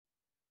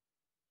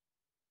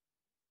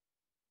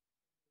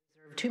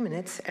2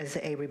 minutes as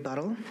a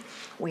rebuttal.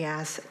 We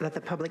ask that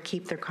the public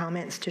keep their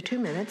comments to 2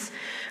 minutes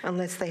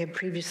unless they have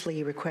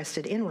previously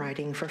requested in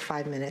writing for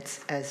 5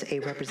 minutes as a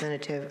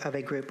representative of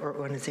a group or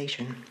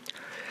organization.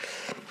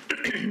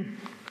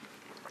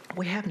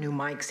 We have new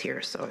mics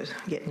here, so I was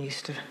getting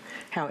used to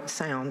how it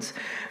sounds.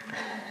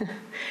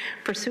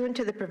 Pursuant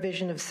to the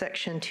provision of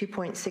Section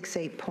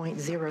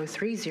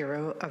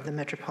 2.68.030 of the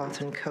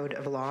Metropolitan Code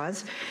of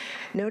Laws,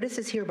 notice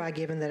is hereby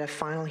given that a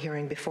final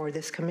hearing before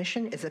this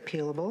commission is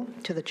appealable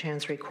to the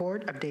Chancery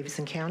Court of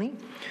Davidson County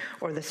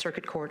or the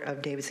Circuit Court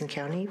of Davidson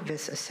County,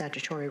 vis a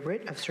statutory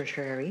writ of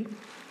certiorari.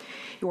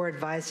 You are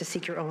advised to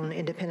seek your own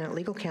independent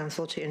legal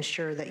counsel to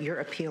ensure that your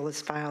appeal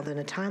is filed in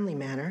a timely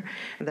manner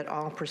and that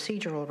all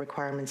procedural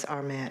requirements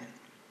are met.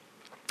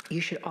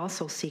 You should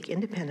also seek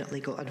independent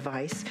legal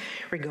advice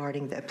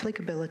regarding the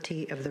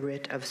applicability of the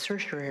writ of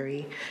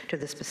certiorari to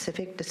the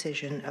specific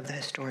decision of the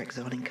Historic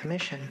Zoning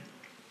Commission.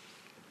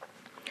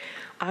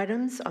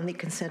 Items on the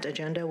consent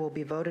agenda will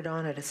be voted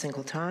on at a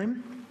single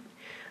time.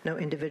 No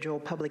individual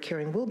public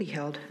hearing will be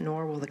held,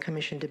 nor will the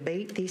commission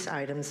debate these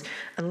items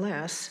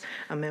unless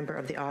a member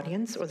of the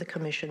audience or the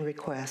commission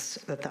requests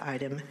that the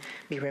item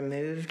be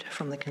removed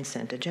from the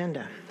consent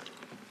agenda.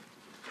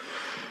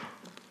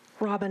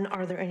 Robin,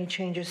 are there any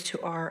changes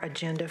to our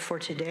agenda for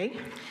today?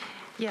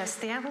 Yes,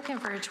 the applicant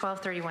for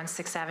 1231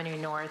 6th Avenue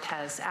North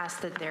has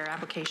asked that their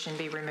application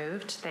be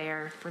removed. They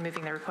are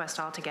removing the request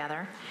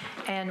altogether.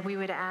 And we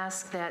would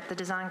ask that the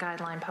design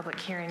guideline public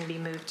hearing be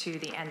moved to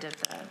the end of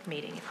the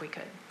meeting if we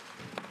could.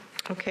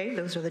 Okay,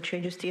 those are the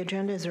changes to the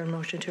agenda. Is there a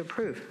motion to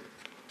approve?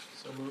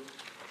 So moved.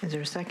 Is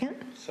there a second?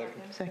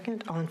 Second.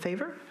 Second. All in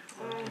favor?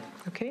 Aye.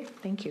 Okay,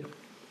 thank you.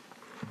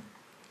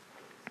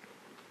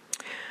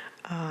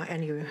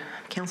 Any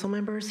council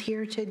members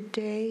here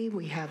today?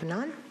 We have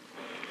none.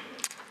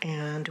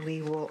 And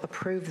we will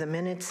approve the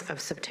minutes of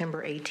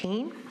September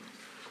 18.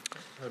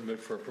 I move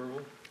for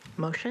approval.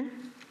 Motion?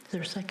 Is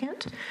there a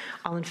second?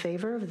 All in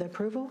favor of the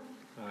approval?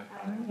 Aye.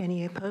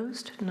 Any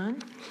opposed?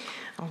 None?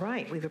 All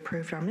right, we've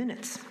approved our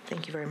minutes.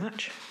 Thank you very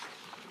much.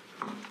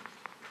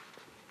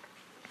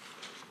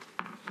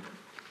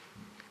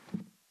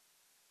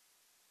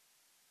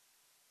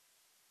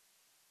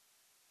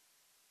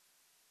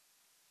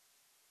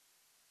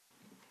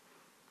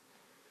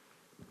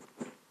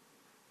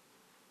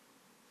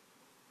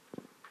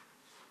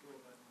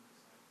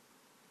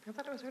 I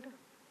thought it was written.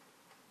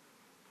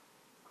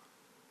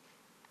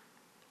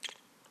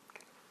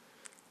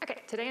 Okay,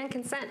 today on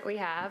consent we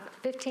have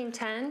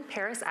 1510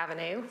 Paris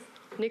Avenue,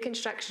 new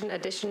construction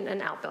addition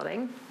and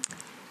outbuilding.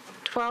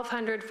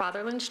 1200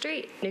 Fatherland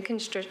Street, new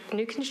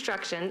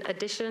construction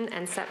addition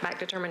and setback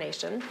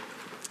determination.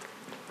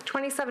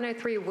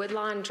 2703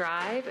 Woodlawn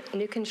Drive,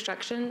 new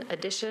construction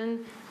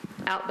addition,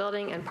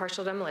 outbuilding and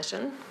partial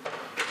demolition.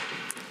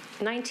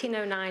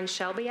 1909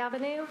 Shelby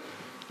Avenue,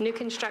 new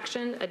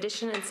construction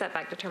addition and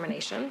setback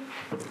determination.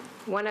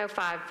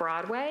 105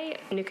 Broadway,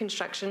 new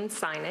construction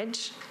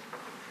signage.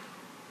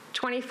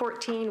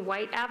 2014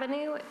 White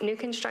Avenue, new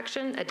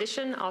construction,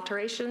 addition,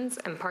 alterations,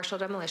 and partial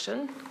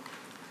demolition.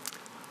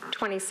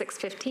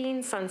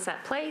 2615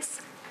 Sunset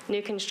Place,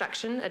 new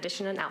construction,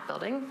 addition, and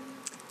outbuilding.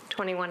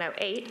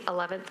 2108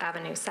 11th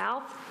Avenue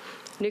South,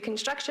 new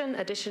construction,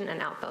 addition,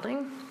 and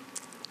outbuilding.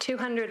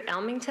 200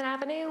 Elmington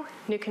Avenue,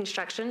 new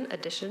construction,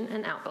 addition,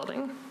 and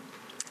outbuilding.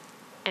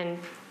 And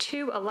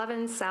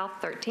 211 South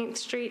 13th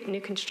Street,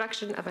 new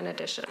construction of an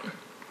addition.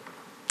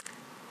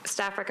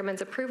 Staff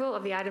recommends approval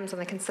of the items on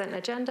the consent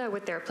agenda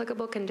with their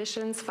applicable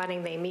conditions,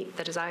 finding they meet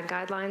the design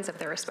guidelines of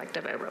their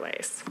respective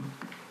overlays.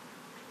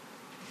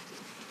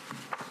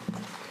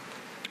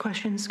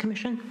 Questions,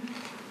 Commission?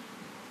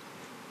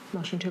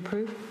 Motion to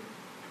approve?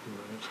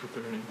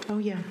 Oh,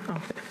 yeah. Oh,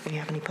 do we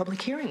have any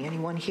public hearing?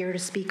 Anyone here to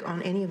speak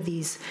on any of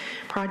these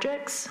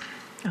projects?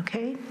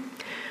 Okay.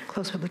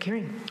 Close public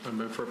hearing. I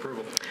move for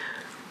approval.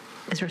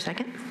 Is there a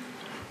second?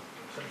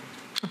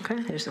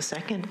 Okay, there's a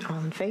second. All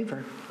in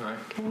favor? Aye.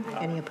 Okay.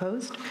 Any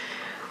opposed?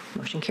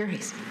 Motion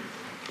carries.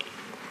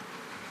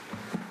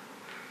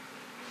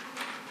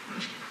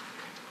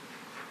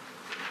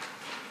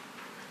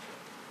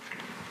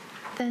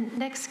 The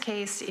next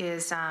case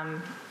is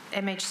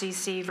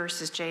MHCC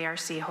versus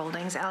JRC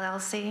Holdings,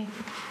 LLC.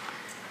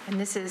 And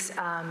this is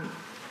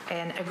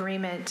an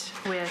agreement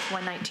with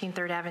 119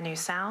 3rd Avenue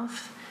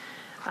South.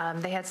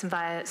 They had some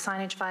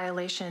signage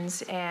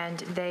violations, and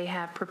they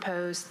have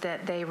proposed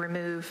that they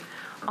remove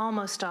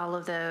almost all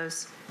of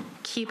those,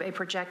 keep a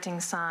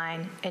projecting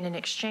sign, and in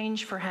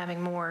exchange for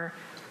having more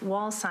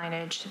wall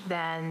signage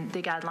than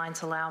the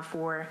guidelines allow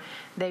for,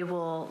 they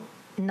will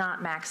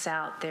not max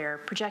out their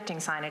projecting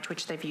signage,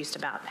 which they've used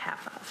about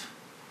half of.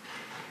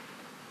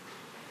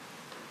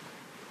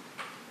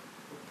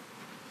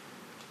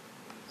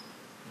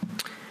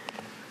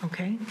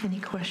 Okay, any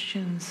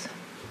questions?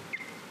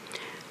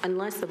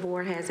 Unless the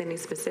board has any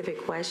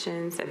specific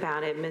questions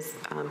about it,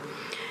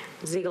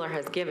 Ziegler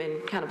has given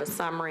kind of a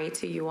summary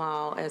to you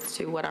all as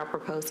to what our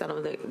proposed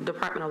settlement. The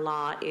Department of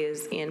Law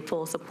is in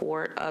full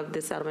support of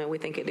the settlement. We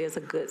think it is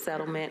a good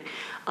settlement.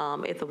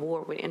 If the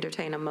board would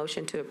entertain a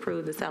motion to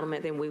approve the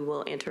settlement, then we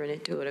will enter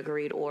into an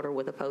agreed order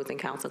with opposing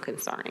counsel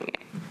concerning it.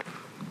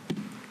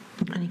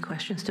 Any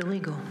questions to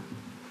legal?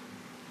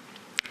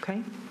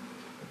 Okay.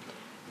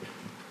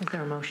 Is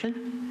there a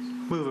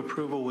motion? Move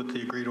approval with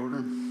the agreed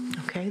order.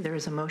 Okay, there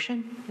is a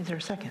motion. Is there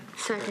a second?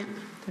 Second.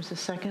 There's a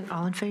second.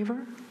 All in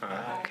favor?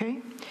 Aye. Okay.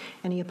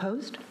 Any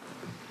opposed?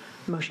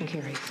 Motion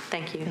carries.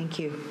 Thank you. Thank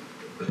you.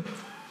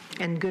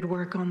 And good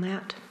work on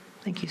that.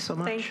 Thank you so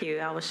much. Thank you.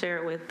 I will share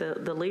it with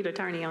the lead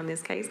attorney on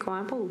this case,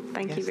 Kwan Poole.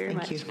 Thank you Yes, very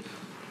thank much. you.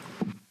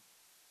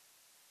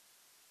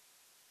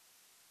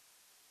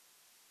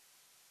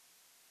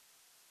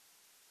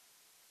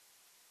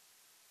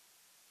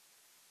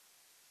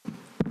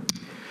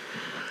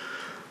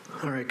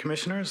 All right,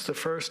 Commissioners, the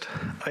first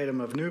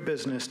item of new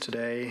business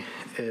today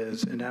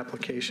is an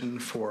application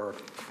for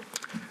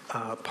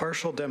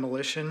partial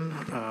demolition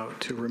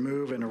to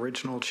remove an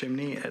original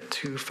chimney at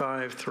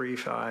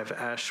 2535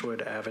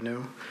 Ashwood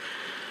Avenue.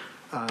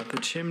 The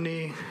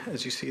chimney,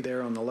 as you see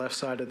there on the left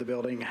side of the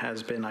building,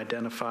 has been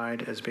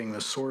identified as being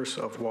the source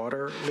of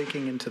water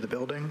leaking into the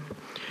building.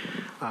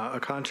 A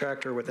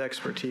contractor with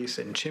expertise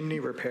in chimney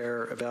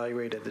repair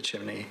evaluated the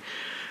chimney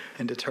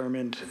and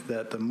determined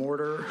that the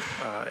mortar,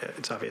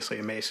 it's obviously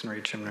a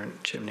masonry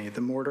chimney, the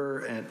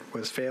mortar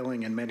was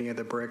failing and many of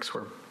the bricks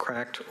were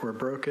cracked or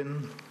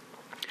broken.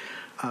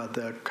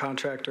 The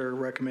contractor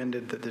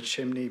recommended that the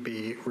chimney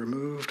be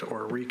removed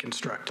or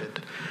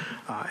reconstructed,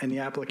 and the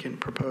applicant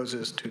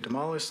proposes to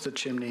demolish the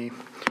chimney,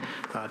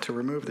 to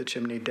remove the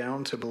chimney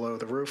down to below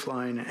the roof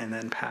line and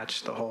then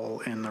patch the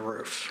hole in the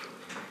roof.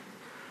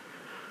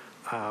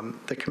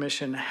 The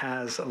commission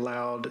has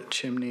allowed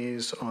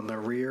chimneys on the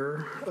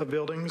rear of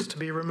buildings to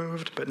be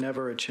removed, but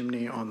never a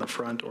chimney on the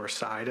front or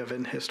side of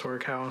an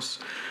historic house.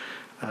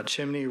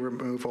 Chimney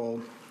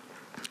removal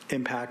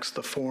impacts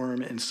the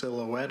form and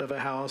silhouette of a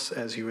house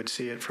as you would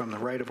see it from the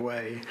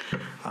right-of-way.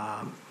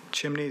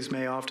 Chimneys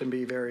may often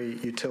be very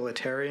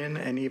utilitarian,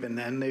 and even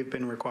then they've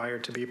been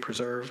required to be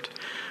preserved.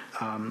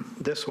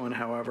 This one,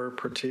 however,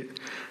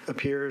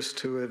 appears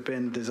to have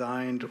been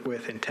designed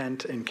with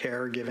intent and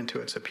care given to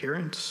its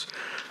appearance.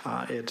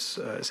 It's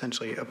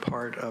essentially a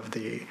part of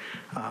the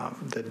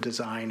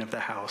design of the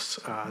house,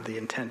 the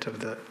intent of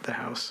the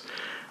house.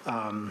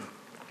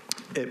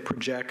 It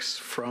projects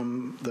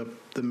from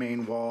the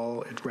main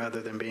wall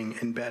rather than being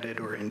embedded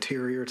or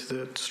interior to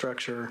the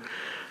structure.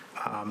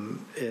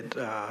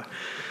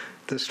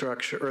 The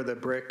structure or the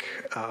brick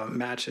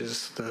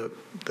matches the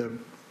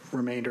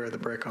remainder of the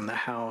brick on the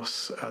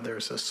house.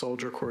 There's a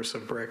soldier course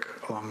of brick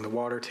along the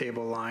water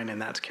table line,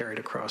 and that's carried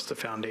across the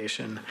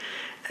foundation.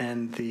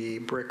 And the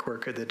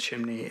brickwork of the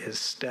chimney is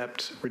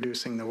stepped,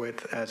 reducing the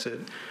width as it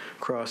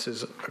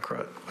crosses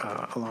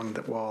along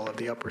the wall of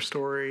the upper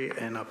story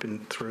and up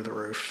and through the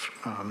roof,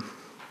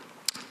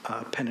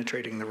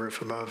 penetrating the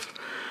roof above.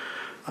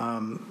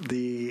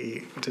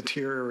 The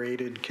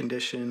deteriorated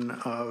condition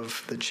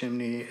of the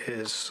chimney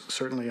is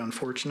certainly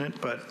unfortunate,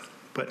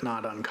 but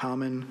not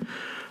uncommon.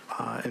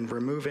 And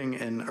removing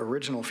an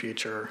original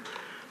feature,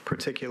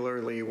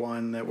 particularly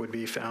one that would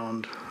be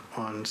found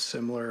on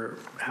similar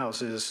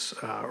houses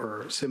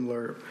or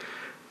similar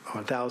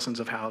on thousands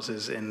of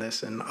houses in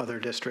this and other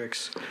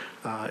districts,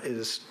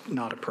 is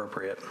not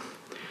appropriate.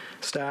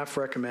 Staff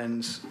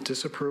recommends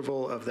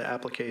disapproval of the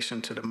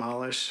application to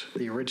demolish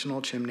the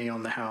original chimney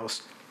on the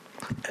house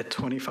at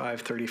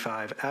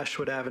 2535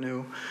 Ashwood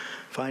Avenue,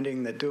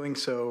 finding that doing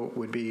so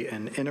would be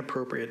an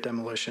inappropriate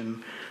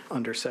demolition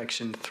under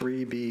Section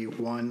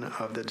 3B1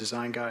 of the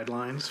Design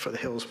Guidelines for the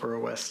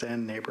Hillsborough West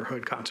End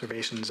Neighborhood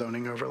Conservation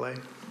Zoning Overlay.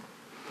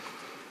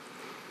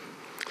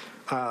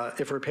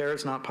 If repair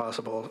is not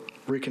possible,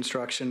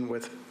 reconstruction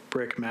with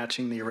brick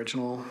matching the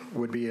original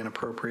would be an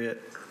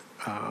appropriate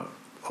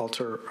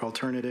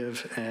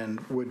alternative and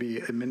would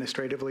be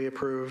administratively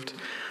approved,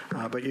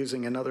 but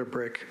using another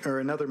brick or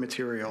another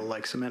material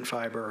like cement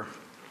fiber,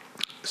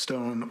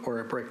 stone, or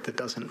a brick that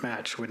doesn't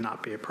match would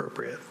not be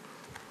appropriate.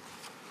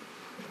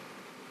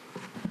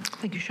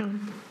 Thank you,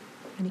 Sean.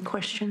 Any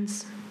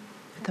questions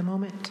at the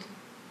moment?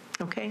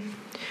 Okay.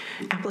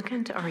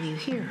 Applicant, are you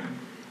here?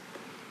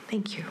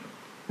 Thank you.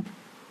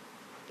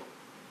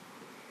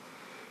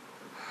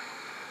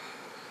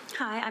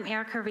 Hi, I'm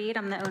Erica Reed.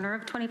 I'm the owner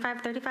of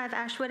 2535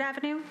 Ashwood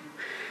Avenue.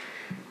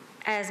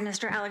 As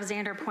Mr.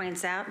 Alexander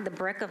points out, the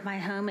brick of my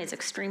home is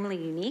extremely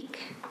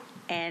unique,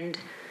 and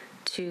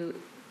to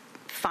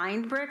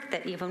find brick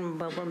that even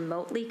will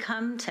remotely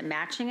come to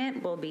matching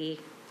it will be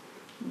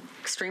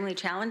extremely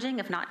challenging,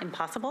 if not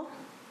impossible.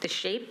 The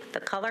shape,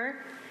 the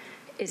color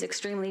is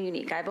extremely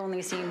unique. I've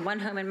only seen one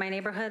home in my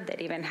neighborhood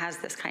that even has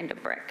this kind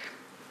of brick.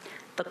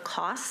 The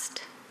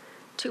cost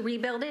to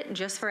rebuild it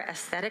just for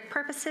aesthetic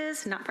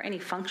purposes, not for any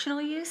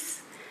functional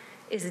use,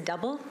 is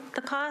double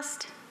the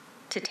cost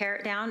to tear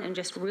it down and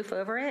just roof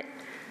over it.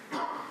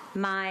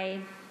 My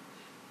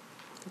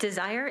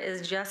desire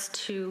is just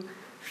to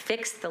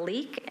fix the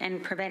leak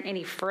and prevent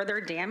any further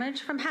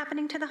damage from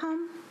happening to the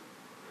home.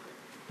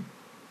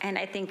 And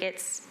I think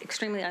it's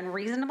extremely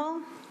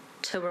unreasonable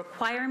to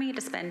require me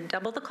to spend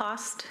double the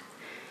cost.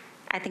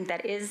 I think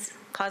that is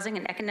causing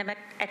an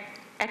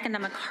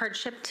economic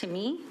hardship to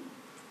me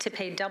to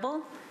pay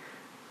double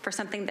for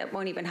something that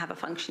won't even have a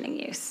functioning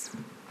use.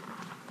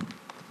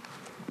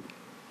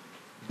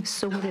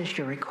 So what is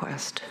your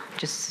request?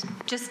 Just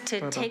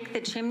To take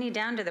the chimney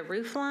down to the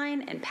roof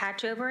line and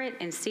patch over it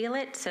and seal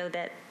it so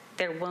that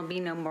there will be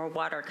no more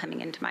water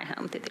coming into my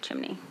home through the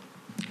chimney.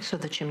 so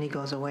the chimney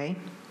goes away?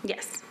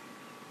 Yes.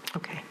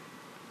 Okay.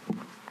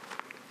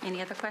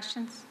 Any other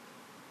questions?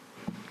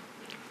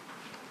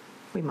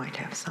 We might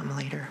have some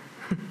later.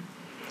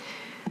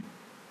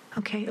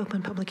 Okay,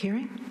 open public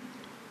hearing.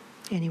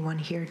 Anyone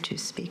here to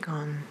speak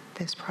on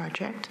this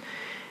project?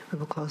 We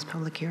will close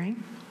public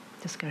hearing.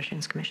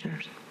 Discussions,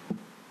 commissioners.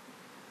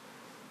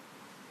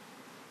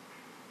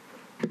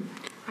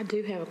 I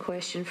do have a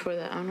question for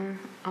the owner.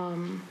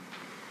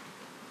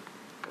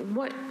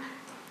 What,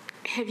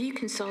 have you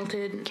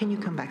consulted? Can you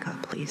come back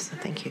up, please?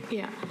 Thank you.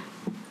 Yeah.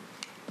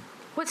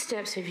 What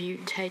steps have you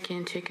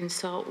taken to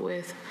consult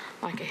with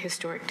like a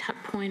historic tuck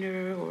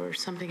pointer or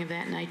something of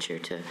that nature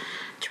to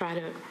try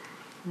to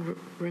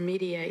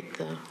remediate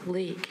the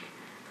leak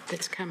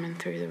that's coming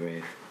through the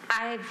roof?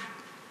 I've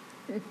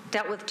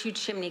dealt with 2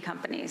 chimney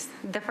companies.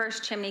 The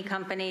first chimney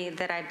company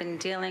that I've been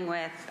dealing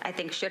with, I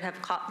think, should have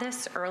caught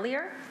this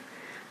earlier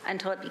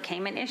until it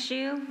became an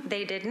issue.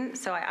 They didn't,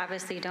 so I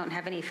obviously don't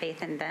have any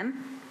faith in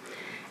them.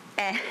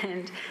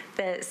 And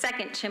the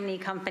second chimney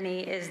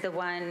company is the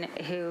one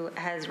who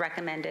has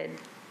recommended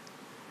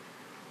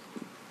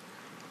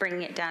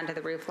bringing it down to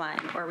the roof line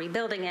or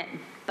rebuilding it,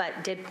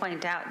 but did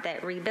point out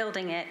that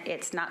rebuilding it,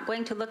 it's not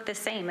going to look the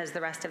same as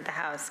the rest of the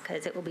house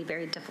because it will be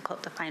very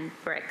difficult to find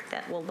brick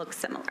that will look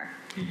similar.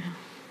 Yeah.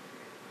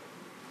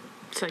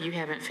 So you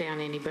haven't found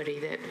anybody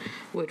that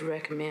would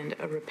recommend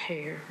a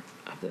repair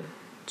of the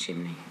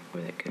chimney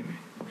where that could?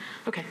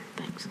 Okay,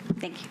 thanks.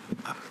 Thank you.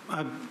 I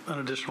have an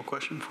additional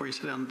question before you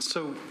sit down.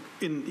 So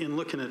in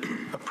looking at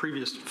a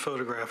previous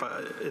photograph,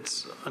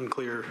 it's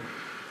unclear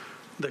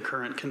the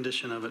current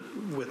condition of it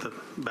with a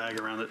bag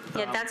around it.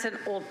 Yeah, that's an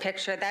old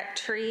picture. That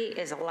tree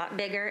is a lot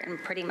bigger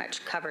and pretty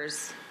much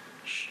covers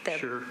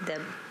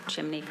the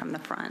chimney from the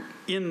front.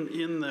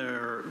 In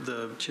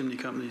the chimney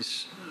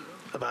company's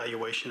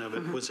evaluation of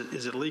it,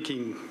 is it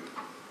leaking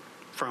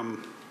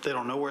from, they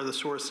don't know where the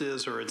source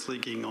is, or it's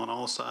leaking on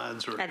all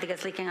sides? Or I think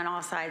it's leaking on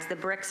all sides. The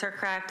bricks are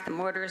cracked, the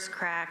mortar's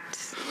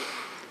cracked.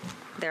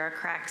 There are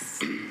cracks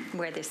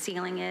where the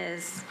ceiling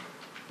is.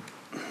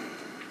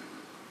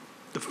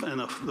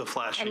 the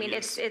flashing? I mean,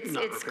 is it's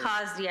not repaired?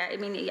 caused, yeah, I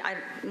mean,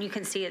 you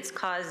can see it's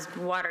caused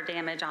water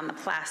damage on the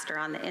plaster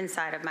on the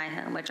inside of my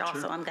home, which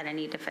also I'm going to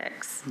need to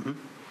fix.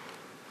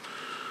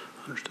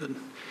 Understood.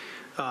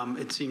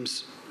 It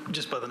seems,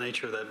 just by the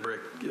nature of that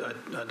brick,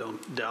 I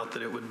don't doubt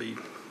that it would be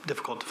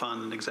difficult to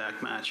find an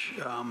exact match.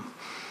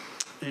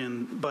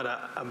 But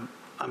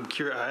I'm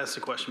curious. I asked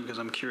the question because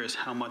I'm curious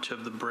how much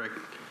of the brick.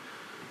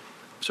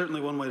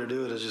 Certainly, one way to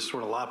do it is just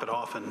sort of lop it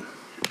off and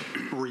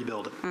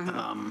rebuild it.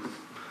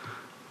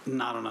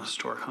 Not on a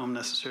historic home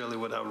necessarily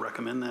would I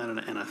recommend that,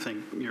 and I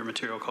think your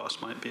material cost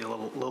might be a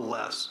little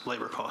less.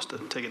 Labor cost to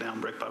take it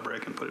down brick by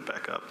brick and put it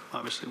back up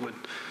obviously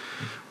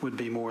would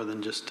be more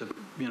than just to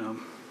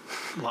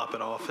lop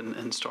it off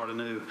and start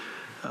anew.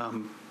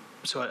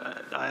 So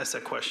I asked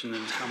that question: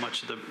 is how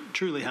much of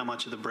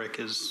the brick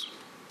is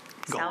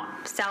gone?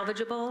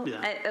 Salvageable.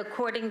 Yeah.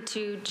 According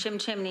to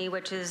Chimney,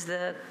 which is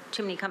the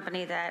chimney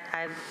company that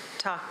I've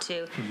talked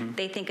to,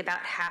 they think about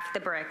half the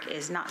brick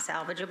is not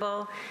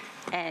salvageable.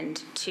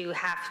 And to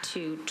have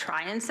to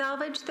try and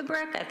salvage the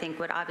brick, I think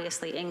would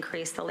obviously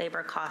increase the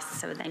labor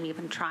costs of them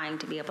even trying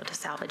to be able to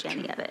salvage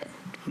any of it.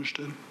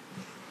 Understood.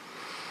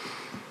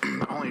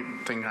 The only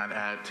thing I'd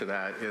add to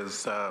that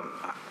is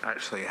I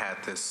actually had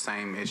this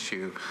same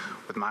issue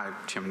with my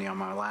chimney on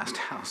my last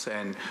house,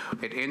 and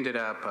it ended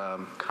up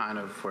kind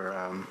of where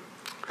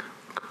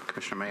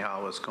Commissioner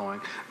Mayhaw was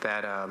going,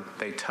 that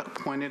they tuck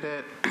pointed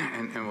it,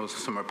 and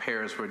some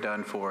repairs were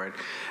done for it.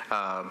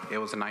 It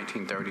was a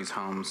 1930s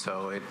home,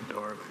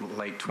 or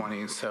late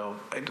 20s, so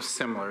it was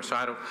similar. So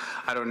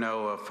I don't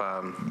know if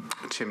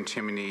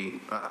Chimney.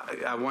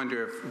 I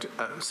wonder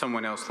if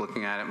someone else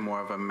looking at it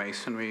more of a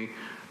masonry,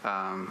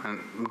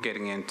 and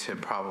getting into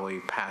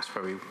probably past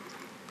where we.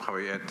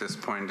 Probably at this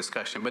point in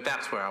discussion, but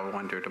that's where I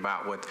wondered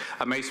about what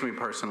a masonry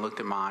person looked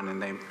at mine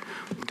and they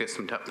did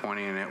some tuck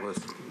pointing and it was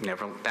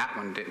never, that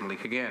one didn't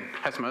leak again.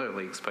 Had some other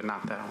leaks, but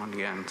not that one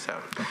again. So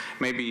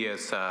maybe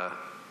it's, I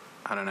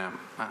don't know,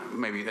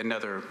 maybe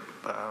another.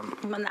 I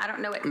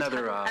don't know what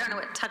I don't know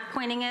what tuck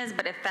pointing is,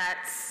 but if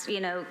that's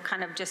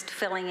kind of just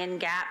filling in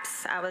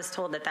gaps, I was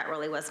told that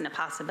really wasn't a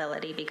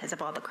possibility because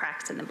of all the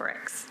cracks in the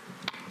bricks.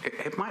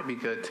 It might be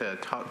good to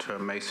talk to a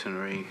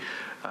masonry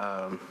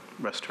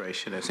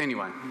restorationist.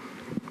 Anyway.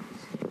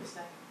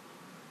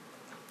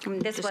 I mean,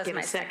 this Just was give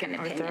my a second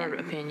or third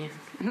opinion.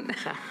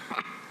 So,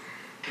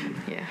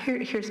 yeah.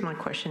 Here's my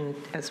question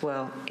as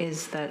well,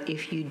 is that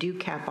if you do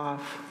cap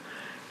off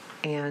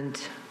and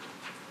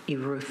you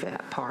roof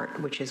that part,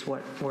 which is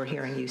what we're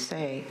hearing you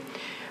say,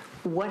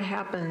 what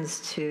happens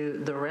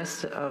to the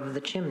rest of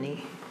the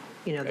chimney?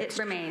 You know, It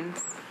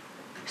remains.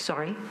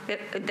 Sorry?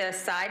 The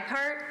side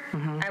part,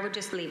 I would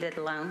just leave it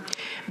alone.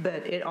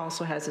 But it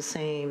also has the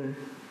same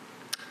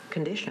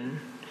condition,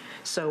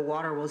 so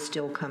water will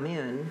still come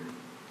in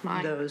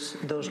Right.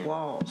 those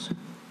walls,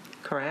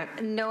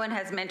 correct? No one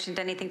has mentioned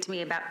anything to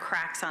me about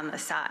cracks on the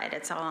side.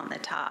 It's all on the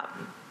top.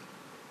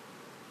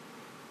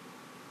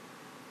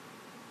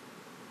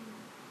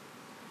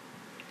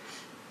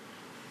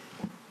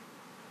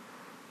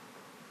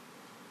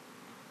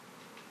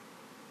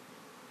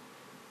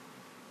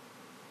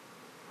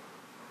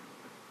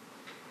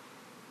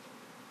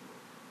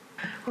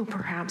 Well,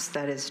 perhaps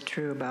that is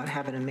true about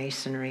having a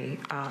masonry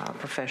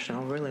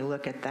professional really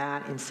look at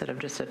that instead of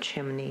just a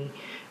chimney,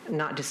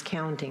 not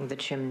discounting the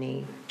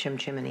chimney,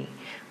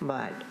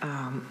 but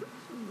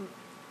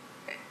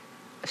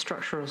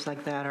structures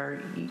like that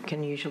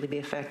can usually be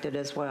affected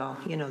as well.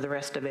 You know, the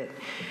rest of it,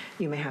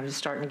 you may have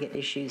starting to get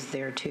issues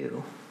there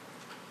too.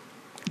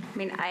 I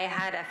mean, I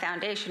had a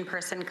foundation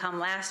person come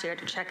last year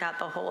to check out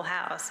the whole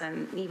house,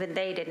 and even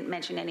they didn't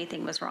mention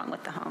anything was wrong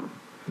with the home.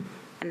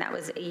 And that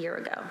was a year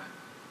ago.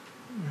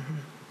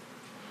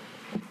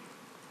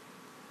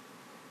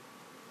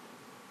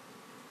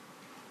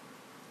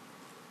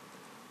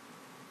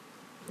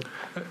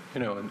 You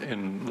know,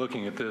 in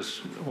looking at this,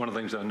 one of the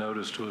things I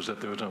noticed was that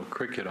there was no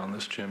cricket on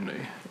this chimney,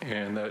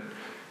 and that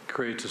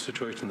creates a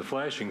situation. The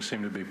flashing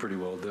seemed to be pretty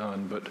well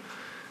done, but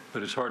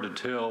it's hard to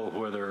tell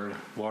whether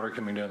water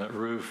coming down that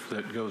roof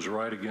that goes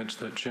right against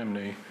that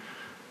chimney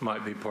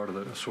might be part of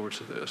the source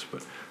of this.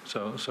 But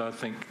so I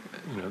think,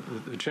 you know,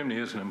 the chimney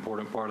is an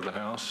important part of the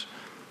house.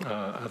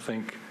 I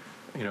think,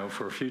 you know,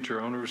 for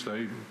future owners,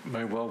 they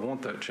may well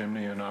want that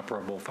chimney and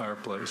operable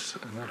fireplace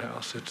in that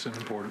house. It's an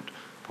important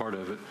part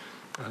of it.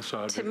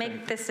 To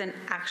make this an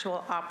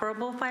actual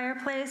operable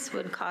fireplace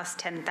would cost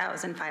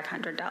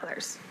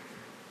 $10,500.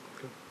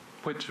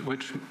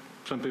 Which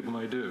some people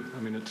may do. I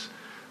mean,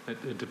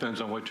 it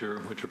depends on what your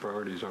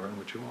priorities are and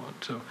what you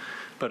want. So,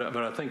 but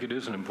I think it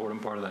is an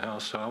important part of the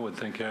house. So I would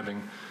think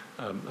having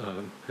a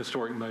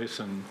historic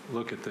mason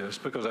look at this,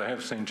 because I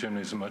have seen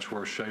chimneys in much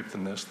worse shape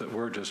than this that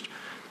were just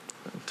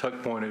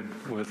tuck pointed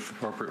with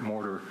appropriate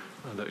mortar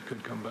that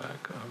could come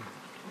back.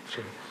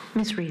 So.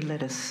 Ms. Reed,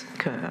 let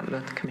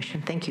the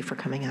commission. Thank you for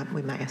coming up.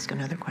 We might ask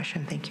another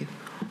question. Thank you.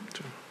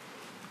 Sure.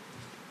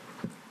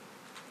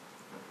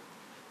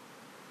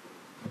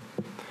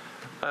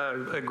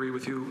 I agree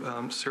with you,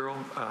 Cyril.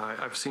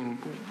 I've seen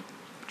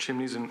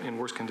chimneys in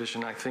worse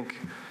condition. I think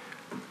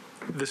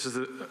this is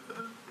the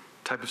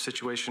type of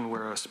situation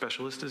where a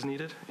specialist is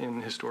needed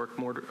in historic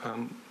mortar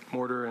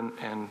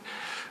and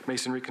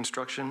masonry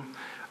construction.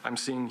 I'm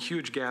seeing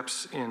huge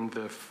gaps in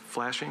the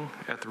flashing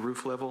at the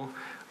roof level.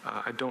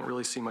 I don't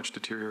really see much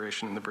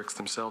deterioration in the bricks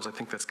themselves. I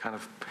think that's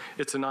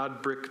it's an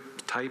odd brick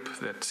type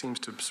that seems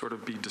to sort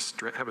of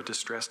have a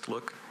distressed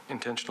look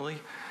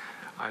intentionally.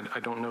 I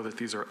don't know that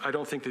I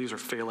don't think these are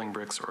failing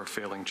bricks or a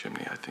failing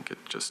chimney. I think it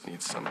just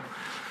needs some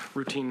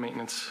routine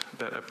maintenance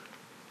that a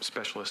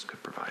specialist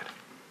could provide.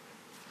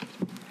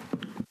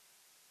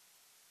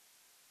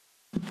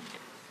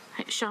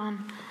 Hey,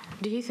 Sean,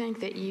 do you think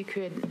that you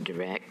could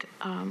direct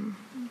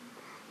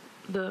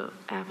the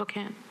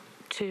applicant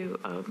to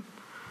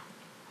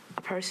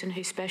a person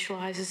who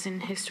specializes in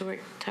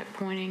historic tuck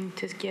pointing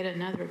to get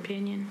another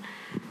opinion?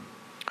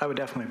 I would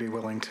definitely be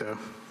willing to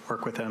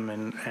work with them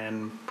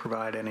and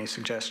provide any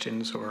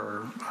suggestions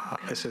or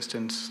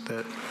assistance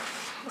that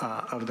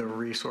of the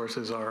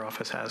resources our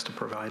office has to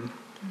provide.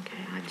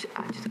 Okay,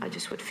 I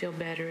just would feel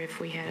better if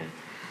we had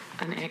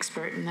an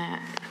expert in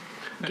that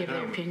give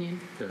their opinion.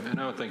 Yeah, and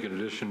I would think in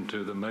addition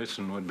to the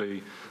mason would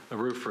be a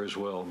roofer as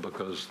well,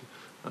 because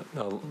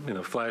you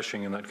know,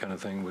 flashing and that kind of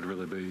thing would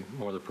really be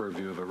more the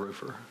purview of a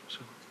roofer. So.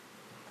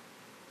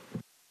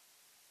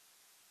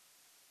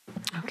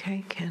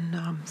 Okay,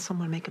 can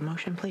someone make a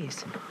motion,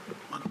 please?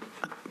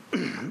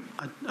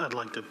 I'd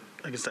like to,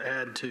 I guess, to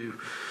add to,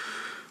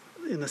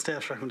 in the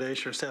staff's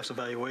recommendation or staff's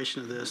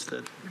evaluation of this,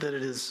 that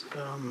it is,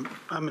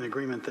 I'm in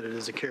agreement that it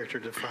is a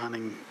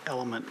character-defining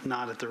element,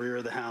 not at the rear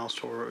of the house,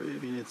 or, I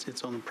mean,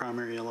 it's on the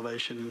primary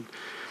elevation.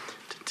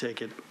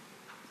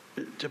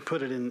 To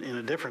put it in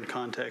a different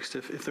context,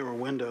 if there were a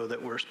window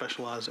that were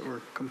specialized, that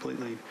were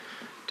completely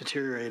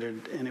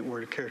deteriorated, and it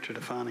were a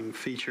character-defining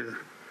feature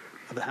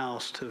of the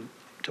house to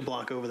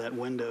block over that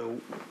window,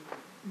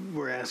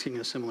 we're asking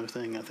a similar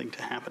thing, I think,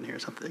 to happen here.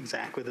 It's not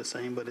exactly the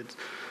same, but it's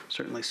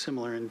certainly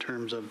similar in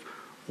terms of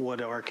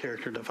what are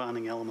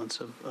character-defining elements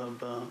of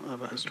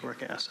a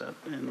historic asset,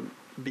 and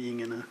being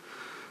in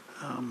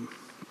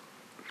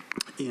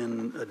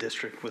a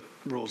district with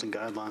rules and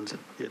guidelines,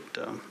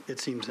 it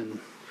seems in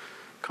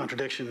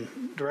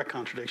direct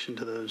contradiction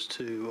to those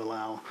to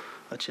allow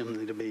a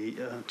chimney to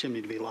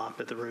be lopped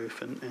at the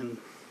roof and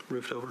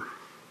roofed over.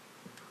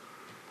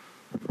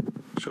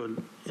 So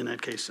in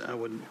that case, I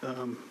would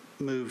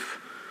move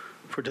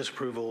for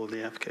disapproval of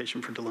the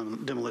application for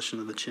demolition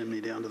of the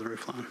chimney down to the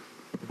roof line.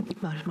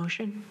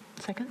 Motion?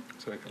 Second?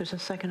 Second. There's a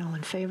second. All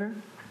in favor?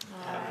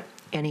 Aye.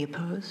 Any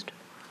opposed?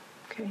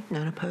 Okay,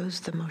 none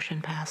opposed. The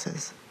motion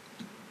passes.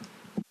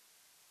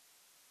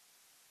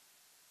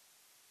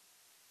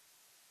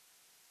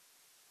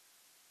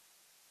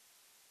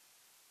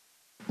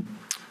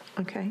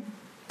 Okay,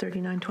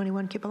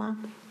 3921, keep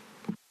along.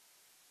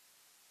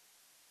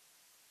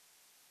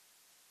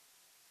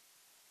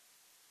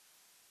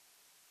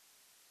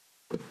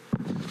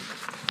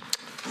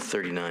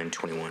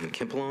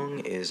 (3921)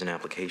 is an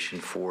application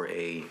for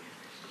a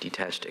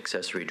detached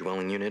accessory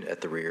dwelling unit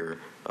at the rear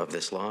of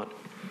this lot.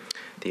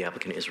 The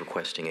applicant is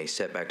requesting a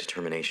setback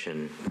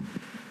determination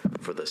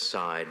for the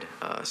side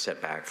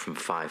setback from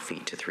 5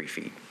 feet to 3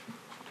 feet.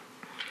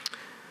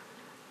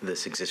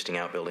 This existing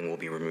outbuilding will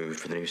be removed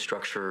for the new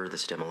structure.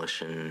 This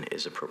demolition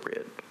is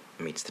appropriate,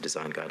 meets the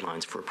design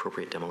guidelines for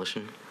appropriate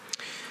demolition.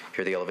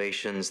 Here are the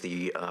elevations.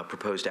 The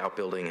proposed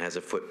outbuilding has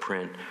a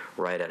footprint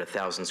right at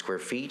 1,000 square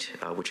feet,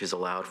 which is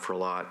allowed for a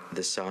lot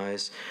this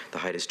size. The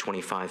height is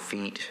 25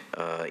 feet,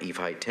 eave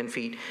height 10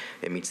 feet.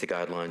 It meets the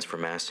guidelines for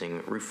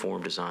massing, roof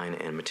form, design,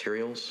 and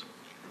materials.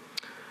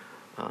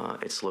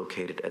 It's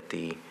located at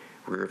the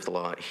rear of the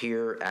lot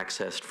here,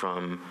 accessed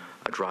from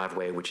a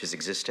driveway which is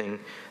existing.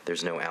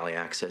 There's no alley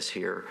access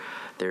here.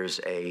 There's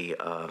a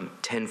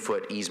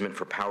 10-foot easement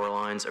for power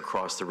lines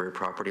across the rear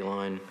property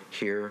line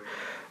here.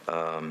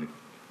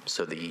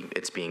 So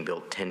it's being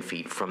built 10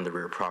 feet from the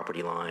rear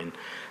property line,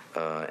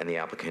 and the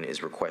applicant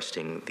is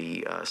requesting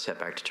the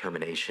setback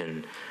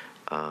determination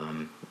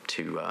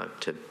to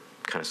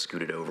kind of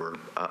scoot it over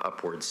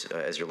upwards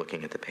as you're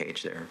looking at the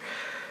page there.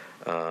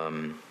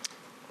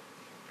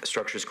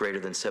 Structures greater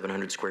than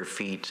 700 square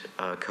feet,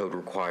 code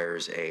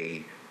requires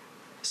a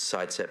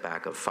side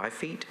setback of 5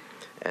 feet.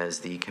 As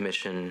the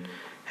commission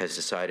has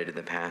decided in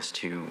the past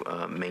to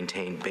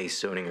maintain base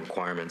zoning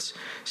requirements,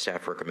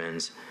 staff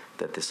recommends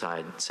that the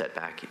side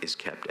setback is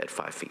kept at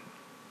 5 feet.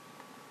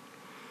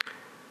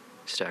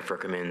 Staff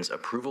recommends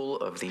approval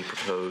of the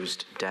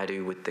proposed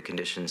DADU with the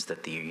conditions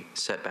that the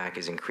setback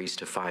is increased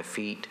to 5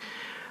 feet,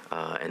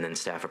 and then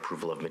staff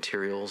approval of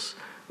materials.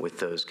 With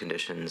those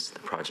conditions, the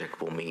project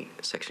will meet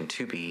Section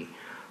 2B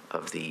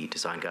of the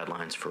design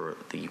guidelines for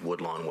the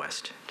Woodlawn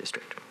West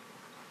District.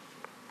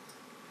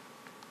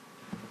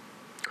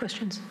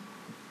 Questions?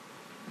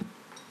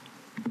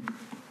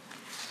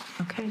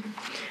 Okay.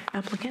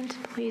 Applicant,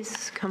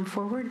 please come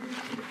forward.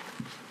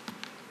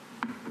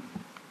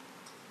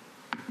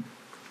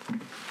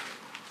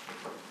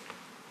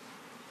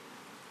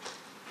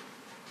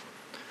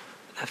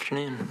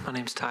 Afternoon. My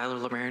name is Tyler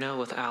Lamarino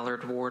with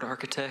Allard Ward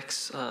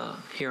Architects,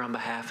 here on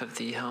behalf of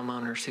the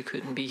homeowners who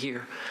couldn't be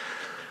here.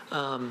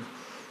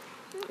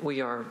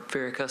 We are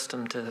very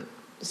accustomed to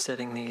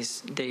setting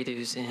these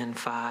DADUs in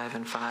 5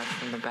 and 5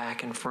 from the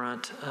back and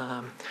front.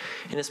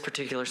 In this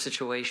particular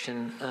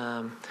situation,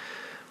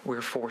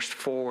 we're forced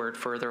forward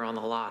further on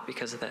the lot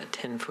because of that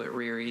 10-foot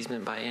rear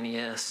easement by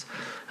NES,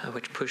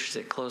 which pushes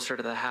it closer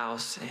to the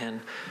house.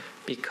 And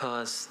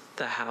because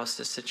the house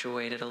is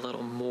situated a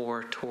little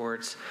more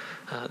towards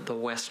the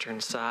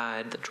western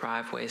side, the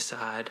driveway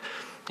side,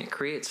 it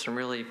creates some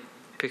really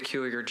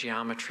peculiar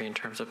geometry in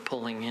terms of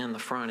pulling in the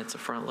front. It's a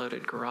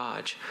front-loaded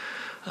garage.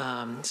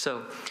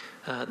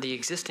 The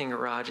existing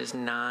garage is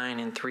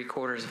 9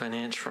 3/4 of an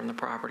inch from the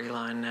property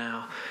line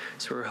now.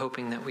 So we're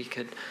hoping that we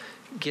could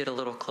get a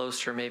little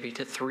closer, maybe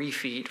to 3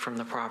 feet from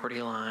the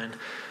property line,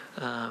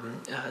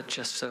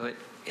 just so it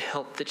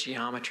helped the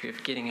geometry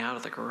of getting out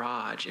of the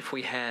garage. If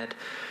we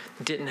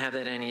didn't have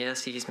that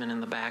NES easement in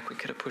the back, we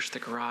could have pushed the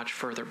garage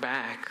further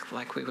back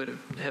like we would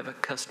have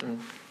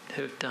accustomed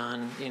to have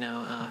done,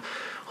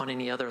 on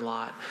any other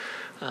lot,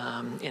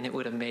 and it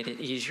would have made it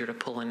easier to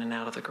pull in and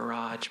out of the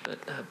garage.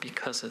 But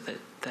because of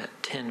that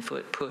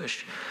 10-foot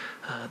push,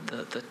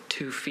 the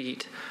 2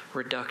 feet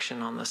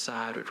reduction on the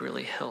side would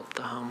really help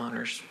the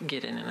homeowners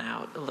get in and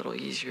out a little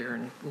easier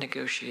and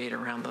negotiate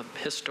around the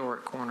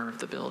historic corner of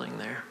the building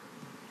there.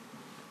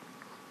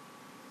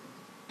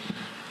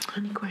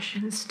 Any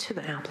questions to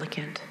the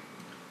applicant?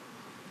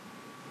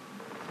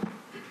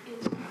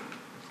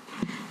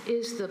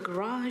 Is the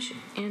garage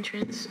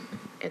entrance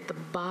at the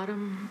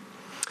bottom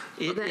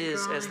of that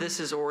is, drawing? as this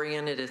is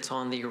oriented, it's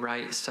on the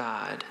right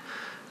side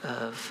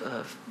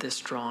of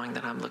this drawing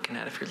that I'm looking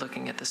at. If you're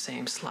looking at the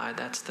same slide,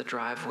 that's the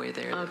driveway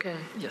there. Okay.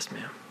 Yes,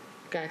 ma'am.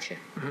 Gotcha.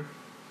 Mm-hmm.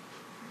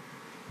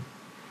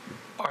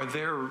 Are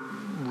there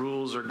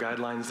rules or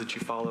guidelines that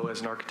you follow as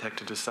an architect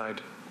to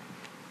decide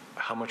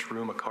how much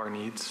room a car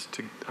needs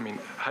to,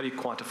 how do you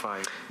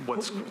quantify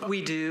what's...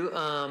 We do.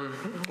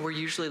 We're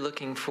usually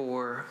looking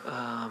for,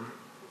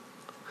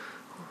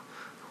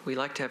 we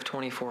like to have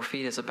 24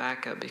 feet as a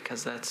backup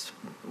because that's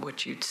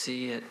what you'd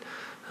see at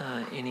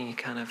any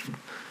kind of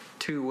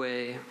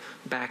two-way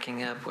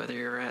backing up, whether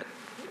you're at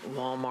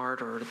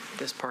Walmart or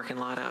this parking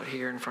lot out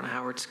here in front of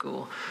Howard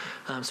School.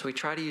 So we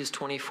try to use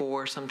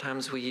 24.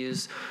 Sometimes we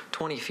use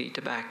 20 feet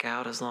to back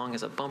out as long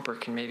as a bumper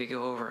can maybe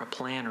go over a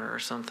planter or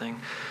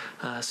something.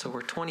 So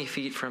we're 20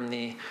 feet from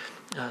the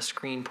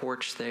screen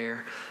porch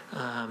there.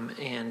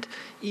 And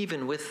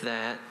even with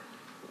that,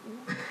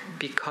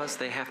 because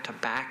they have to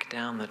back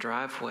down the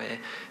driveway,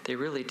 they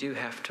really do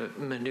have to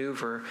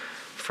maneuver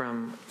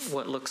from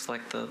what looks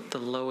like the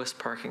lowest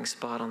parking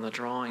spot on the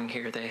drawing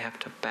here. They have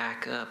to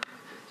back up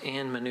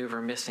and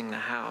maneuver missing the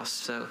house.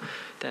 So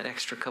that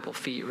extra couple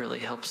feet really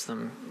helps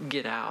them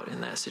get out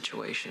in that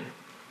situation,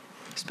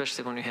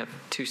 especially when you have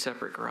two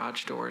separate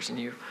garage doors and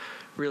you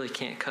really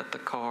can't cut the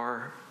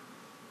car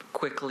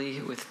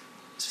quickly with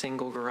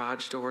single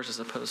garage doors as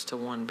opposed to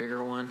one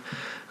bigger one.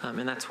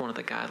 And that's one of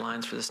the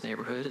guidelines for this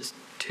neighborhood is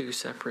two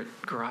separate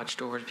garage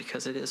doors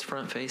because it is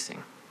front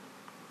facing.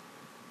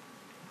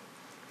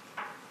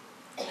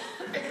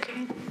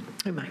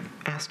 We might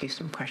ask you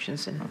some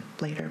questions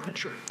later, but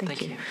Sure.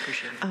 thank you.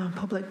 Appreciate it.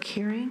 Public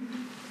hearing.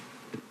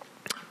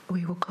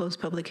 We will close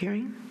public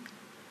hearing.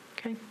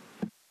 Okay.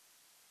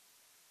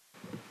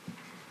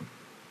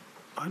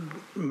 I'd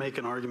make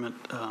an argument.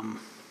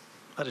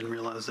 I didn't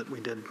realize that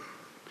we did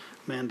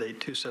mandate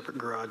two separate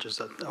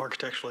garages.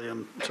 Architecturally,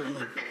 I'm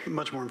certainly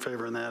much more in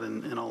favor of that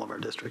in all of our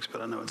districts,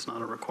 but I know it's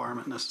not a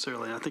requirement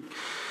necessarily. I think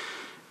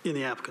in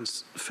the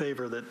applicant's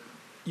favor that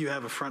you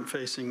have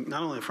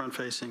not only a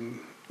front-facing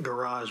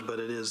garage, but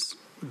it is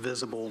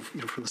visible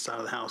from the side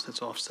of the house.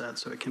 It's offset,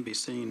 so it can be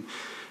seen.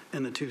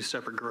 And the two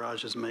separate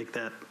garages make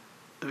that,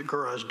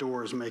 garage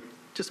doors make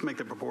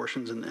the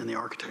proportions and the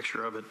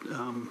architecture of it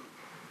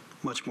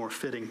much more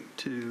fitting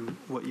to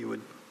what you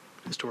would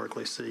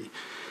historically see.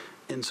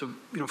 And so,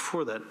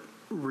 for that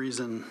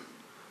reason,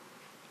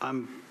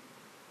 I'm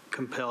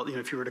compelled,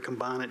 if you were to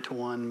combine it to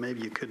one,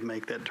 maybe you could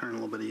make that turn a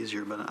little bit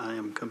easier, but I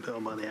am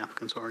compelled by the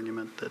applicant's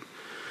argument that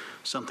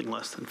something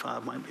less than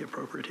 5 might be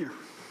appropriate here.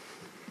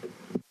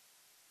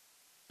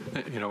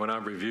 When I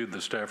reviewed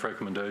the staff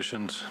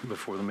recommendations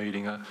before the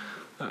meeting,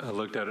 I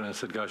looked at it and I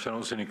said, gosh, I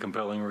don't see any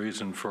compelling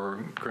reason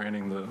for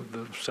granting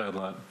the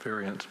satellite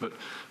variance, but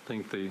I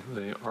think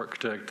the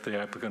architect, the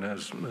applicant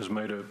has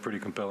made a pretty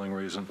compelling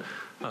reason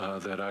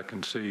that I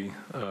can see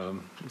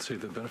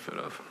the benefit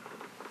of.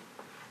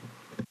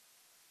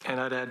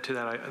 And I'd add to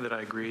that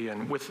I agree.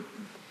 And with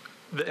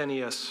the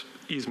NES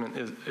easement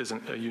is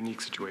a unique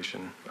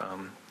situation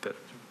that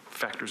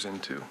factors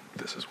into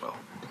this as well.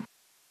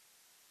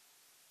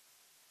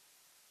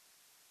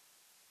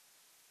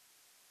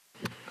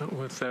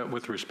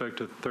 With respect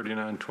to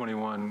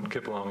 3921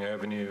 Kipalong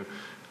Avenue,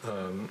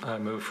 I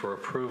move for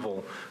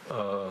approval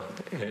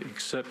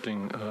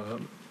accepting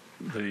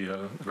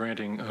the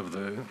granting of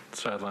the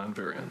sideline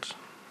variance.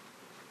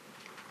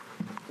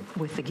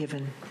 With the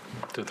given.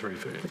 To 3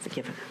 feet. With the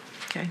given.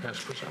 Okay. As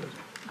presented.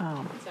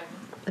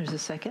 There's a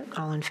second.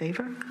 All in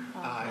favor?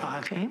 Aye.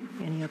 Okay.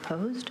 Any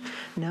opposed?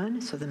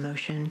 None. So the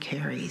motion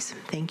carries.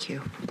 Thank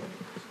you.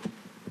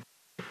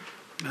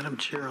 Madam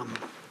Chair, on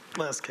the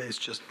last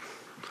case,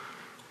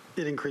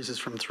 it increases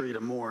from 3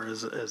 to more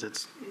as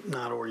it's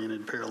not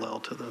oriented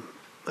parallel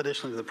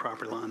additionally to the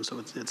property line, so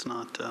it's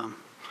not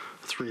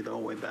 3 the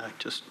whole way back.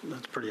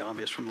 That's pretty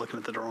obvious from looking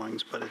at the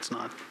drawings, but it's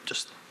not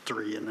just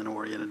 3 and then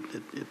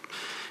oriented. It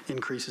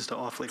increases to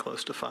awfully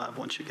close to 5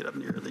 once you get up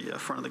near the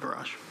front of the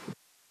garage.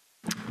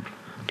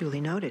 Duly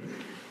noted.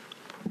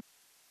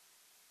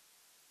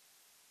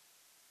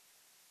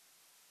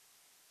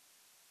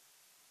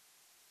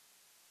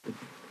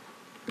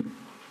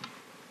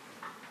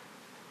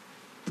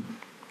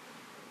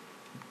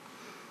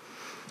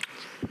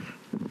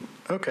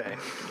 Okay.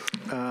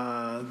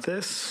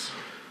 This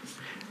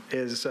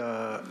is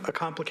a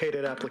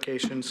complicated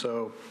application,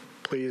 so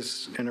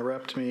please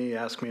interrupt me,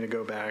 ask me to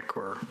go back,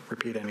 or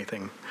repeat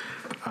anything.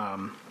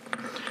 But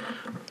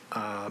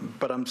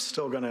I'm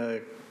still going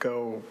to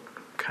go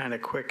kind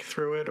of quick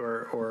through it,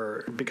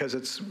 or because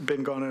it's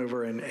been gone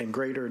over in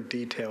greater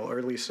detail, or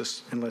at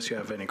least unless you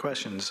have any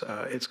questions,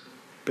 it's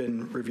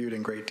been reviewed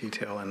in great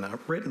detail in the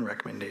written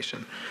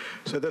recommendation.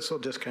 So this will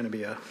just kind of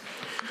be a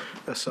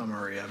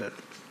summary of it.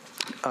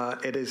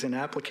 It is an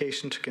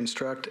application to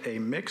construct a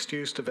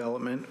mixed-use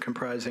development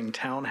comprising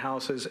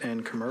townhouses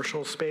and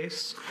commercial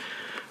space.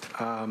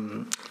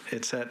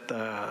 It's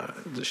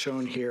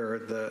shown here.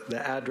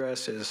 The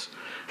address is,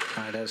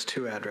 it has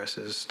 2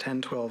 addresses,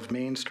 1012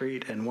 Main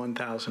Street and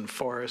 1000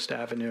 Forest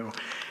Avenue.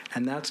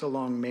 And that's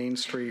along Main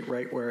Street,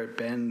 right where it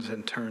bends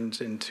and turns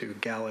into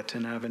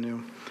Gallatin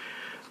Avenue.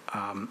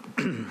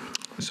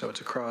 So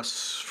it's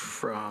across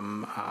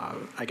from,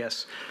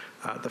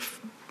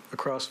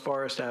 across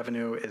Forest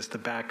Avenue is the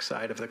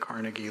backside of the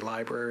Carnegie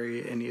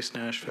Library in East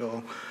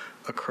Nashville.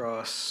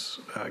 Across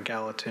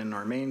Gallatin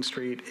or Main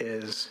Street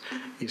is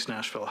East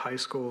Nashville High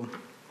School.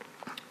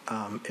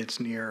 It's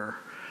near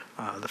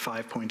the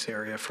 5 Points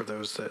area for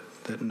those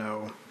that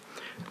know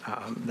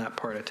that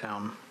part of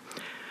town.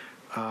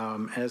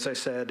 As I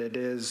said,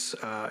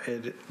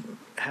 it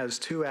has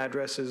 2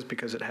 addresses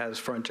because it has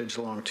frontage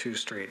along 2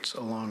 streets,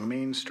 along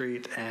Main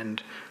Street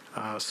and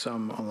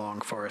some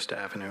along Forest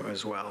Avenue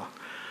as well.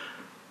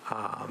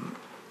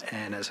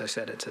 And as I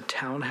said, it's a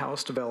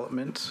townhouse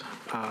development.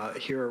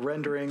 Here are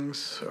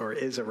renderings, or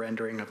is a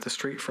rendering of the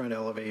street front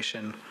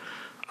elevation,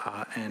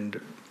 and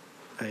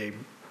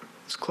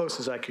as close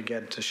as I could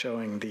get to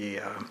showing the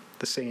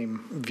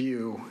same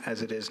view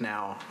as it is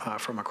now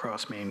from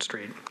across Main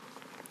Street.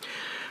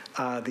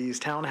 These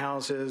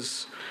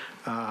townhouses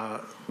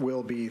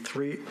will be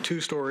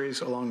 2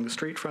 stories along the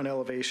street front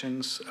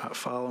elevations.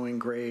 Following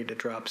grade, it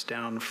drops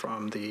down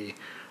from the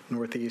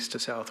northeast to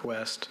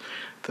southwest.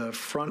 The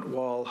front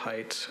wall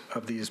height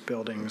of these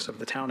buildings, of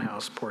the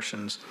townhouse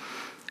portions,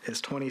 is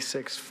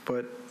 26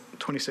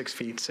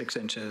 feet 6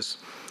 inches.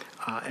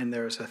 And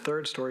there's a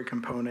 3rd-story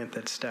component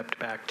that's stepped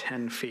back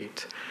 10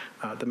 feet.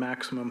 The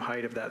maximum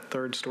height of that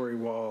 3rd-story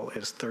wall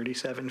is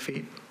 37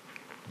 feet.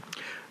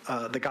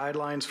 The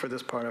guidelines for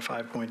this part of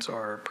 5 points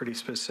are pretty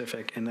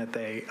specific in that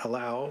they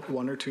allow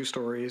 1 or 2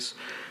 stories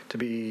to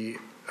be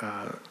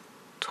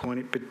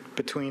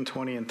between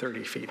 20 and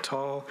 30 feet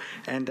tall,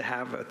 and to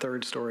have a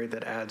 3rd story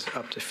that adds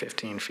up to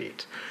 15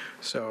 feet.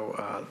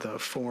 So the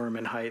form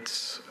and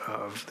heights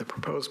of the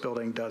proposed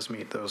building does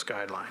meet those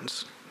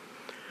guidelines.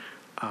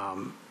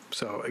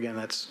 So again,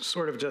 that's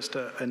sort of just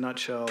a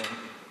nutshell.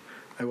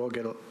 I will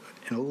get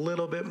in a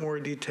little bit more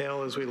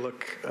detail as we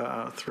look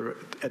through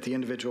at the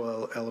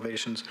individual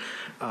elevations,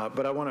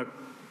 but I want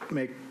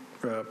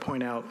to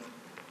point out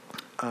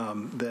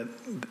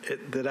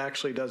that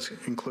actually does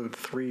include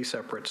 3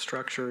 separate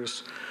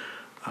structures,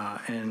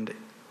 and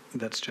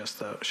that's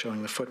just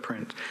showing the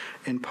footprint.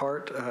 In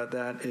part,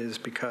 that is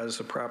because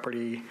the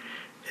property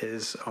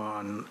is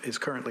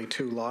currently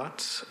 2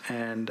 lots,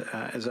 and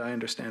as I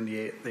understand,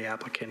 the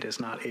applicant is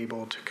not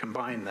able to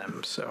combine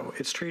them. So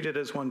it's treated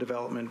as one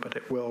development, but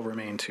it will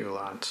remain 2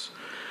 lots.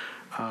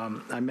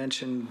 I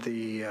mentioned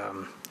the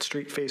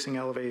street-facing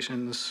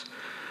elevations,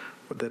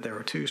 that there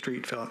were 2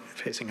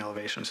 street-facing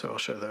elevations, so I'll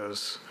show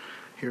those.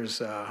 Here's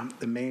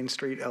the main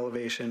street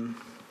elevation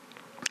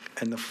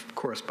and the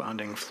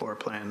corresponding floor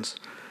plans.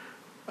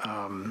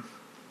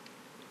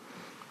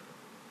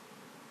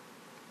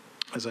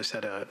 As I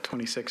said,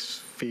 26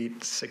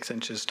 feet 6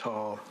 inches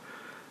tall,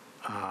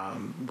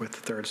 with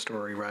the 3rd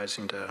story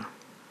rising to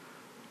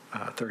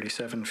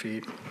 37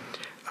 feet.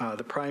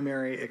 The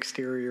primary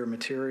exterior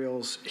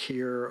materials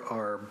here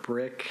are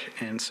brick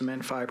and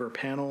cement fiber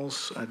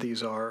panels.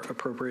 These are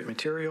appropriate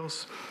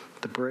materials.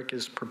 The brick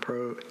is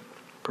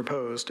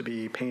proposed to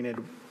be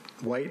painted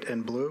white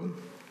and blue.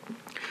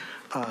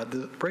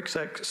 The brick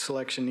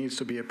selection needs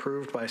to be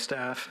approved by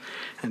staff,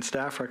 and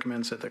staff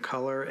recommends that the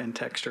color and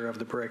texture of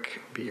the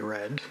brick be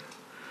red,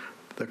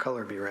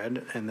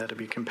 and that it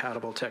be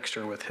compatible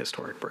texture with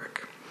historic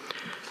brick.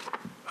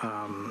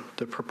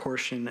 The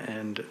proportion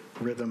and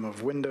rhythm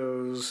of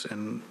windows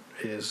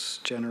is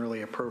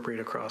generally appropriate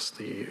across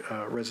the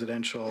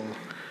residential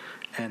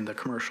and the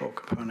commercial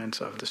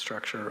components of the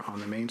structure on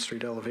the Main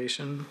Street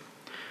elevation.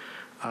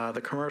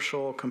 The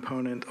commercial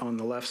component on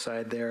the left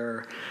side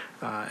there,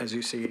 as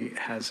you see,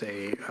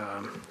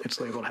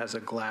 it's labeled has a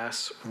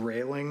glass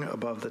railing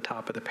above the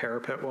top of the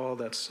parapet wall.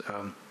 That's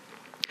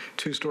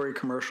 2-story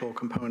commercial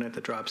component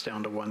that drops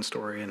down to 1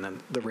 story, and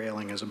then the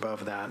railing is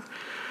above that.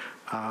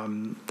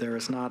 There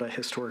is not a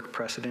historic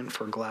precedent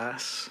for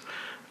glass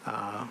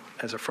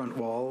as a front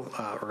wall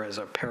or as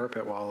a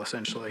parapet wall,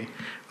 essentially,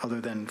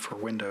 other than for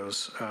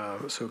windows.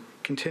 So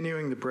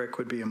continuing the brick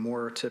would be a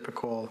more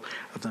typical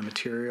of the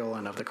material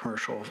and of the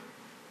commercial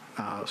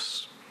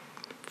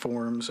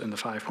forms in the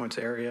 5 points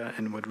area,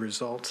 and would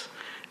result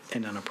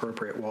in an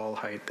appropriate wall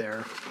height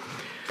there.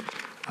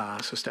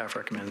 So staff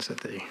recommends that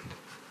the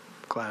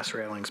glass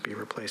railings be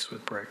replaced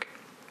with brick.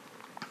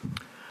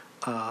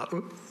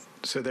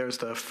 So there's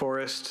the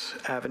Forest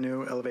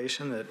Avenue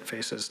elevation that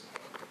faces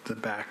the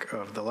back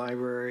of the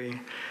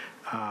library.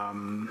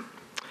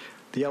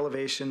 The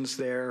elevations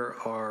there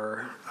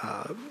are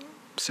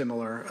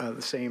similar,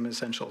 the same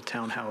essential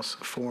townhouse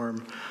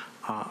form,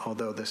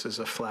 although this is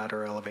a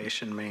flatter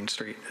elevation. Main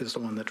Street is the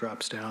one that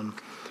drops down.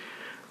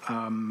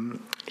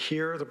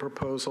 Here, the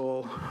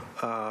proposal,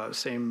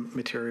 same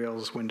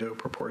materials, window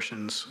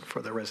proportions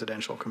for the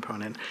residential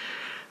component.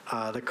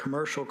 The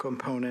commercial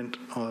component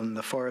on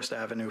the Forest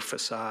Avenue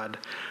facade,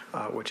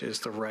 which is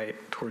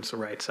towards the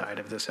right side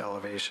of this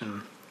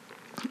elevation.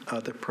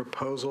 The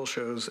proposal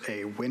shows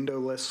a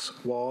windowless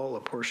wall, a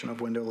portion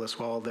of windowless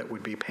wall that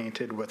would be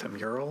painted with a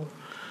mural.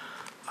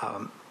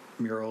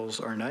 Murals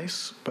are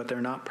nice, but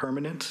they're not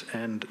permanent,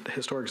 and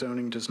historic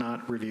zoning does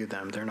not review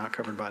them. They're not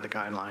covered by the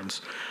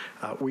guidelines.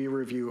 We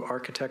review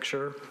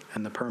architecture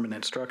and the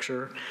permanent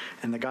structure,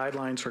 and the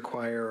guidelines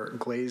require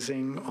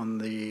glazing on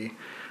the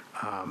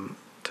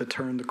to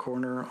turn the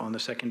corner on the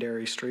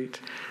secondary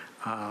street,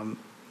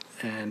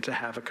 and to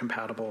have a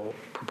compatible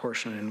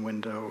proportion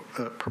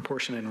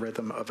and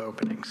rhythm of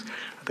openings.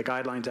 The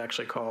guidelines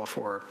actually call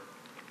for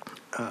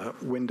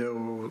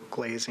window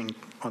glazing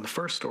on the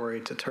 1st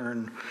story to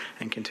turn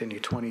and continue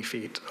 20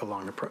 feet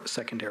along the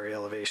secondary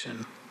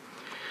elevation.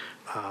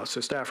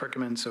 So staff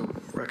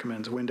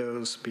recommends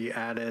windows be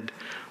added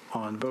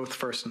on both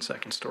 1st and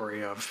 2nd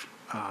story of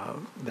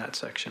that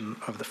section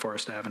of the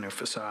Forest Avenue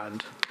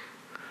facade.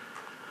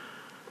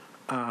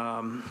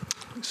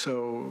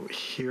 So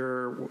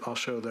here I'll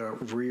show the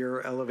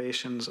rear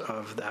elevations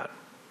of that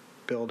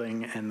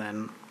building, and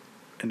then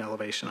an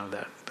elevation of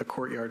the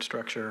courtyard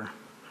structure.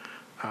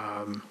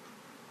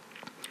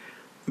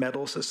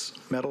 Metal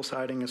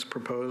siding is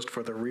proposed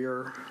for the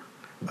rear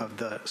of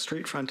the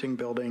street fronting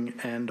building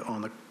and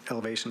on the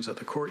elevations of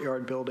the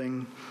courtyard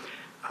building.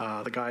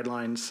 The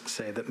guidelines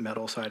say that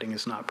metal siding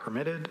is not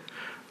permitted,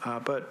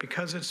 but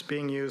because it's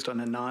being used on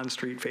a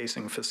non-street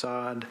facing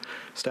facade,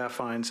 staff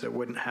finds that it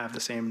wouldn't have the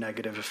same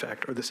negative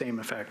effect or the same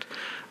effect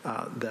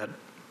that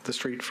the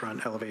street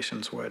front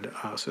elevations would,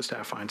 so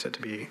staff finds it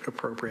to be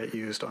appropriate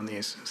used on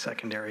these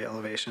secondary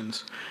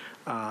elevations.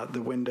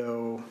 The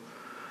window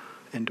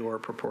and door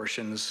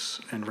proportions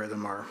and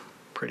rhythm are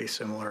pretty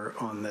similar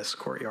on this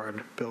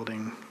courtyard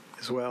building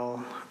as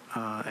well.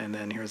 And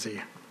then here's the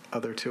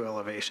other two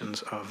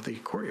elevations of the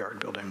courtyard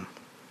building.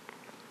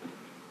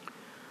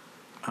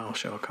 I'll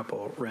show a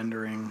couple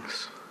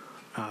renderings.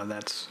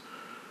 That's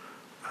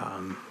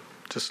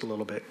just a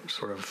little bit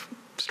sort of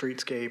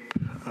streetscape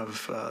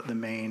of the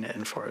Main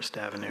and Forest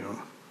Avenue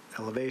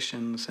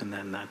elevations, and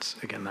then that's,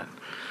 again, that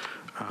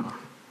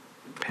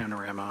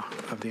panorama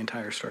of the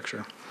entire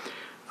structure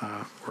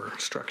or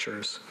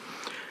structures.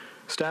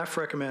 Staff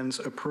recommends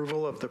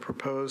approval of the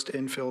proposed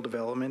infill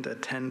development at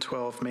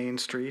 1012 Main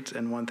Street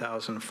and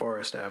 1000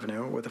 Forest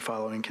Avenue with the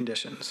following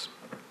conditions.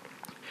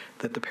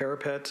 That the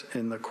parapet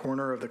in the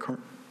corner of the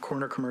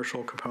corner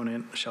commercial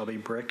component shall be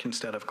brick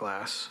instead of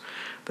glass,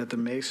 that the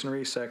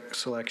masonry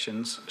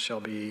selections shall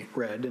be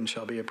red and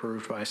shall be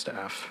approved by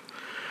staff,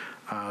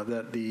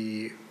 that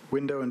the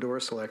window and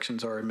door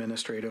selections are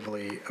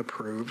administratively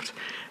approved,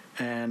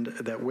 and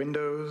that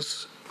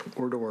windows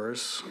or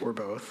doors, or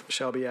both,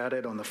 shall be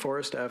added on the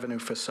Forest Avenue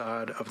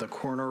facade of the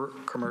corner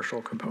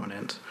commercial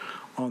component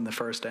on the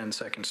first and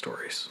second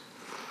stories.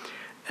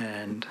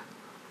 And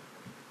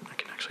I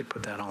can actually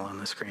put that all on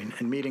the screen.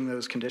 In meeting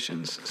those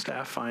conditions,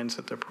 staff finds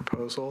that the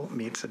proposal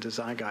meets the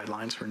design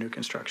guidelines for new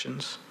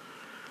constructions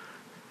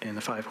in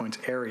the 5 Points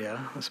area,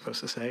 I was supposed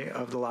to say,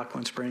 of the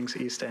Lachlan Springs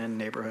East End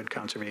Neighborhood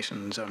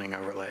Conservation Zoning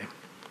Overlay.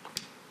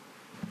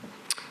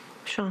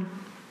 Sean,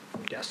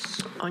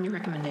 Yes. on your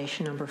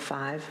recommendation number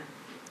 5,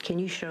 can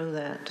you show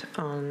that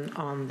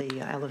on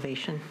the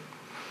elevation?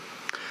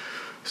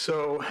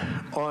 So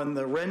on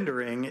the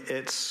rendering,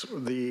 it's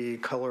the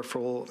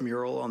colorful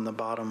mural on the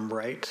bottom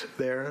right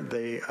there.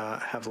 They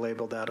have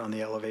labeled that on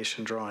the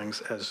elevation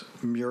drawings as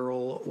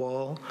mural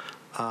wall.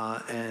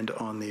 And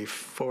on the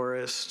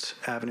Forest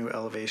Avenue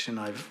elevation,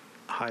 I've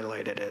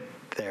highlighted it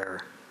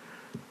there.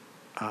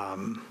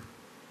 I'll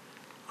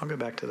go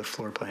back to the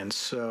floor plan.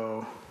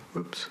 So,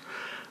 oops.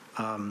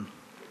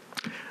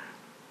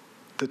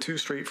 The two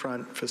street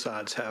front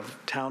facades have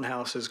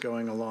townhouses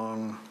going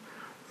along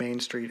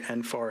Main Street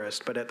and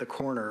Forest, but at the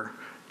corner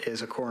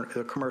is a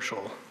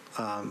commercial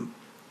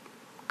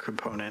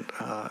component,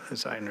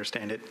 as I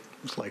understand it.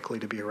 It's likely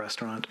to be a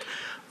restaurant.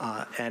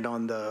 And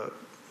on the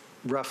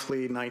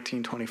roughly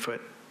 19,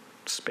 20-foot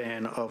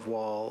span of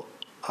wall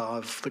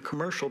of the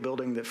commercial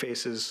building that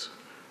faces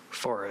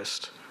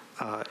Forest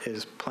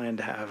is planned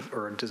to have,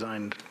 or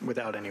designed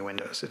without any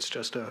windows. It's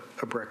just a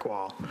brick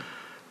wall.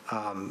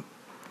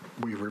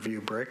 We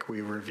review brick,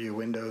 we review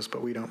windows,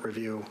 but we don't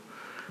review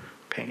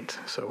paint.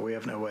 So we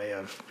have no way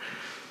of,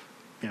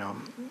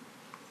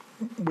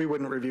 we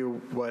wouldn't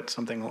review what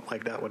something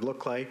like that would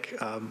look like,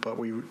 but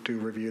we do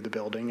review the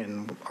building,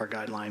 and our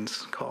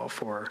guidelines call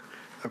for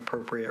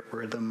appropriate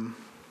rhythm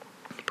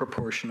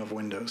proportion of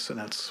windows. So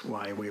that's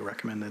why we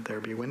recommend that there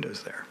be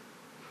windows there.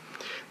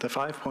 The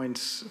 5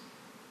 Points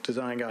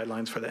design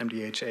guidelines for the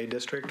MDHA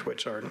district,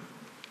 which are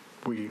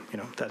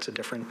that's a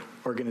different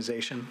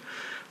organization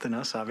than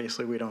us.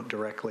 Obviously, we don't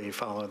directly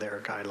follow their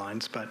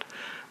guidelines, but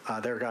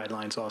their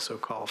guidelines also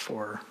call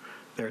for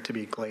there to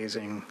be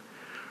glazing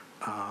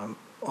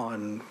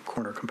on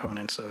corner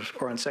components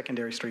or on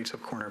secondary streets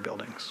of corner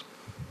buildings.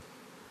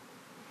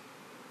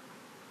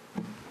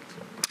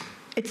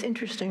 It's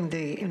interesting,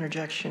 the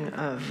interjection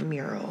of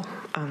mural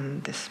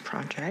on this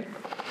project.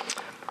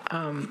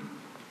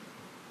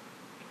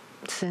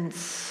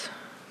 Since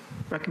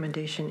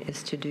recommendation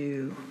is to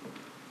do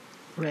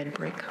red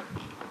brick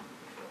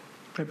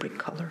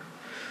color.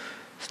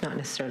 It's not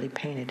necessarily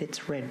painted,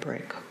 it's red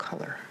brick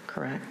color,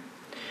 correct?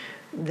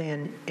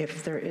 Then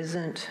if there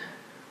isn't,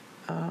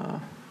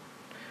 the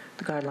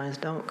guidelines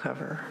don't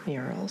cover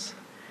murals,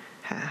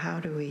 how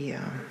do we,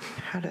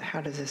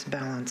 how does this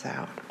balance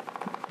out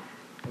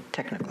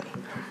technically?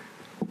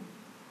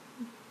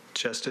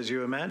 Just as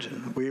you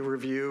imagine. We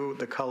review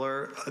the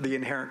color, the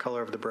inherent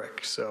color of the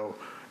brick,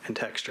 and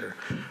texture.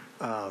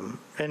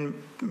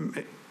 And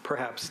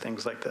perhaps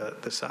things like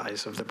the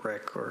size of the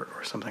brick or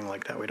something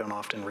like that. We don't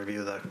often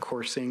review the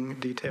coursing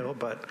detail,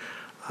 but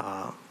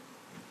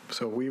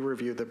so we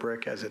review the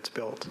brick as it's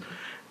built.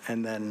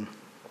 And then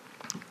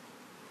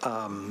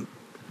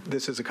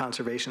this is a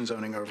conservation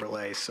zoning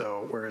overlay,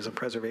 so whereas a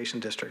preservation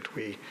district,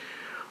 we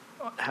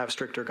have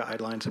stricter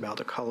guidelines about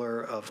the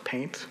color of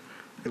paint.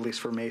 At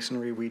least for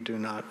masonry, we would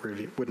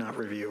not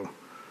review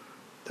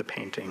the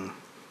painting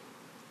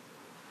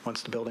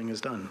once the building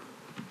is done.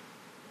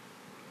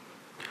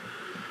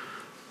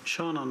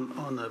 Sean,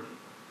 on the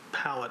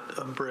palette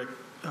of brick,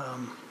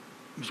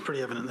 it's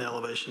pretty evident in the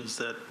elevations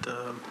that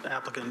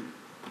applicant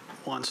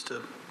wants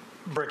to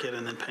brick it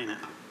and then paint it.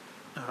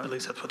 At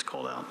least that's what's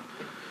called out.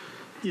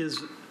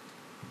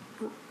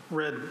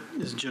 red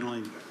is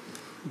generally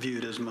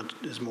viewed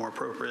as more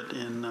appropriate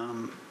in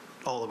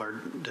all of our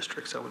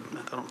districts. I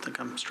don't think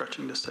I'm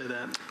stretching to say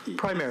that.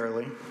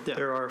 Primarily. Yeah.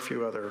 There are a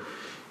few other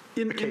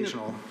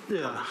occasional.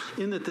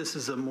 In that this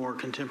is a more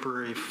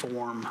contemporary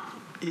form,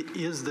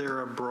 is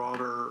there a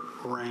broader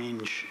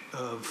range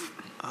of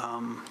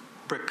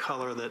brick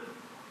color that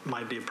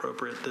might be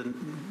appropriate than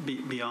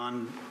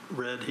beyond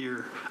red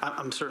here?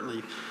 I'm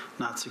certainly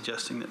not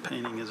suggesting that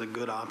painting is a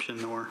good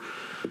option, or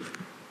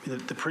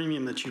the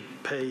premium that you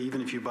pay,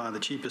 even if you buy the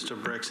cheapest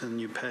of bricks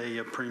and you pay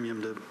a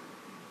premium to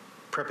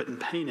prep it and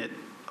paint it,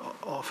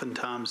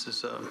 oftentimes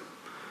is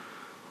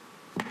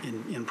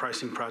in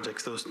pricing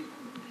projects,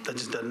 that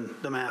just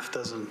doesn't, the math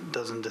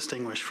doesn't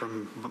distinguish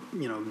from,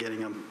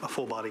 getting a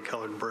full body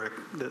colored brick.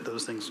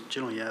 Those things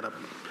generally add up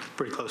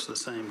pretty close to the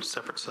same.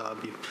 Separate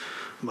sub, you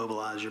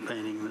mobilize your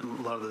painting, and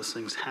a lot of those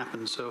things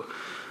happen. So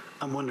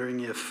I'm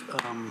wondering if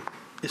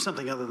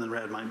something other than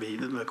red might be,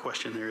 the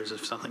question there is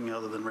if something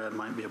other than red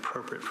might be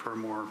appropriate for a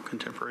more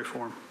contemporary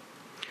form.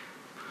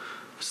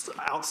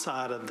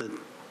 Outside of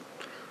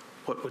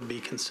what would be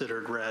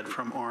considered red,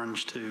 from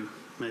orange to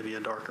maybe a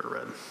darker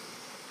red.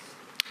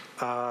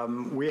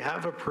 We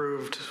have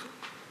approved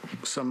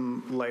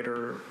some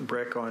lighter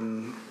brick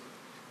on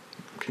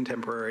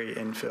contemporary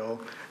infill,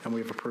 and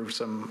we've approved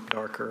some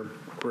darker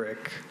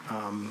brick,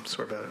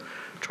 sort of a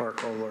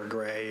charcoal or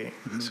gray,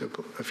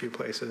 a few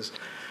places.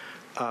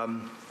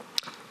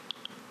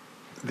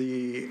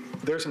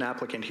 There's an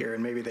applicant here,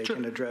 and maybe they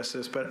can address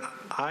this, but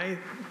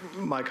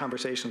my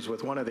conversations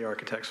with one of the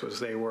architects was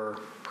they were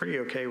pretty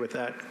okay with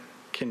that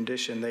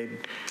condition. They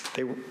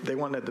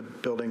wanted the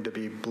building to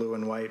be blue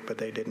and white, but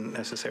they didn't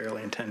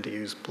necessarily intend to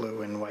use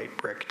blue and white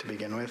brick to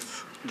begin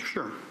with.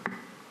 Sure.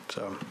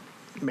 So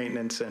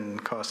maintenance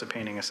and cost of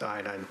painting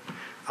aside,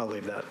 I'll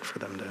leave that for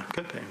them to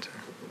answer.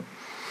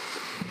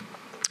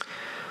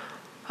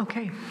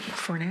 Okay,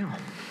 for now.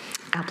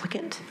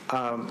 Applicant?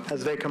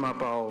 As they come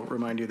up, I'll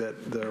remind you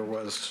that there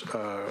was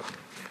a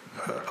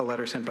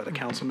letter sent by the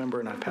council member,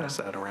 and I passed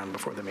that around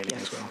before the meeting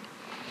as well.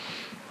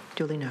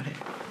 Duly noted.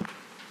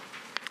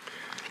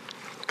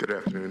 Good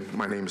afternoon.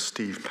 My name is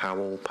Steve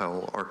Powell,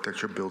 Powell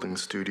Architecture Building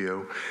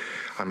Studio.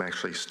 I'm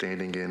actually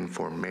standing in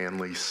for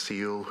Manley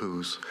Seal,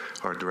 who's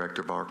our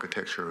Director of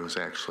Architecture, who's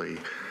actually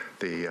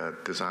the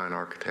design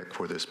architect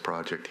for this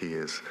project. He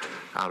is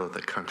out of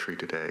the country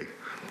today.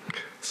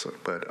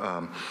 But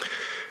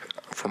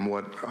from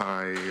what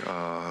I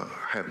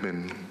have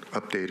been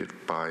updated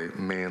by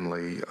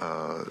Manley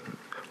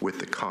with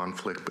the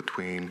conflict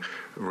between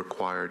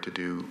required to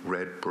do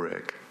red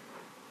brick,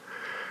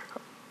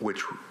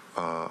 which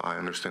I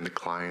understand the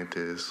client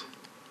is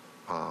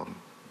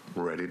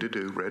ready to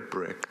do red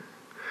brick,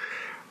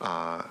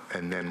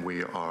 and then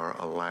we are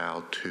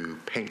allowed to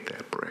paint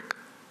that brick.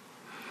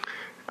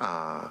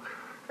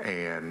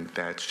 And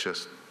that's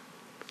just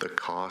the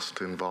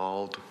cost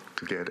involved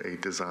to get a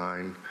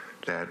design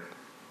that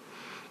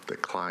the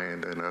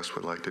client and us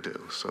would like to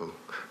do. So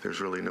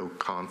there's really no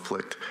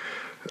conflict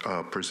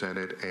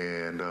presented,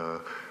 and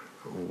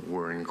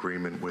we're in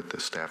agreement with the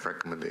staff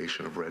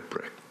recommendation of red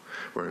brick.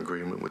 We're in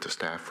agreement with the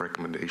staff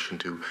recommendation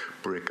to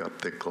brick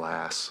up the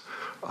glass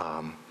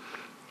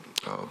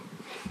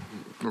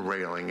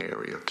railing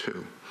area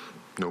too.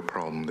 No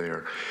problem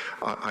there.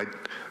 I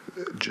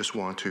just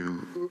want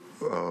to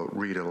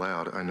read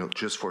aloud, I know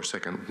just for a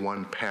second,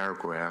 one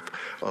paragraph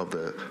of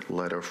the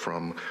letter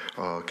from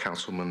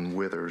Councilman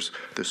Withers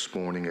this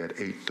morning at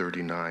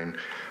 8:39.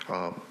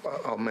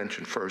 I'll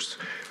mention first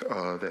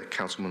that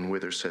Councilman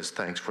Withers says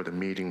thanks for the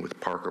meeting with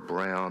Parker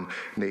Brown,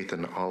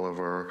 Nathan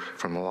Oliver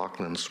from the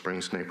Lockland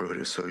Springs Neighborhood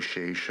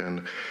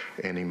Association,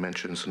 and he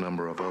mentions a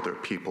number of other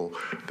people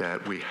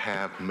that we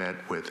have met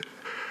with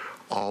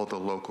all the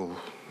local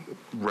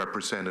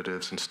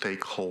representatives and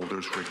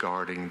stakeholders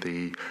regarding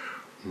the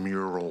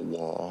mural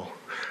wall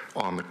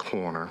on the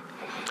corner.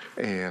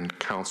 And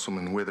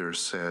Councilman Withers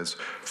says,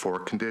 for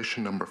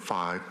condition number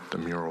 5, the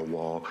mural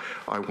wall,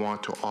 I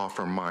want to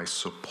offer my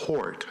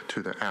support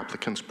to the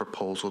applicant's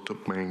proposal to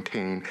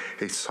maintain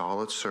a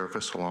solid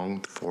surface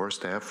along the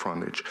Forest Ave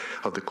frontage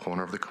of the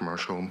corner of the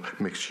commercial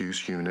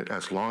mixed-use unit,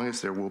 as long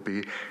as there will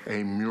be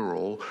a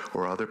mural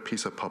or other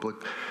piece of public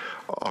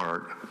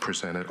art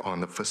presented on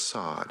the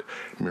facade.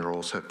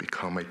 Murals have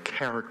become a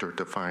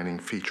character-defining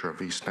feature of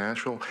East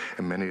Nashville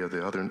and many of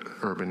the other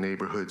urban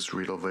neighborhoods'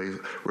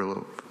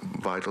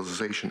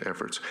 revitalization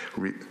efforts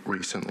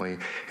recently,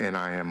 and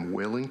I am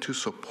willing to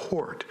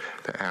support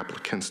the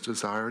applicant's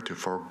desire to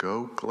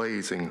forego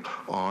glazing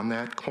on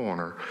that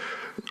corner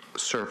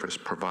surface,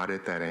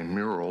 provided that a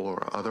mural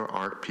or other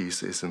art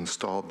piece is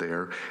installed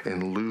there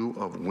in lieu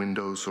of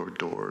windows or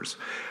doors.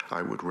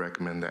 I would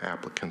recommend the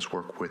applicants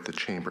work with the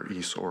Chamber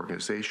East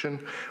organization,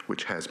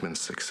 which has been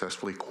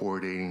successfully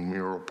coordinating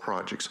mural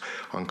projects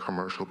on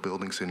commercial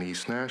buildings in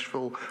East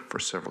Nashville for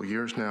several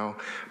years now,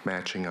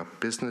 matching up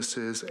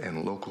businesses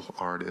and local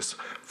artists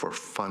for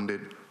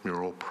funded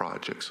mural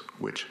projects,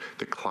 which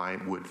the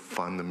client would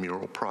fund the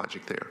mural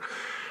project there.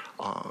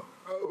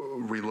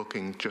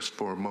 Relooking just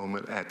for a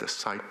moment at the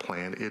site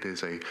plan, it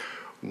is a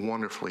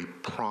wonderfully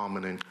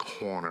prominent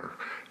corner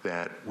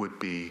that would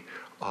be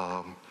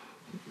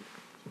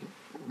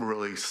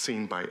really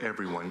seen by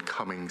everyone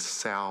coming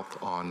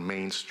south on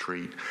Main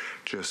Street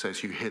just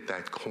as you hit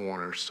that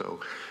corner.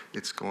 So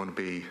it's going to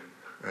be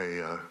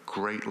a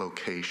great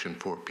location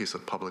for a piece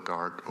of public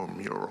art or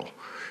mural.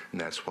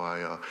 And that's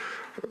why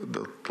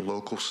the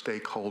local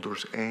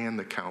stakeholders and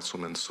the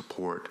councilmen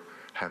support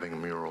having a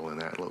mural in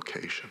that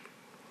location.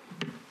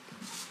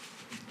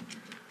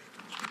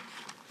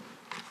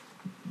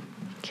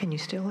 Can you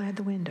still add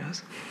the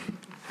windows?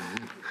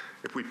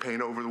 If we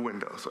paint over the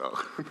windows.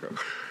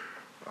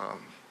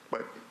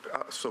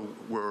 So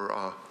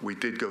we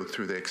did go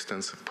through the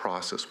extensive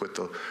process with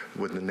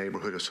the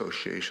neighborhood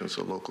associations,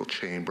 the local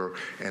chamber,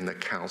 and the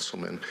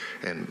councilmen.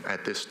 And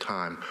at this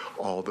time,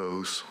 all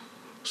those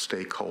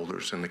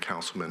stakeholders and the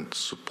councilmen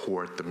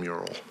support the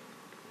mural.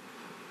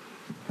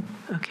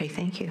 Okay,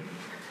 thank you.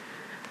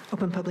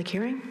 Open public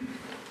hearing.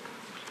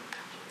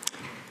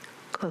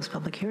 Close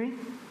public hearing.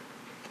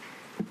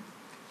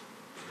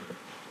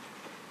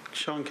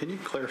 Sean, can you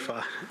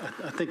clarify?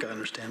 I think I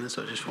understand this.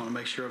 I just want to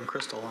make sure I'm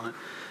crystal on it.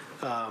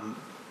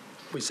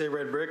 We say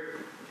red brick,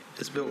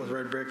 it's built with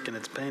red brick and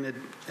it's painted,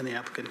 and the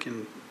applicant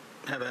can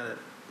have at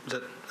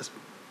it.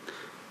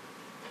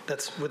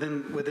 That's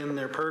within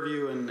their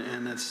purview,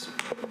 and that's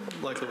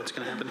likely what's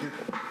going to happen here?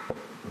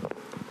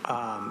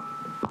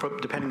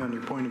 Depending on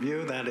your point of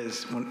view, that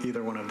is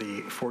either one of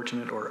the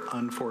fortunate or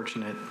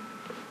unfortunate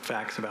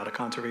facts about a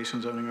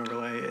conservation zoning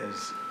overlay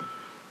is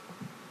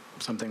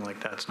something like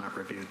that's not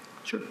reviewed.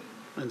 Sure.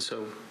 And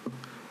so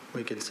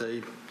we could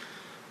say,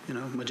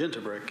 magenta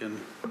brick, and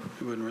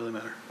it wouldn't really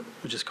matter. It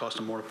would just cost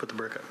them more to put the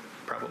brick up,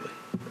 probably.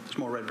 There's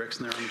more red bricks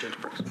than there are magenta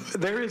bricks.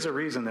 There is a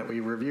reason that we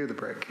review the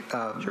brick.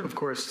 Sure. Of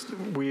course,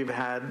 we've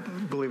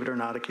had, believe it or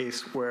not, a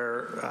case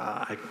where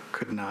I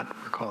could not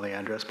recall the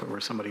address, but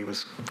where somebody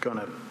was going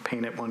to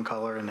paint it one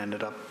color and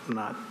ended up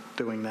not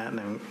doing that. And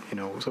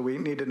then, so we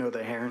need to know the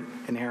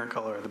inherent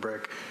color of the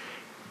brick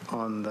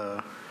on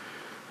the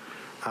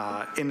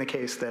in the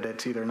case that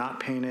it's either not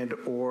painted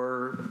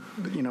or,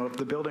 if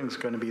the building's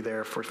going to be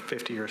there for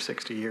 50 or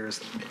 60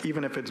 years,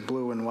 even if it's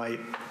blue and white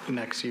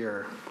next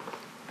year,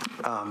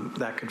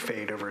 that could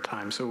fade over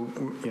time. So,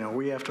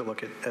 we have to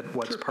look at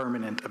what's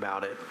permanent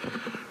about it,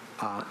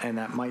 and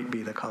that might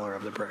be the color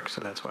of the brick, so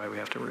that's why we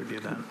have to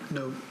review that.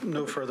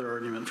 No further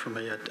argument from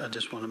me. I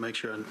just want to make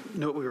sure I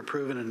knew what we were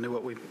proving and knew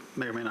what we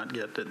may or may not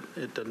get.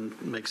 It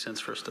doesn't make sense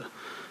for us to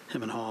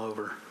hem and haw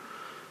over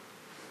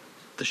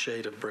the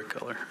shade of brick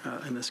color.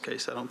 In this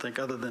case, I don't think,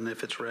 other than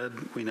if it's red,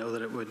 we know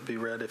that it would be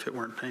red if it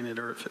weren't painted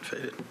or if it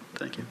faded.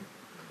 Thank you.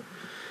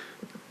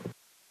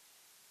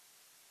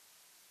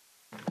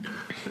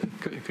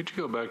 Could you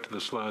go back to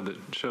the slide that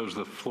shows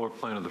the floor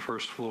plan of the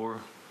first floor?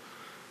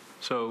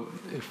 So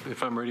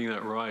if I'm reading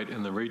that right,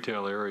 in the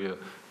retail area,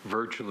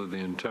 virtually the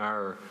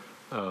entire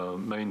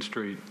Main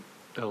Street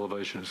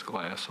elevation is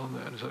glass on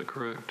that. Is that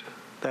correct?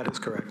 That is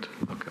correct.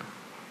 Okay.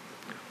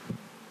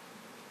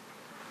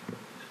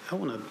 I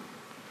want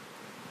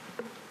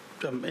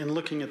to, in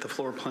looking at the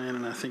floor plan,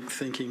 and I think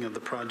thinking of the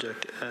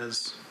project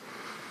as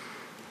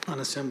an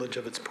assemblage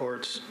of its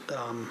parts,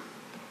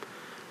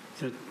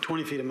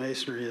 20 feet of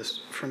masonry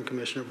is, from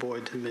Commissioner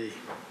Boyd to me,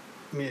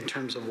 in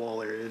terms of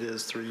wall area, it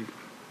is 2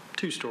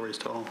 stories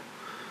tall.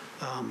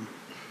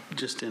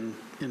 Just in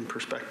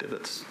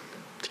perspective,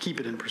 to keep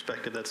it in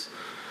perspective, that's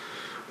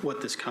what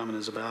this comment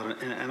is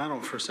about. And I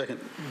don't for a second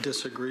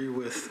disagree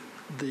with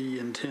the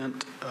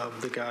intent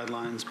of the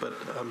guidelines, but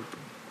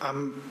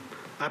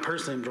I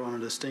personally am drawing a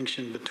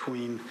distinction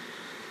between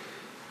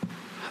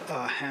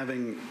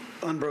having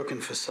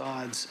unbroken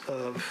facades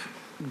of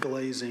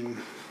glazing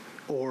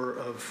or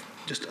of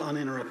just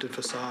uninterrupted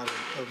facade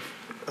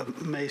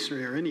of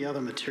masonry or any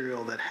other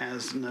material that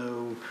has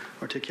no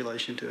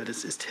articulation to it.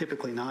 It's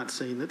typically not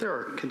seen. That there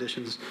are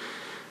conditions,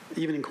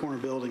 even in corner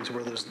buildings,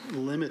 where there's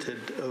limited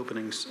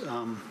openings.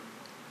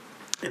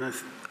 And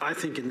I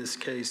think in this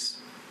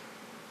case,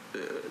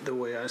 the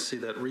way I see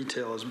that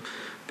retail is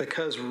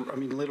because,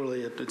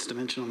 literally its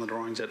dimension on the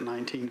drawings at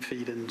 19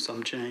 feet and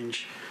some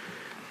change,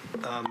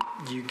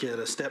 you get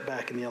a step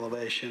back in the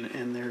elevation,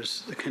 and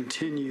there's the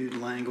continued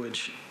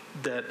language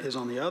that is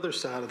on the other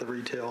side of the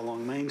retail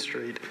along Main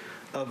Street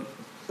of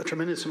a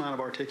tremendous amount of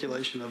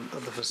articulation of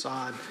the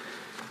facade.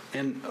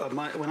 And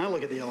when I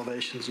look at the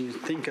elevations, you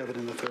think of it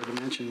in the third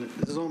dimension,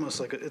 this is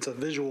almost like it's a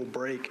visual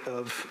break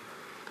of,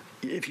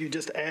 if you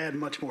just add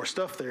much more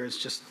stuff there, it's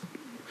just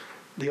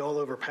the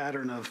all-over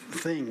pattern of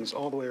things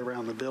all the way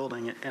around the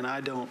building. And I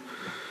don't,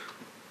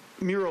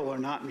 mural or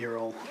not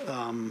mural,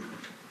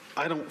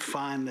 I don't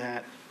find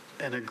that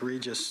an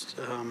egregious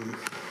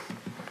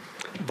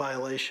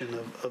violation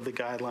of the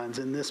guidelines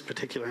in this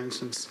particular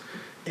instance,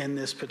 in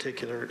this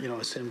particular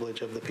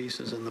assemblage of the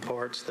pieces and the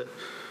parts that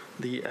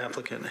the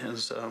applicant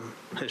has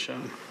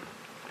shown.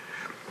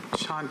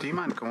 Sean, do you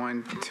mind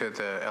going to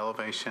the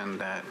elevation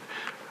that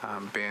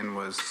Ben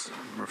was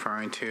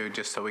referring to,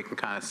 just so we can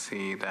kind of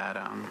see that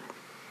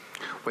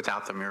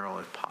without the mural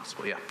if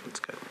possible? Yeah, that's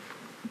good.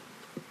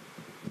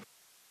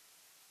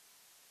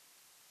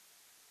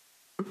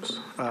 Oops.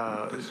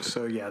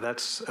 So yeah,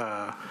 that's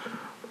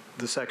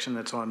the section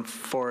that's on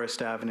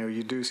Forest Avenue.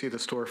 You do see the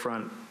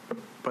storefront,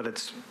 but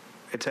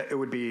it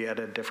would be at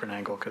a different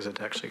angle because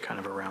it's actually kind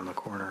of around the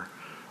corner,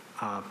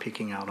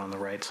 peeking out on the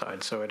right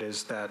side. So it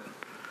is that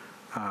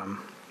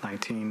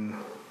 19,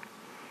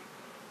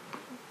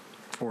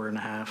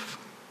 4.5.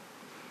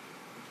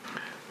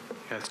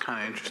 Yeah, it's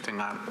kind of interesting.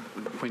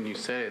 When you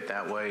say it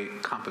that way,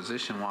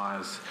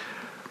 composition-wise,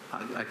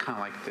 I kind of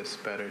like this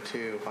better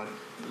too.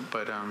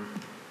 But I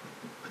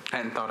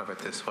hadn't thought of it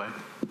this way.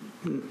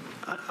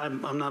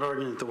 I'm not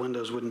arguing that the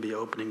windows wouldn't be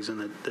openings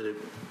and that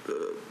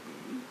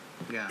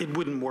it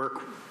wouldn't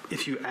work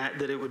if you add,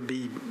 that it would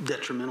be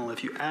detrimental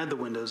if you add the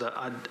windows.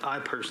 I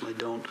personally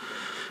don't,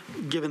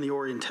 given the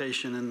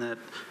orientation and that,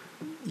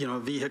 a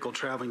vehicle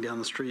traveling down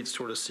the street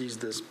sort of sees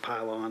this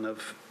pylon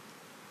of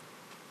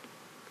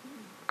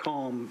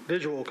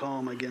visual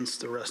calm against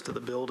the rest of the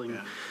building,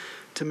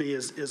 to me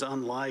is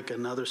unlike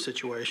another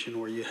situation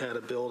where you had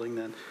a building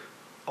that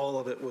all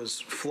of it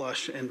was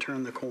flush and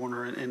turned the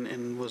corner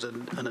and was a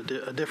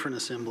different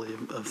assembly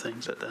of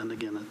things. And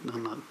again,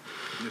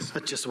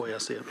 that's just the way I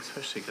see it.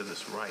 Especially because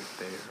it's right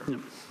there.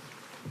 Yeah.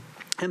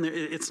 And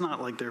it's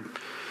not like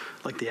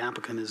the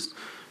applicant is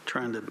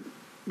trying to,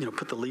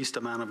 put the least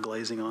amount of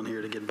glazing on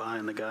here to get by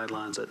in the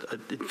guidelines.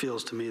 It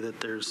feels to me that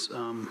there's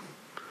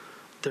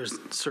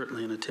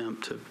certainly an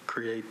attempt to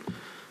create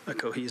a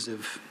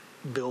cohesive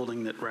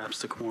building that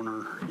wraps the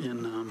corner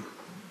in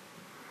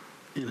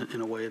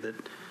a way that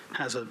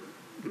has a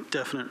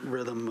definite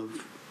rhythm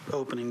of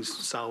openings,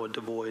 solid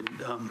to void,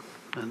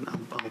 and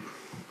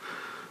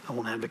I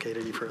won't advocate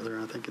any further.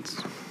 I think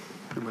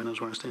everybody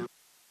knows where I stand.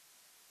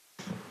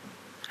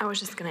 I was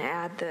just going to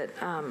add that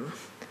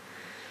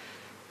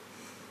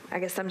I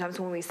guess sometimes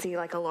when we see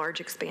like a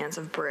large expanse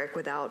of brick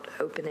without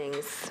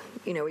openings,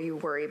 you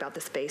worry about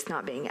the space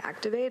not being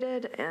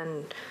activated,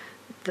 and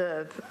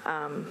the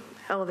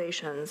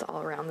elevations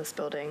all around this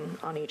building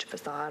on each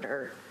facade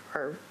are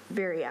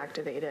very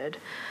activated.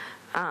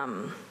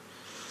 And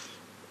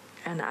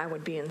I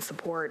would be in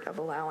support of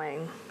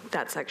allowing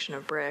that section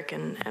of brick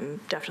and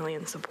definitely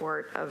in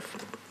support of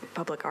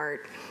public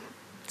art.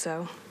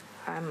 So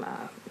I'm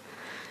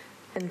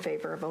in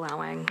favor of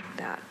allowing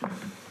that.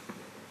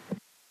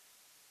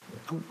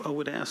 I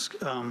would ask,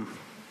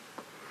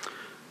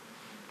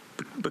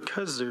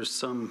 because there's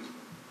some,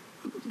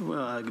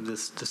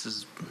 this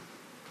is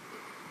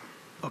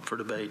up for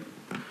debate,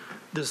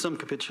 there's some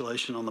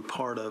capitulation on the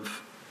part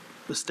of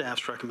the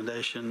staff's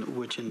recommendation,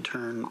 which in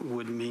turn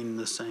would mean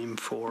the same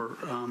for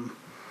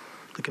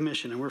the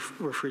commission, and we're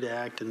free to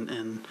act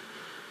and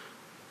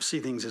see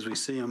things as we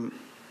see them.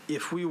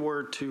 If we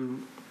were to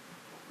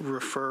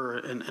refer,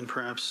 and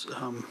perhaps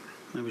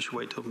maybe we should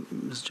wait till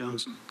Ms.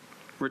 Jones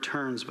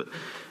returns, but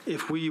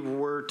if we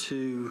were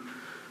to,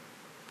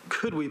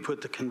 could we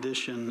put the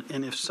condition,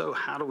 and if so,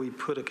 how do we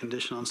put a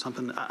condition on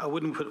something? I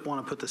wouldn't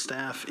want to put the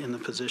staff in the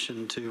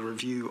position to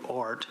review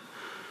art.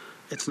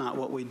 It's not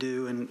what we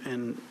do,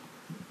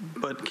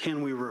 but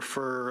can we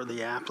refer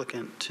the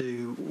applicant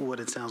to what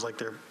it sounds like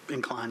they're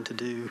inclined to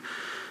do?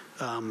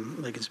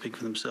 They can speak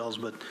for themselves,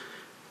 but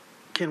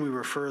can we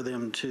refer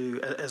them to,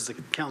 as the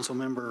council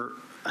member,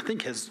 I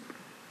think has,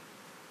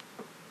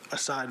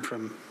 aside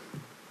from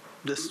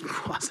this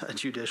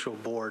quasi-judicial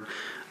board,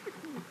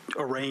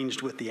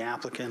 arranged with the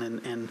applicant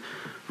and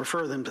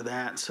refer them to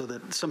that so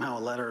that somehow a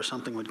letter or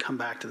something would come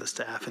back to the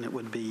staff and it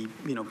would be,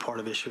 part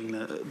of issuing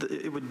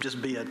it would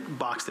just be a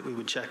box that we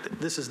would check that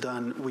this is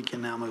done, we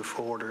can now move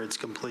forward, or it's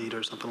complete,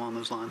 or something along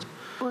those lines.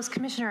 Well, as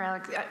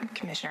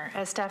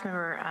as staff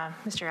member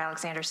Mr.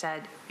 Alexander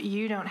said,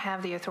 you don't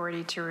have the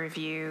authority to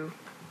review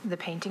the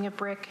painting of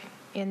brick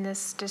in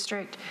this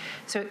district,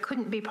 so it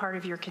couldn't be part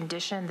of your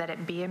condition that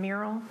it be a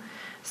mural.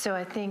 So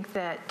I think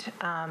that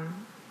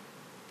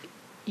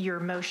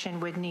your motion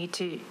would need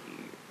to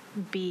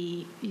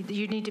be,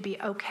 you need to be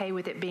okay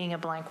with it being a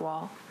blank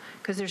wall,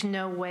 because there's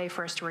no way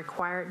for us to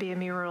require it be a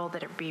mural,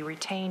 that it be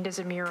retained as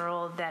a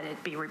mural, that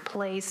it be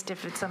replaced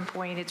if at some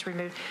point it's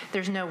removed.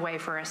 There's no way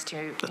for us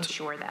to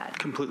ensure that.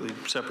 Completely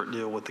separate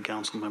deal with the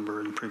council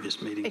member in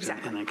previous meetings.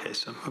 Exactly. In that case.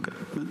 So, okay.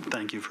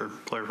 Thank you for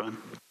clarifying.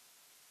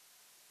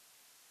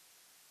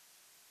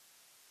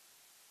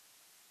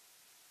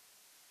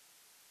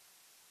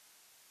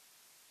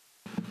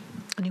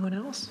 Anyone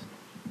else?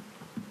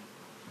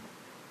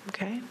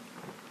 Okay.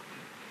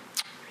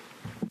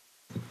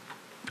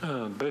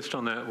 Based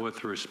on that,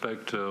 with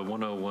respect to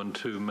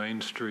 1012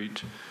 Main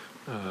Street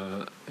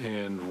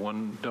and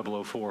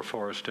 1004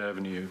 Forest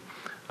Avenue,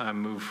 I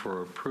move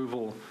for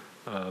approval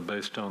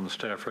based on the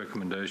staff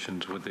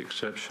recommendations, with the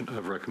exception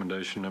of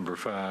recommendation number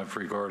 5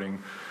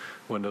 regarding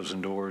windows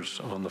and doors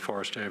on the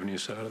Forest Avenue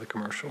side of the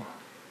commercial.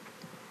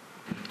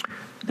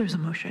 There's a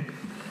motion.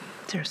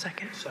 Is there a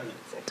second? Second.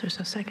 There's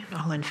a second.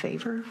 All in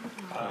favor?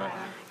 Aye.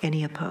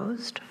 Any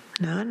opposed?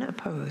 None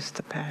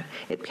opposed.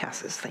 It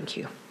passes. Thank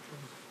you.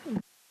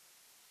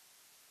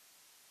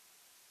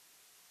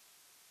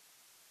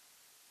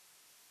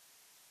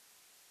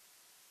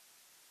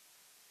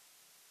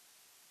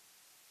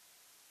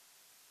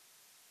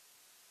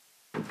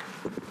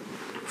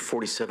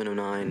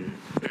 4709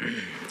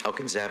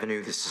 Elkins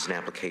Avenue. This is an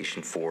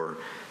application for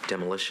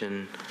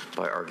demolition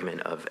by argument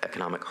of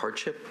economic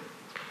hardship.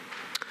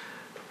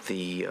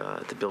 The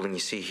building you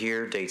see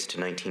here dates to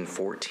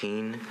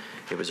 1914.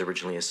 It was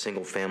originally a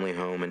single-family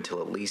home until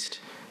at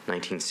least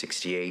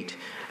 1968.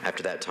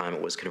 After that time,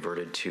 it was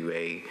converted to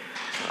a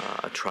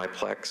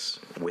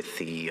triplex with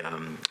the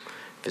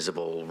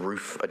visible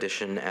roof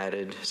addition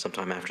added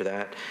sometime after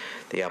that.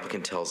 The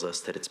applicant tells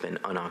us that it's been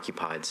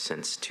unoccupied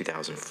since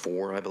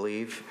 2004, I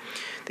believe.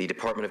 The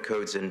Department of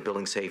Codes and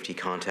Building Safety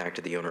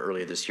contacted the owner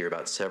earlier this year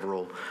about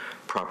several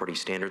property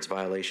standards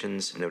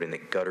violations, noting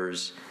that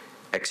gutters,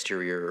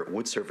 exterior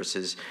wood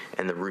surfaces,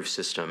 and the roof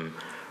system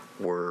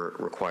were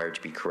required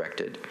to be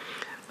corrected.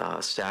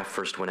 Staff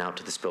first went out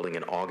to this building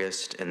in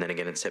August and then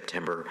again in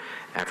September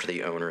after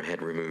the owner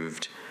had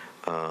removed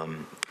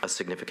a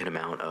significant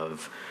amount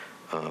of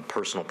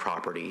personal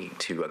property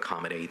to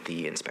accommodate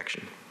the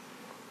inspection.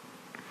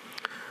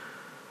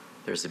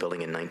 There's the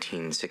building in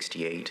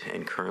 1968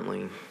 and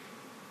currently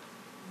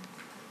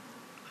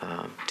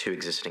 2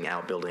 existing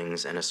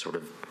outbuildings and a sort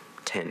of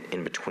tent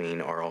in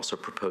between are also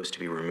proposed to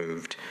be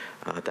removed.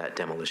 That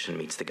demolition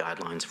meets the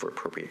guidelines for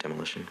appropriate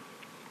demolition.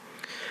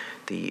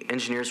 The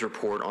engineer's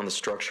report on the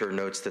structure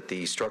notes that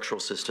the structural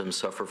systems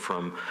suffer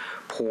from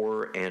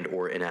poor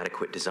and/or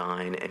inadequate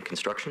design and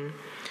construction.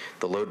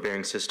 The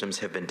load-bearing systems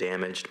have been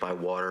damaged by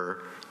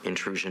water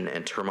intrusion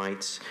and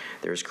termites.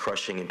 There's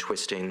crushing and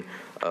twisting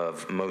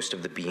of most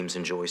of the beams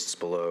and joists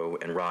below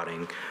and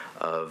rotting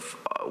of,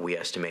 we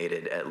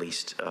estimated, at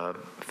least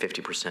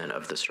 50%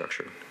 of the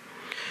structure.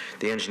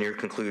 The engineer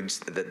concludes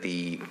that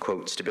the,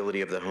 quote, stability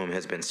of the home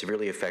has been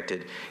severely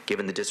affected.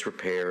 Given the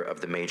disrepair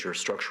of the major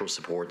structural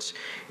supports,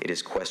 it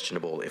is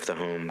questionable if the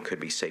home could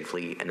be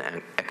safely and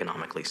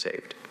economically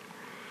saved.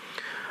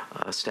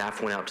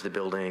 Staff went out to the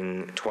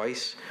building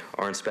twice.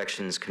 Our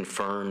inspections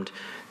confirmed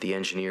the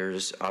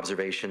engineer's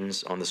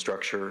observations on the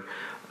structure.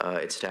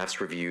 It's staff's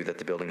review that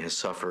the building has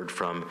suffered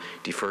from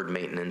deferred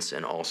maintenance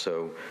and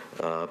also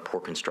poor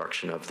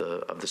construction of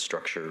the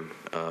structure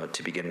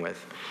to begin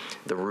with.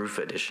 The roof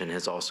addition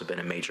has also been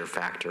a major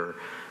factor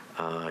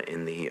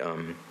in the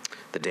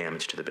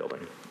damage to the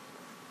building.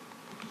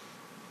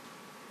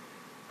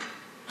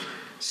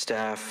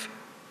 Staff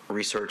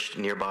researched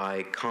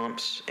nearby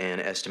comps and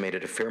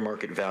estimated a fair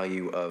market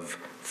value of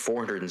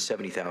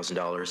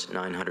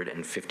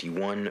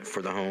 $470,951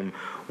 for the home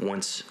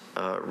once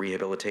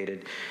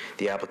rehabilitated.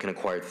 The applicant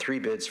acquired 3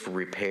 bids for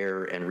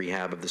repair and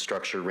rehab of the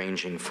structure,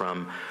 ranging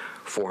from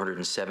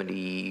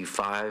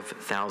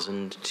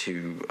 $475,000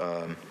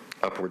 to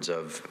upwards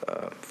of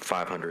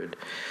 $500,000.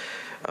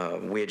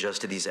 We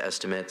adjusted these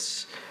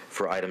estimates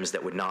for items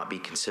that would not be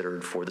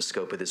considered for the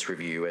scope of this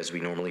review, as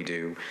we normally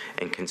do,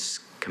 and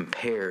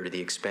compared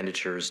the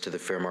expenditures to the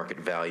fair market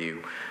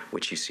value,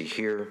 which you see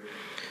here.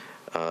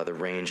 The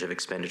range of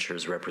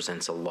expenditures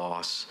represents a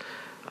loss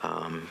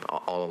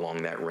all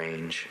along that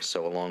range.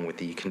 So along with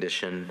the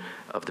condition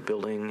of the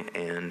building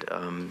and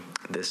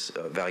this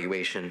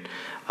valuation,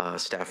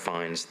 staff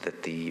finds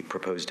that the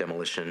proposed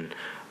demolition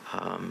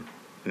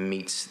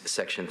meets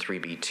Section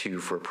 3B2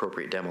 for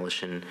appropriate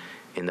demolition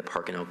in the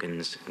Park and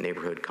Elkins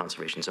Neighborhood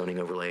Conservation Zoning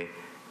Overlay,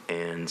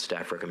 and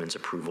staff recommends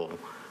approval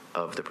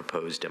of the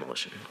proposed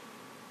demolition.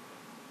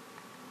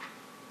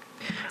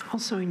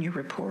 Also in your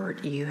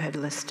report, you had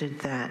listed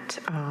that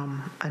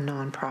a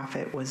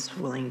nonprofit was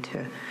willing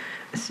to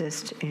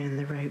assist in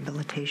the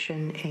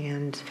rehabilitation,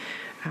 and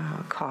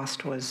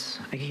cost was,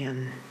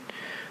 again,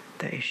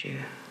 the issue.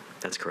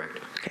 That's correct.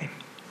 Okay.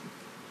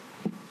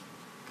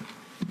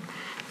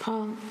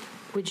 Paul,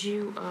 would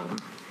you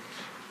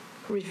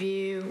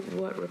review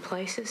what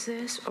replaces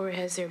this, or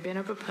has there been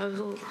a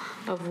proposal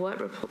of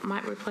what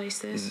might replace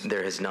this?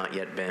 There has not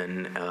yet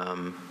been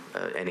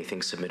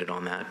anything submitted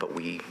on that, but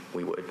you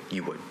would.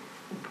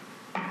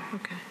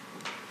 Okay.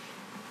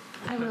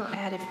 I will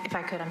add, if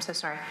I could, I'm so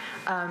sorry.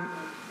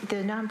 The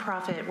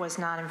nonprofit was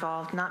not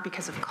involved, not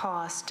because of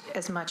cost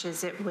as much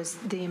as it was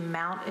the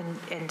amount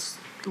and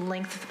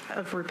length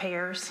of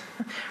repairs,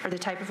 or the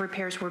type of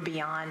repairs were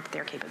beyond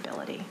their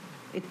capability.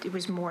 It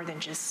was more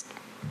than just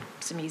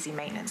some easy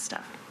maintenance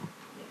stuff.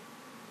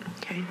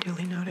 Okay,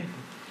 duly noted.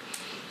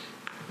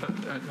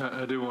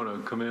 I do want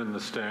to commend the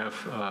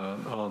staff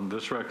on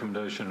this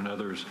recommendation and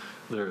others.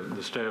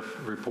 The staff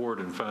report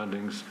and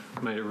findings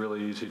made it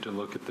really easy to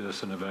look at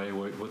this and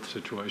evaluate what the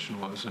situation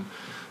was. And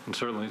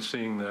certainly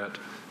seeing that,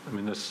 I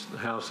mean, this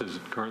house as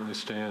it currently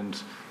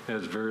stands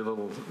has very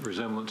little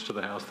resemblance to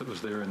the house that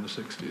was there in the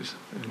 60s.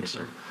 And yes,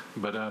 sir.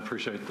 But I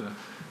appreciate the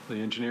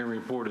engineering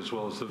report as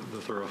well as the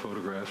thorough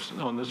photographs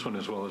on this one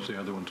as well as the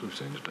other ones we've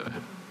seen today.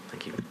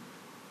 Thank you.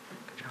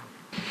 Good job.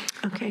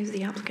 Okay, is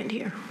the applicant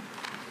here?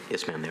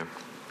 Yes, ma'am, there.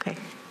 Okay.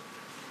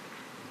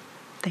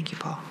 Thank you,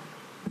 Paul.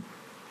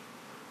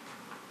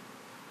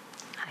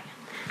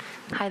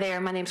 Hi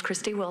there, my name's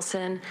Christy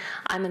Wilson.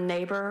 I'm a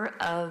neighbor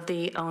of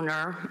the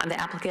owner. I'm the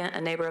applicant, a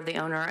neighbor of the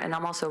owner, and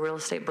I'm also a real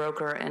estate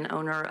broker and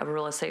owner of a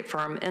real estate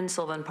firm in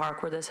Sylvan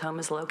Park where this home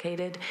is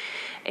located.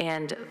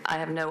 And I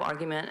have no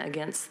argument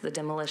against the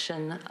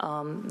demolition.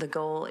 The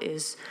goal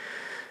is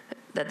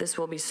that this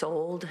will be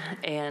sold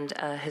and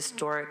a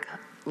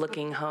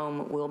historic-looking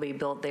home will be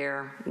built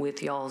there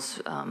with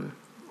y'all's,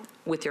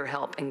 with your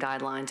help and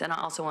guidelines. And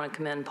I also want to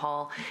commend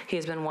Paul. He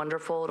has been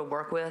wonderful to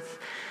work with,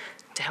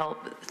 to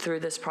help through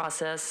this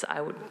process.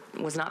 I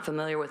was not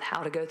familiar with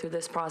how to go through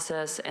this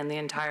process, and the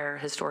entire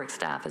historic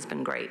staff has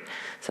been great.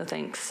 So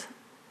thanks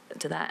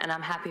to that. And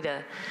I'm happy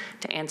to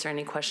answer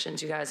any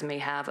questions you guys may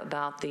have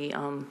about the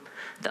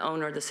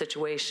owner, the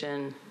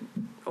situation,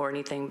 or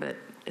anything, but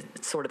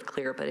it's sort of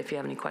clear. But if you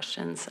have any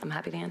questions, I'm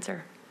happy to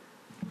answer.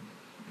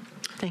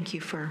 Thank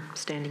you for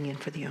standing in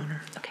for the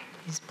owner. Okay.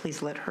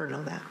 Please let her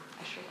know that.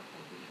 I sure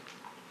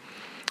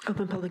will.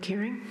 Open public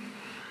hearing.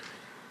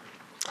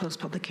 Close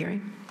public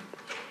hearing.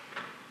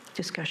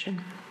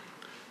 Discussion.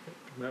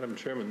 Madam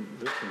Chairman,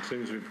 this one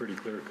seems to be pretty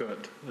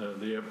clear-cut.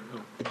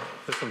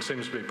 This one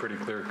seems to be pretty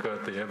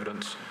clear-cut. The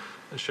evidence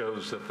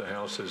shows that the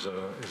house is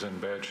in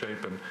bad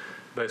shape, and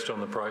based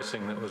on the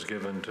pricing that was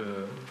given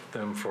to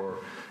them for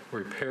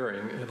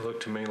repairing, it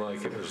looked to me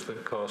like it was the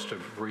cost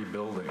of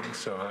rebuilding.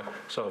 So I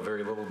saw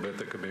very little bit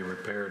that could be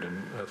repaired,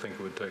 and I think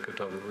it would take a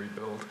total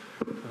rebuild.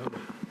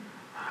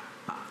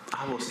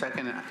 I will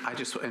second it.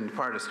 In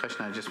part of the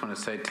discussion, I just want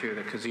to say too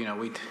that because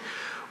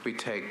we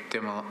take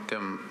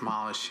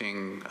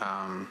demolishing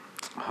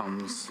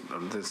homes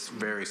this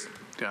very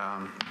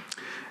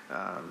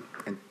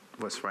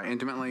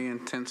intimately,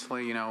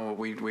 intensely.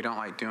 We don't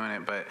like doing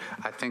it, but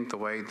I think the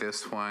way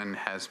this one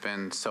has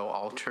been so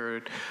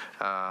altered,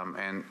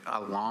 and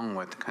along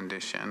with the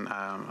condition,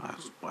 I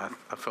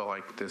feel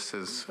like this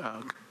is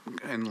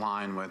in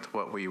line with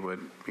what we would,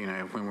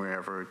 when we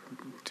ever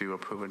do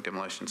approve a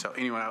demolition. So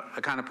anyway,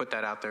 I kind of put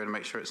that out there to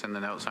make sure it's in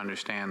the notes.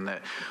 Understand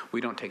that we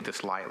don't take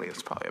this lightly.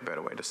 It's probably a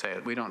better way to say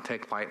it. We don't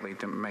take lightly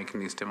to making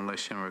these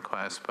demolition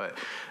requests, but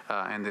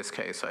in this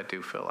case, I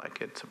do feel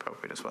like it's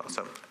appropriate as well.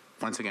 So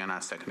once again, I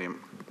second the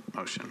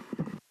motion.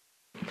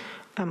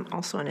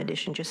 Also, in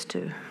addition, just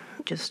to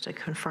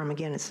confirm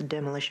again, it's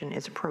demolition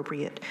is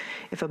appropriate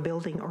if a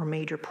building or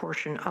major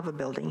portion of a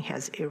building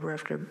has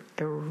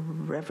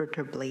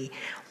irreversibly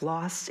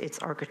lost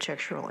its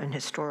architectural and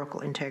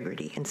historical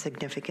integrity and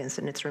significance,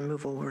 and its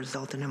removal will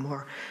result in a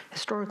more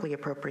historically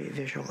appropriate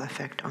visual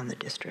effect on the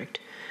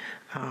district.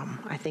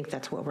 I think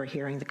that's what we're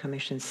hearing the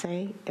commission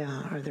say.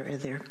 Are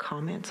there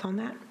comments on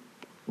that?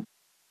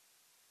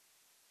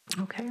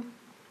 Okay.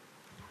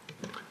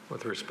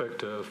 With respect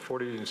to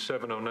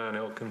 4709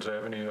 Elkins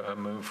Avenue, I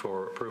move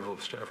for approval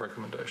of staff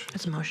recommendations.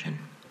 It's a motion.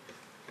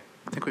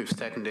 I think we've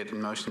seconded the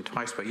motion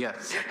twice, but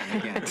yes,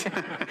 second again.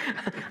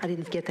 I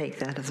didn't take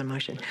that as a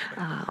motion.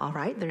 All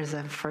right, there's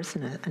a first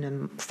and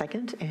a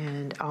second,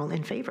 and all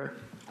in favor?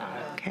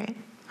 Aye. Okay.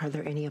 Are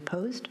there any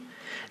opposed?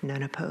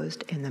 None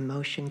opposed, and the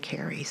motion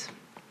carries.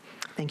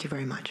 Thank you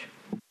very much.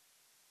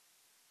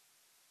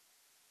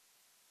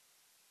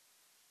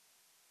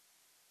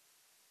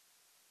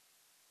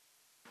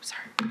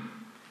 Sorry.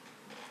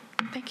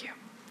 Thank you.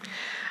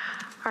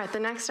 All right, the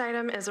next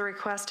item is a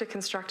request to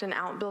construct an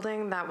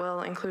outbuilding that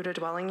will include a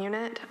dwelling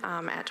unit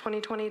at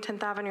 2020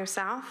 10th Avenue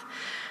South.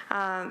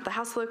 The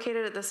house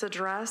located at this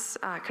address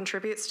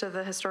contributes to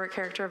the historic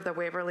character of the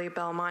Waverly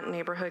Belmont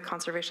Neighborhood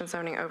Conservation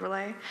Zoning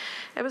Overlay.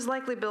 It was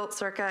likely built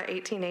circa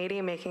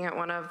 1880, making it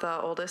one of the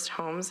oldest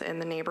homes in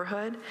the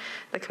neighborhood.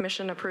 The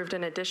commission approved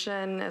an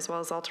addition as well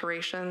as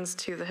alterations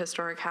to the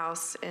historic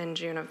house in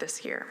June of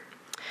this year.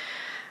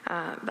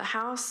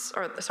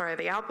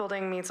 The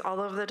outbuilding meets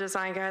all of the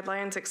design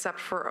guidelines except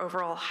for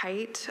overall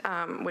height,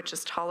 which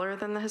is taller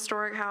than the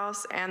historic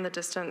house, and the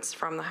distance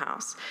from the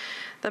house.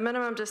 The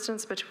minimum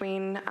distance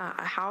between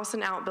a house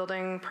and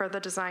outbuilding per the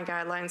design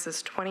guidelines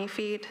is 20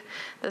 feet.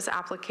 This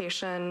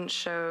application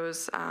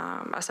shows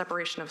a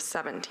separation of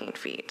 17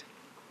 feet.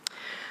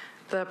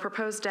 The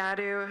proposed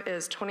dadu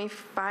is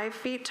 25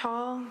 feet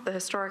tall. The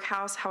historic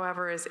house,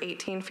 however, is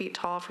 18 feet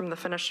tall from the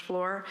finished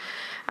floor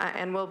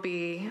and will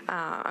be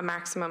a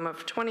maximum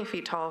of 20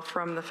 feet tall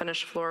from the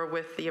finished floor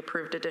with the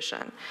approved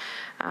addition.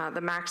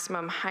 The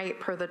maximum height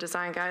per the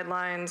design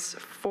guidelines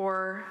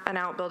for an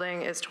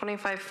outbuilding is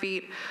 25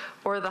 feet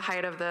or the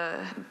height of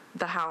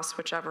the house,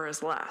 whichever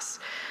is less.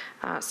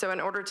 So in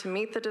order to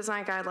meet the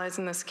design guidelines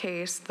in this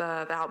case,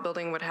 the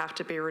outbuilding would have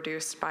to be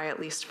reduced by at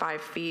least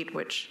 5 feet,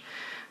 which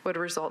would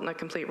result in a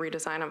complete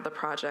redesign of the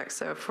project.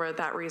 So for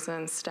that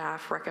reason,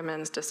 staff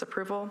recommends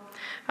disapproval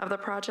of the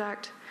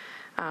project.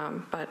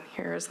 But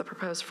here is the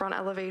proposed front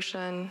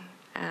elevation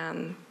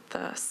and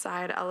the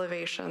side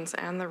elevations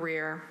and the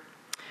rear.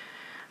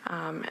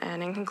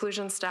 And in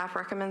conclusion, staff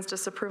recommends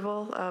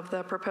disapproval of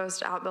the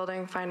proposed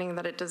outbuilding, finding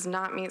that it does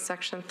not meet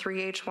Section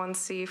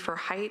 3H1C for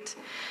height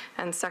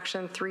and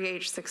Section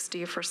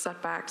 3H6D for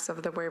setbacks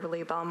of the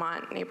Waverly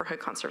Belmont Neighborhood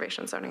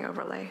Conservation Zoning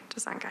Overlay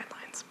Design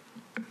Guidelines.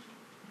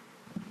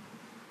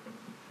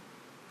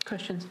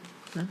 Questions?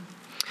 No?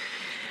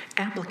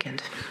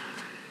 Applicant.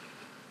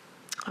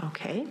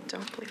 Okay.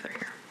 Don't believe they're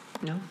here.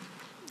 No?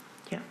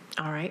 Yeah.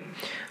 All right.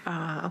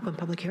 Open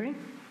public hearing.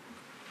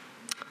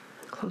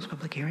 Close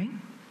public hearing.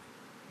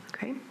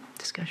 Okay.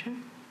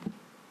 Discussion.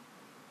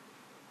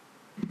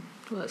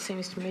 Well, it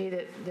seems to me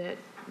that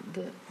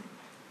the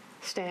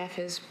Staff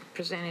has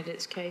presented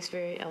its case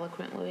very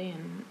eloquently,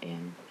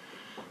 and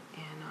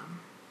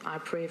I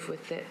approve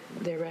with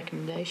their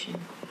recommendation.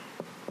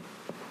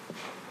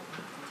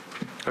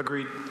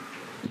 Agreed.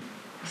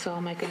 So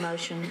I'll make a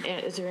motion.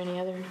 Is there any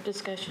other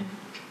discussion?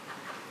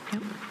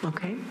 Yep.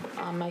 Okay.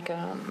 I'll make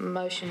a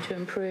motion to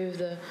approve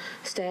the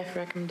staff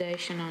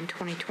recommendation on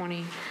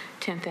 2020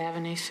 10th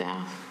Avenue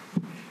South.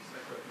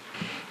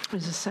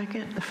 There's a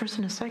second, the first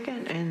and a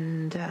second,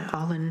 and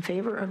all in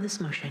favor of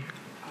this motion?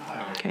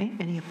 Okay,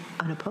 any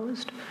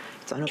unopposed?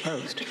 It's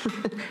unopposed.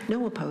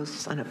 No opposed,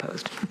 it's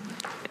unopposed.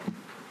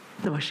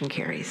 The motion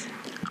carries.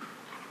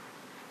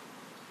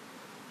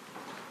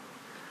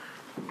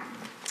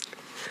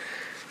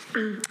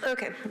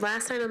 Okay,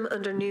 last item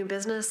under new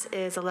business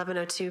is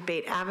 1102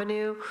 Bate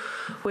Avenue,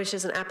 which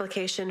is an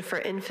application for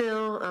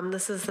infill.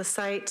 This is the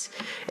site.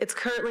 It's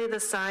currently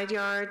the side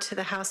yard to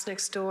the house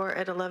next door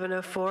at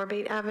 1104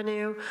 Bate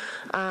Avenue.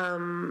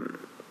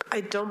 I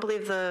don't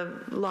believe the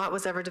lot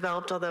was ever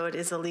developed, although it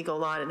is a legal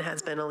lot and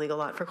has been a legal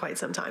lot for quite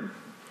some time.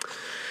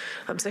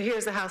 So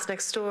here's the house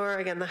next door.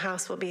 Again, the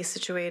house will be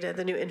situated,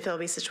 the new infill will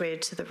be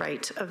situated to the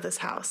right of this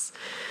house.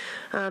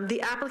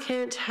 The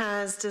applicant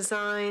has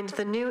designed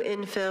the new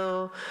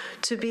infill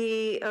to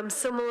be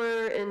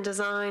similar in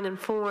design and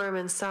form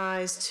and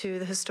size to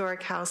the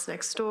historic house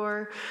next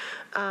door,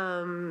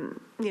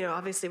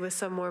 obviously with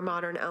some more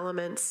modern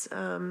elements.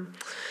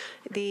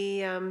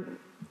 The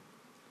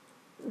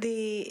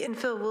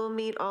infill will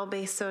meet all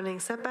base zoning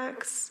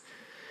setbacks.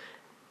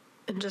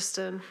 And just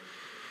a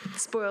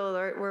spoiler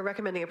alert, we're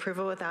recommending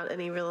approval without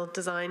any real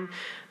design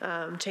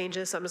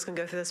changes, so I'm just going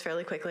to go through this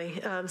fairly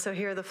quickly. So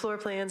here are the floor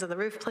plans and the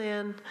roof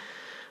plan.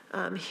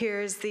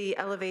 Here's the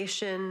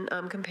elevation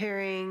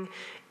comparing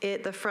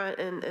the front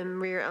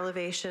and rear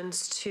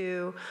elevations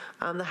to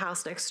the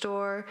house next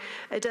door.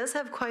 It does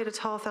have quite a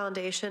tall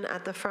foundation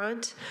at the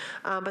front,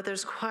 but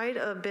there's quite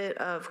a bit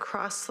of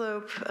cross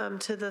slope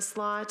to this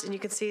lot, and you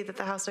can see that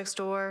the house next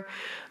door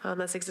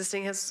that's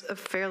existing has a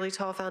fairly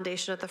tall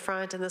foundation at the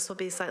front, and this will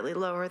be slightly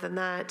lower than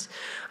that.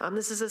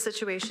 This is a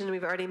situation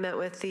we've already met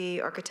with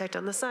the architect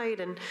on the site,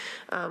 and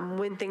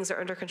when things are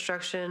under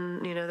construction,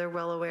 they're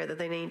well aware that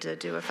they need to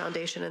do a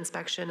foundation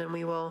inspection, and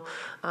we will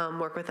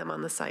work with them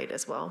on the site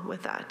as well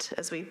with that,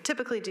 as we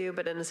typically do,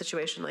 but in a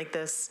situation like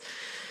this,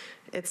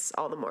 it's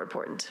all the more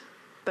important.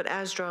 But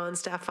as drawn,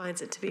 staff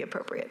finds it to be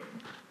appropriate.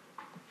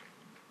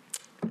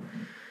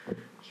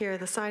 Here are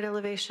the side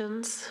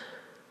elevations.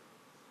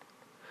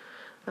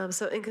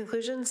 So in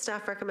conclusion,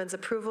 staff recommends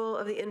approval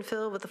of the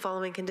infill with the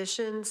following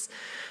conditions.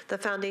 The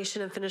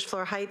foundation and finished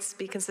floor heights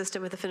be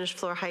consistent with the finished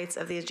floor heights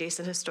of the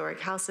adjacent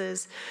historic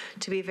houses,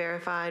 to be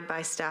verified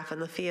by staff in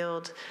the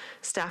field.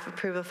 Staff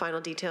approve of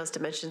final details,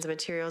 dimensions, and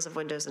materials of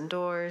windows and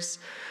doors.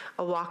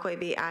 A walkway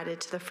be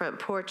added to the front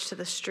porch to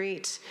the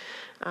street,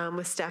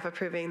 with staff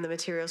approving the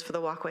materials for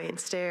the walkway and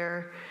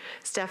stair.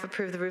 Staff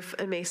approve the roof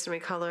and masonry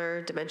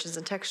color, dimensions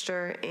and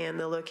texture, and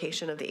the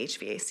location of the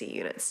HVAC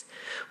units.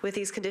 With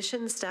these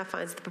conditions, staff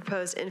finds the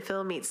proposed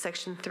infill meets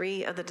Section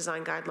 3 of the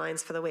design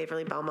guidelines for the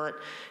Waverly Belmont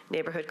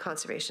Neighborhood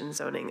Conservation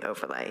Zoning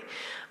Overlay.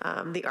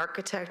 The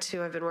architect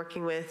who I've been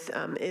working with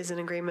is in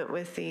agreement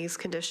with these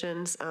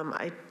conditions.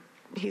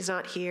 He's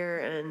not here,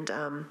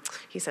 and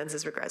he sends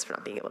his regrets for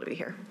not being able to be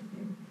here.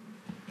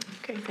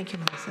 Okay, thank you,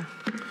 Melissa.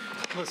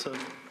 Melissa,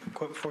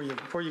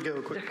 before you go,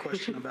 a quick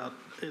question about,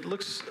 it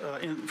looks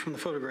from the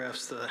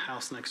photographs, the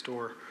house next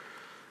door,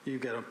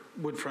 you've got a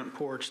wood front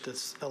porch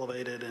that's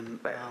elevated, and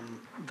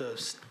the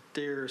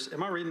stairs,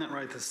 am I reading that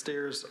right? The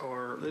stairs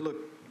they look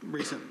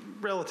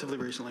relatively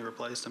recently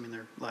replaced. I mean,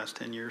 they're last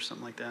 10 years,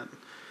 something like that.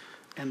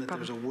 And that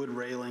there's a wood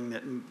railing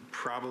that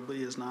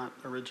probably is not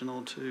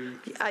original to...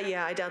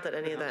 Yeah, I doubt that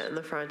any of that in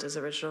the front is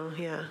original,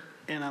 yeah.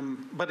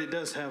 And but it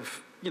does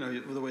have,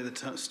 the way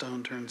the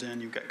stone turns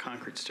in, you've got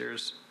concrete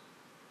stairs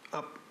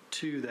up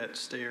to that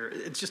stair.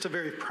 It's just a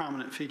very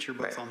prominent feature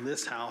both on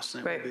this house,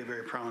 and it will be a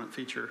very prominent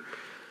feature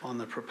on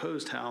the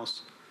proposed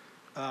house.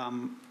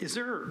 Is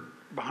there,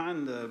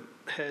 behind the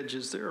hedge,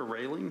 is there a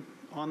railing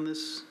on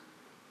this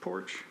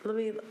porch? Let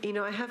me,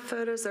 I have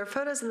photos. There are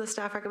photos in the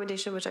staff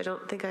recommendation, which I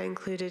don't think I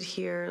included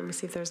here. Let me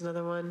see if there's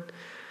another one.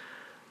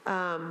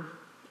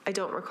 I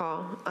don't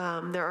recall.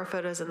 There are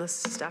photos in the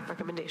staff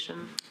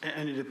recommendation.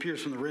 And it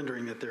appears from the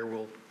rendering that there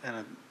will,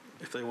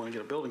 if they want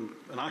to get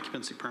an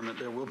occupancy permit,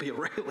 there will be a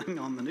railing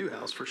on the new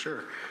house for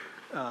sure.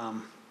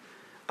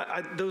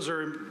 Those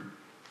are,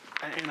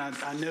 and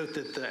I note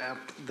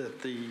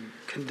that the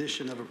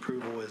condition of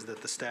approval is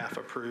that the staff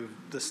approve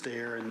the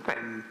stair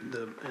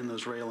and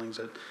those railings.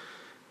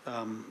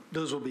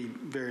 Those will be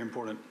very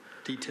important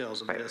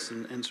details of this,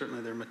 and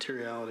certainly their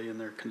materiality and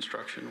their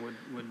construction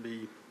would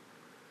be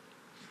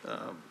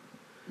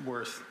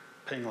worth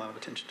paying a lot of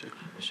attention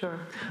to. Sure.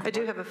 I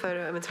do have a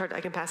photo. It's hard.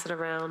 I can pass it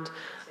around.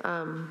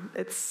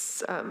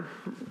 It's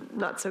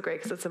not so great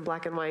because it's in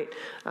black and white,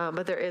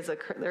 but there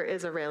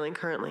is a railing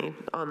currently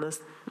on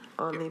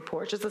the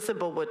porch. It's a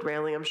simple wood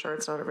railing. I'm sure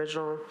it's not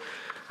original.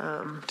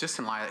 Just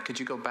in light, could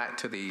you go back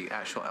to the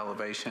actual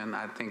elevation?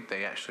 I think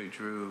they actually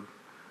drew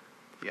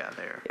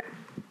there. Yeah.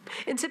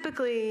 And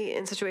typically,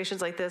 in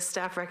situations like this,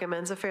 staff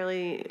recommends a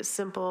fairly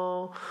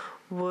simple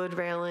wood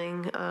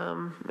railing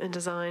in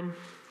design,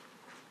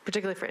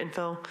 particularly for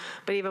infill.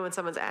 But even when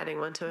someone's adding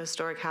one to a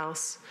historic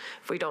house,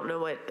 if we don't know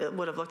what it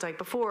would have looked like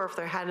before, if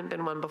there hadn't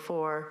been one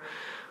before,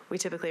 we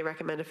typically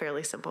recommend a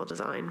fairly simple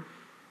design.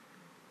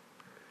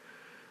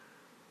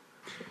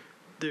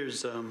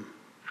 There's,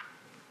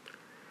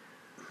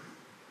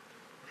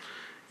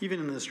 even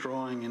in this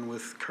drawing and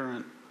with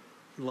current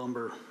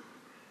lumber,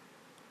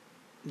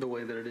 the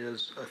way that it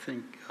is, I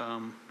think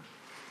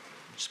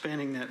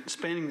spanning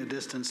the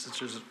distance,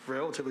 which is a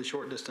relatively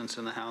short distance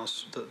in the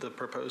house, the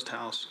proposed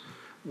house,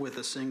 with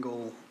a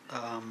single,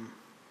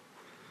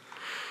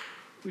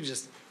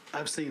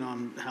 I've seen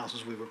on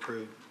houses we've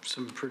approved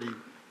some pretty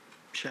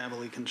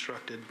shabbily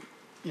constructed,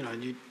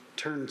 you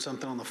turn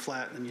something on the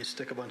flat and you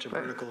stick a bunch of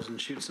verticals and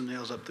shoot some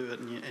nails up through it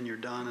and you're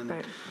done, and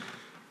it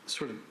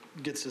sort of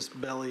gets this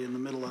belly in the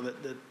middle of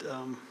it that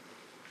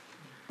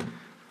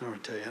I don't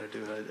want to tell you how to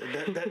do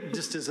it. That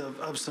just is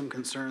of some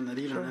concern that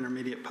even an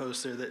intermediate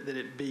post there, that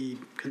it be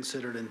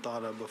considered and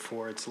thought of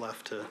before it's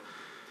left to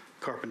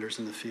carpenters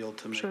in the field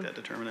to make that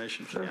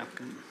determination for the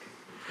applicant.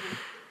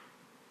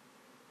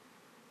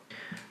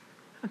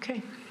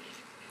 Okay.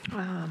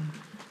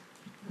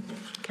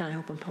 Can I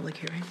open public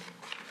hearing?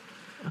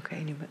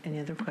 Okay, any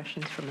other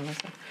questions for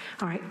Melissa?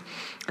 All right,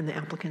 and the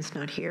applicant's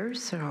not here,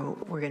 so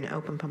we're going to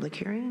open public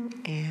hearing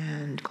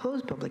and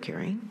close public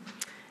hearing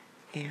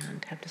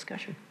and have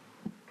discussion.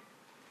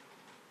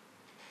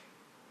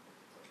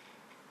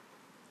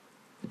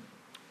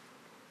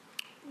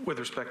 With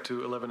respect to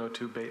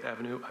 1102 Bay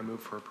Avenue, I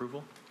move for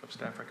approval of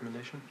staff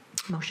recommendation.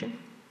 Motion?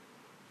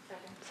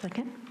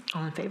 Second.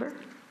 All in favor?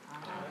 Aye.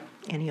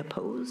 Any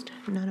opposed?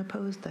 None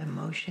opposed. The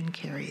motion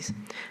carries.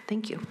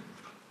 Thank you.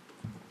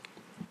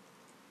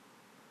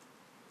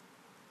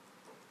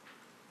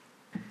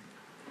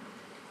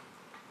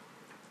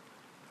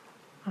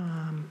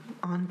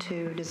 On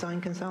to design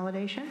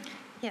consolidation.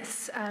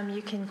 Yes,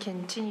 you can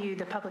continue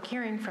the public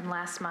hearing from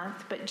last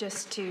month, but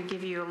just to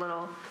give you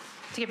to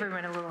give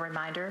everyone a little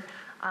reminder,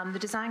 the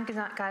design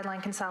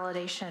guideline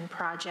consolidation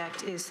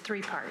project is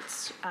 3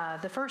 parts.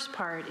 The first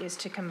part is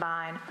to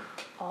combine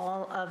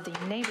all of the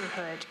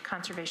neighborhood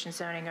conservation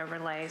zoning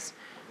overlays,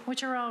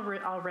 which are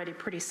already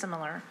pretty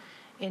similar,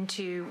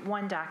 into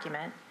one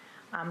document,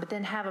 but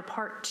then have a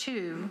part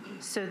 2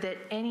 so that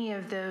any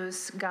of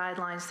those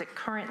guidelines that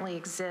currently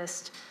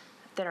exist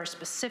that are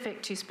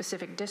specific to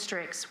specific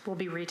districts will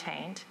be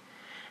retained.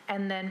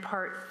 And then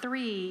part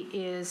 3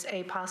 is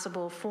a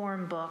possible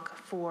form book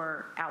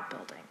for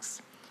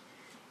outbuildings.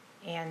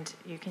 And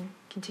you can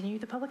continue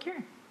the public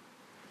hearing.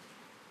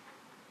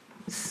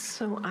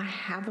 So I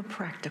have a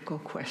practical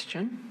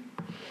question.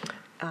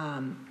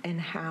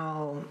 And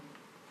how,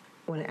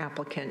 when an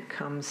applicant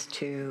comes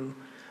to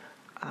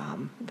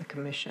the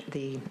commission,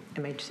 the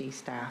MHC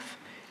staff,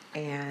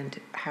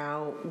 and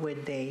how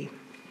would they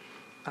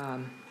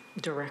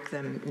direct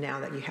them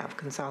now that you have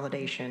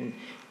consolidation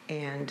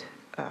and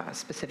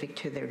specific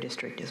to their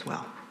district as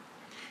well?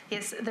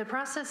 Yes, the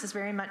process is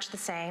very much the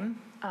same.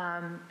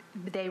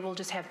 They will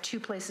just have 2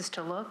 places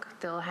to look.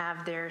 They'll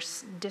have their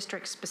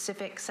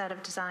district-specific set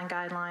of design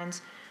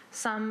guidelines.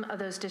 Some of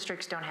those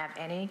districts don't have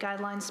any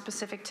guidelines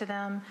specific to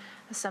them.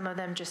 Some of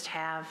them just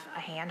have a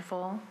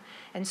handful.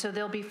 And so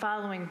they'll be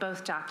following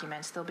both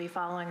documents. They'll be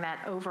following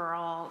that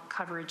overall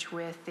coverage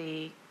with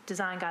the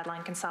design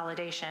guideline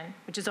consolidation,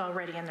 which is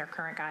already in their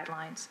current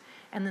guidelines.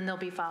 And then they'll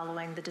be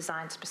following the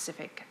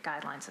design-specific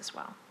guidelines as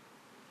well.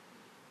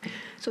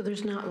 So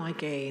there's not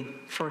like a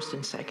first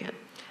and second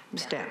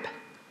step.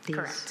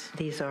 Correct.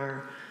 These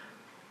are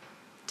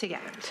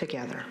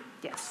together.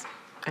 Yes.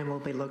 And will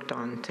be looked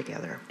on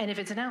together. And if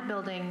it's an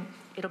outbuilding,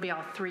 it'll be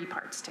all 3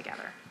 parts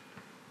together.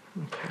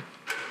 Okay.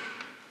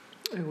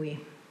 Are we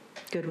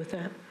good with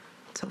that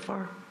so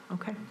far?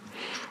 Okay.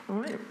 All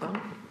right.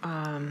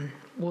 Well,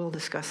 we'll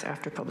discuss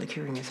after public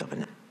hearing is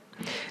open.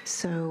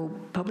 So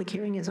public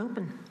hearing is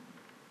open.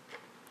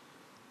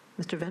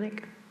 Mr.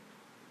 Vennick,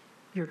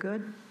 you're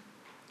good?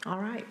 All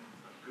right.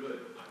 I'm good.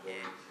 I wanted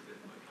to submit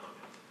my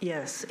comments.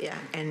 Yes, yeah,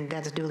 and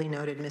that's duly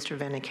noted. Mr.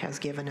 Vennick has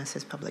given us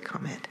his public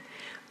comment.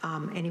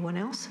 Anyone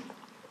else?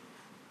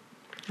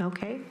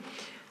 Okay.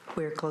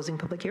 We're closing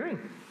public hearing.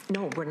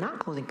 No, we're not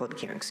closing public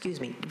hearing. Excuse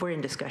me. We're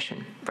in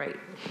discussion, right?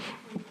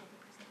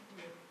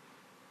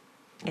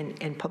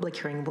 And public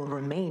hearing will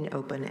remain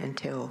open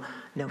until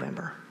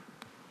November.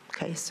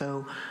 Okay,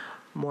 so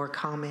more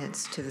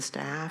comments to the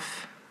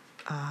staff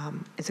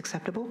is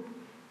acceptable.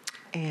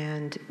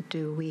 And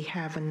do we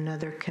have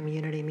another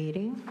community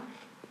meeting?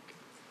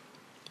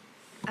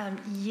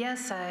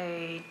 Yes,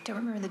 I don't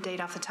remember the date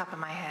off the top of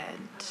my head.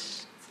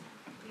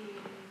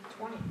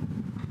 The 20th.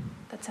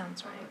 That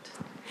sounds right.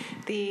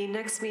 The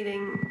next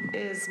meeting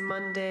is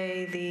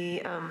Monday,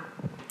 the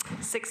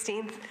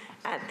 16th,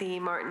 at the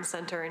Martin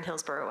Center in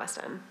Hillsborough, West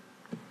End,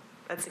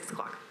 at 6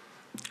 o'clock.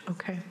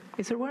 Okay.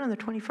 Is there one on the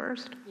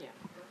 21st? Yeah.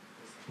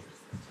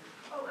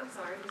 Oh, I'm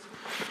sorry.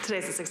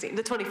 Today's the 16th,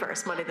 the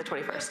 21st, Monday the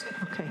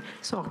 21st. Okay,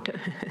 so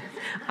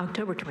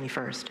October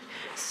 21st.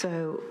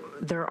 So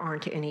there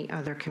aren't any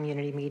other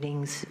community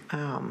meetings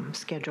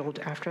scheduled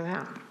after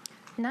that?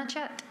 Not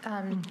yet.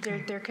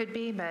 There could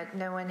be, but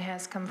no one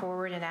has come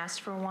forward and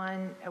asked for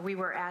one. We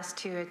were asked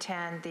to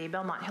attend the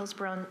Belmont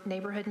Hillsborough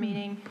neighborhood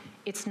meeting.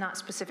 It's not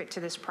specific to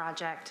this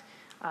project.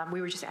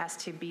 We were just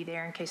asked to be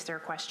there in case there are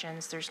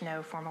questions. There's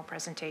no formal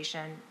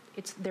presentation.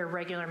 It's their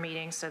regular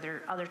meetings, so there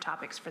are other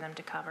topics for them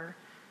to cover.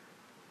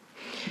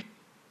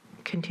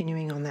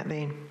 Continuing on that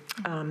vein,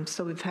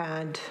 so we've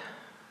had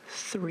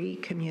 3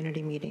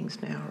 community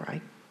meetings now,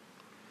 right?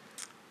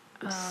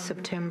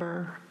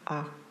 September,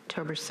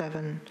 October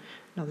 7.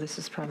 No, this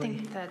is I probably.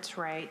 think that's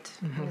right.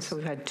 So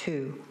we've had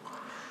 2.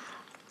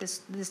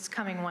 This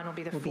coming one will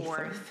be the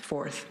fourth.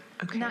 Fourth.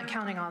 Okay. Not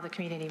counting all the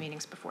community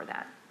meetings before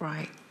that.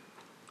 Right.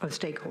 Of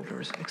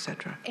stakeholders, et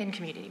cetera. In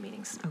community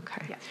meetings.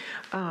 Okay.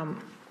 Yeah.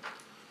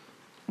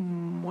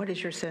 What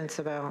is your sense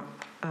about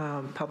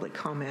public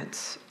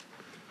comments?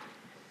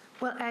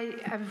 Well,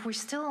 we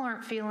still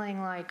aren't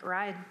feeling like, or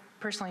I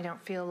personally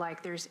don't feel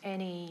like there's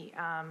any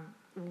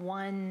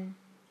one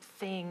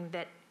thing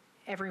that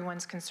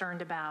everyone's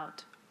concerned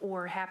about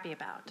or happy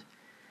about.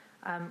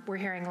 We're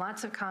hearing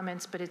lots of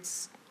comments, but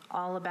it's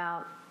all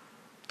about,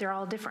 they're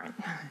all different.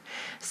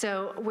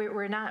 So we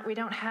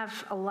don't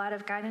have a lot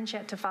of guidance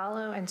yet to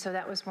follow, and so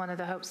that was one of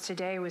the hopes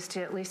today, was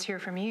to at least hear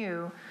from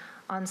you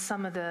on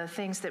some of the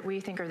things that we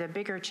think are the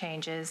bigger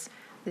changes.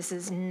 This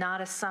is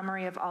not a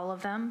summary of all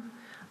of them,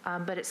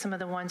 but it's some of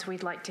the ones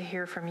we'd like to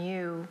hear from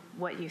you,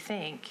 what you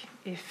think,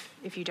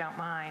 if you don't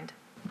mind.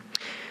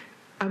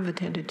 I've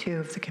attended 2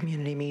 of the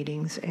community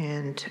meetings,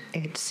 and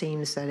it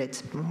seems that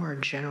it's more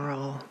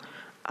general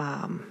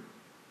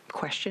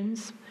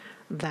questions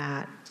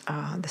that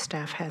the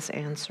staff has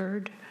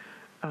answered,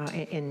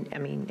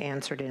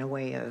 answered in a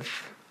way of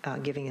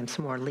giving them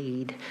some more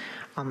lead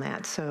on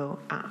that. So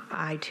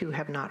I too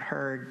have not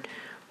heard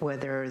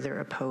whether they're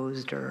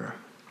opposed or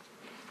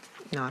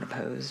not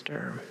opposed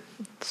or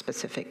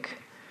specific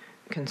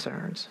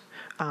concerns.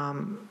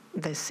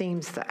 There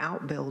seems the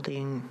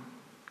outbuilding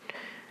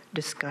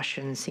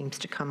discussion seems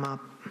to come up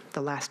the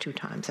last 2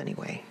 times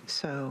anyway.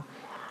 So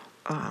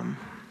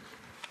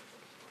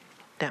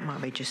that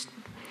might be just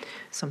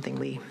something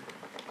we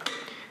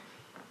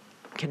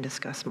can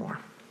discuss more.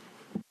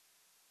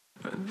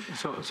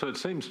 So it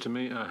seems to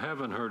me I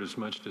haven't heard as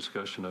much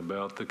discussion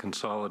about the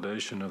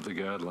consolidation of the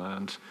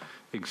guidelines,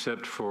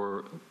 except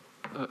for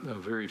a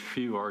very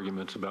few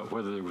arguments about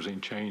whether there was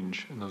any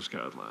change in those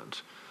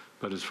guidelines.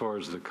 But as far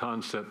as the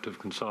concept of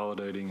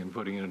consolidating and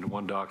putting it into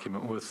one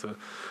document with the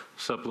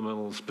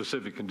supplemental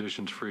specific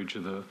conditions for each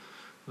of the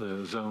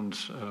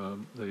zones,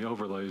 the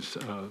overlays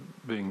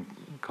being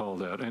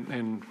called out.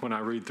 And when I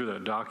read through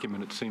that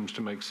document, it seems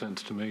to make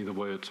sense to me the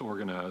way it's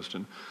organized,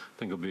 and I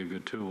think it'll be a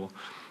good tool.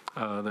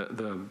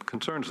 The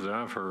concerns that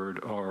I've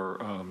heard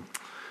are,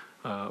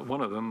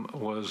 one of them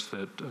was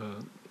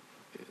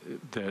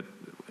that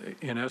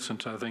in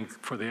essence, I think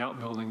for the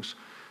outbuildings,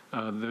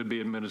 there'd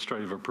be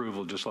administrative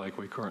approval just like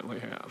we currently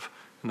have.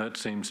 And that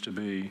seems to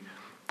be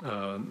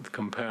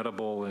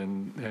compatible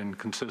and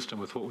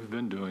consistent with what we've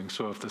been doing.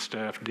 So if the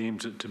staff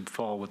deems it to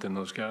fall within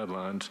those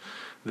guidelines,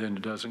 then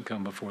it doesn't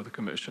come before the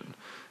commission.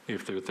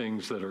 If there are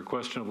things that are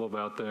questionable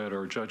about that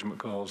or judgment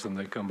calls, then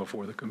they come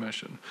before the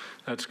commission.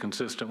 That's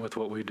consistent with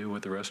what we do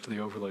with the rest of the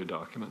overlay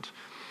documents.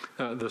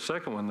 The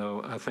second one,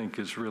 though, I think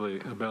is really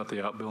about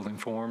the outbuilding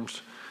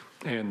forms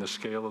and the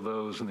scale of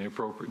those and the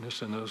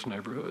appropriateness in those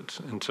neighborhoods.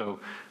 And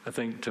so I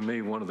think, to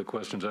me, one of the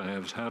questions I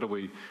have is how do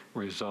we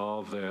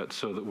resolve that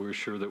so that we're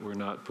sure that we're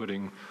not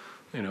putting,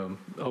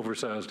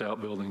 oversized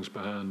outbuildings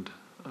behind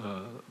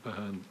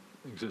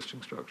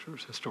existing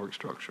structures, historic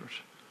structures.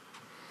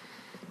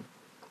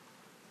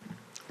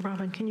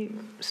 Robin, can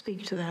you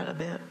speak to that a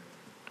bit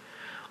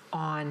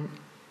on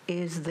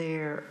is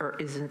there or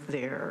isn't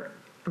there,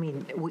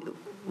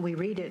 we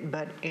read it,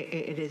 but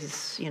it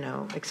is,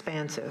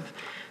 expansive.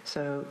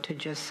 So to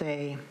just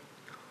say,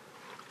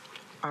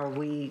 are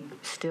we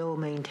still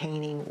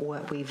maintaining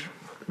what we've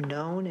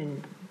known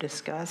and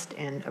discussed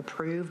and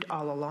approved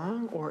all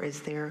along, or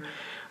is there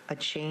a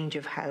change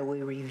of how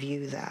we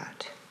review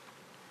that?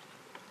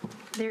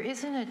 There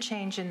isn't a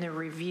change in the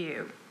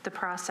review. The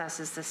process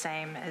is the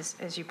same,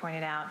 as you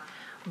pointed out,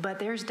 but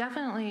there's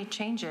definitely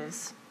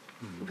changes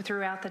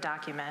throughout the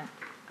document.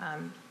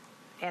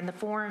 And the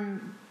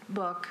form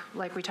book,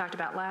 like we talked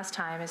about last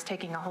time, is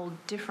taking a whole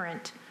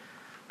different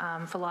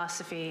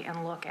philosophy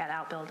and look at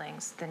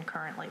outbuildings than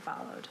currently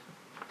followed.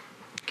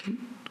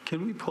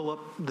 Can we pull up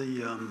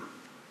the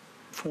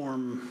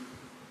form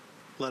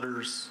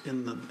letters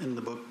in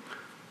the book?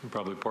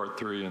 Probably part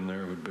 3 in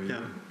there would be.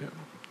 Yeah.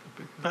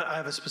 I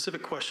have a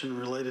specific question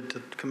related to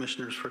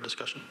commissioners for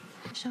discussion.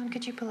 Sean,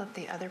 could you pull up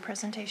the other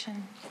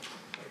presentation?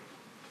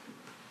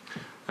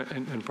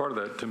 And part of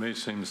that, to me,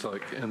 seems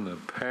like in the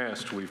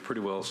past, we've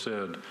pretty well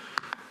said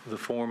the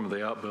form of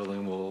the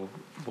outbuilding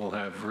will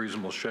have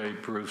reasonable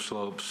shape, roof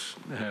slopes,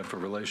 have a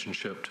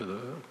relationship to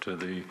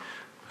the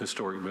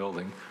historic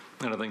building.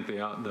 And I think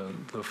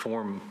the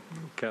form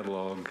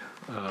catalog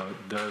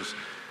does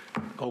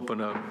open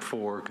up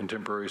for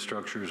contemporary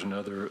structures and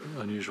other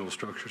unusual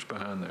structures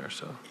behind there.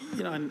 So,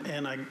 you know,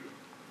 and I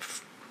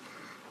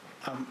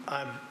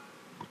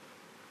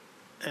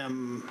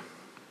am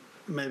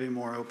maybe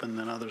more open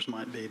than others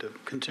might be to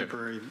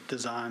contemporary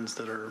designs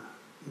that are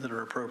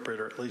appropriate,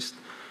 or at least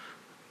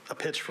a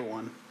pitch for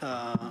one,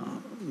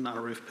 not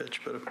a roof pitch,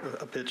 but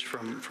a pitch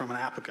from an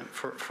applicant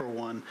for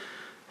one.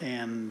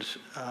 And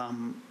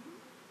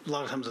a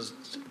lot of times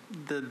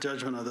the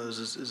judgment of those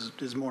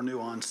is more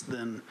nuanced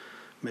than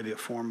maybe a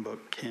form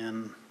book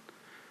can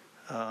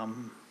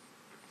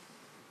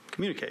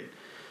communicate.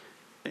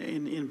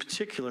 In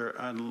particular,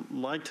 I'd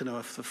like to know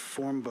if the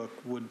form book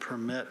would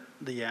permit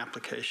the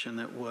application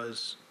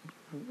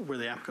where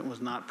the applicant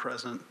was not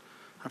present,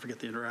 I forget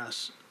the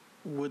address,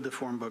 would the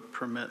form book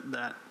permit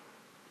that,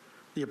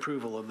 the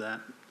approval of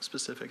that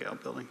specific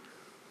outbuilding?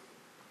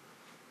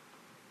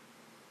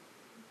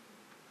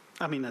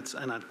 I mean,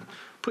 and I'm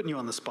putting you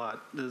on the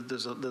spot.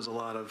 There's a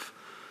lot of,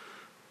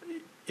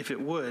 if it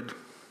would,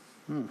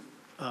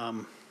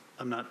 I'm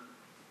not,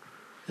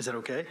 is that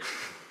okay?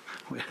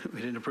 We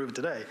didn't approve it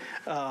today.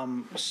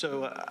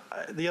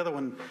 The other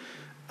one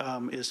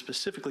is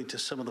specifically to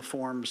some of the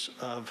forms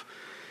of,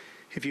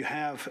 if you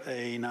have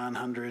a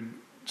 900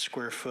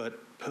 square foot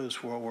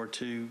post-World War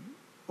II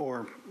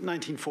or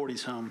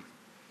 1940s home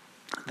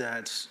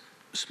that's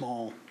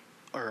small,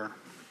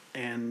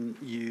 and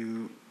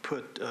you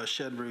put a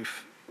shed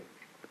roof,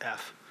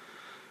 F,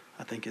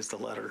 I think is the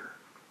letter,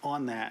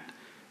 on that,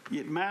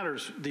 it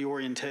matters the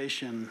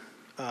orientation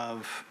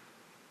of,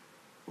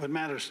 what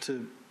matters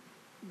to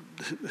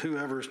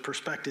whoever's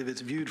perspective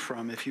it's viewed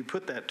from. If you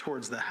put that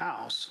towards the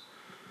house,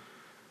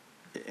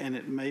 and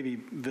it may be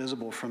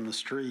visible from the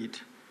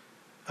street,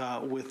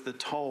 with the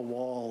tall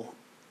wall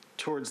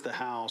towards the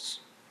house,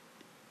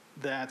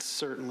 that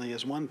certainly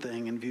is one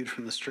thing, and viewed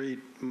from the street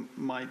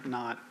might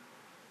not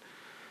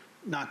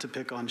to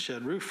pick on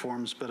shed roof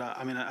forms, but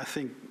I mean, I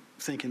think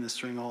thinking this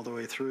thing all the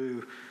way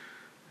through,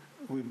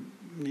 we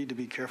need to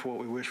be careful what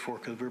we wish for,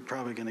 because we're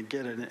probably going to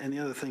get it. And the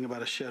other thing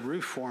about a shed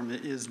roof form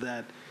is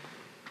that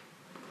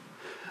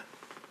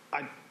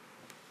I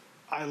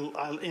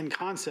in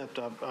concept,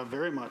 I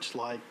very much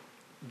like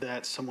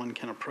that someone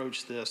can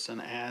approach this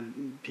and add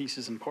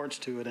pieces and parts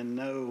to it and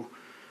know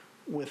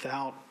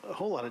without a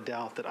whole lot of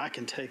doubt that I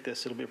can take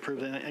this, it'll be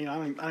approved. And I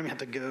don't even have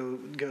to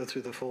go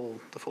through the full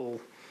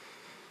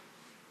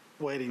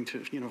waiting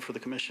to, for the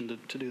commission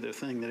to do their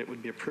thing, that it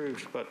would be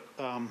approved. But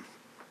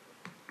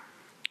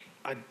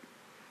I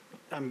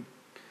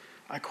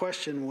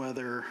question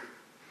whether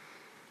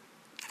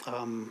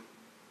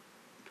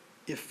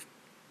if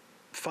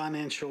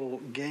financial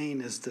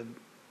gain is the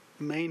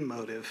main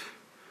motive,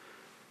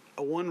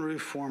 a one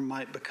roof form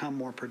might become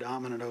more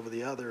predominant over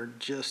the other,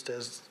 just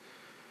as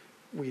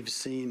we've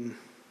seen,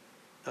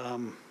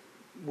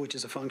 which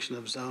is a function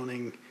of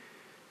zoning,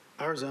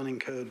 our zoning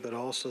code, but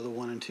also the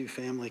 1 and 2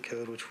 family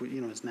code, which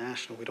is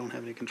national. We don't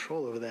have any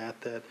control over that.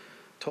 That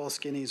tall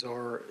skinnies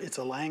it's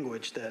a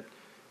language that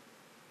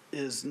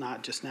is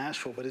not just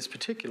Nashville, but is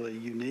particularly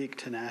unique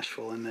to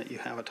Nashville, in that you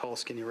have a tall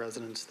skinny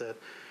residence that,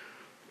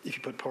 if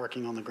you put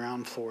parking on the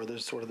ground floor,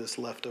 there's sort of this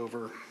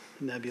leftover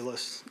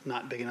nebulous,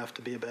 not big enough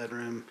to be a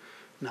bedroom,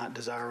 not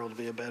desirable to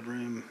be a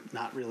bedroom,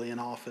 not really an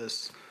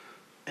office,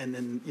 and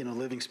then,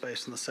 living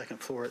space on the second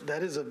floor.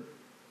 That is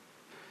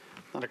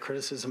not a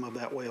criticism of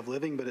that way of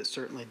living, but it's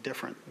certainly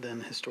different than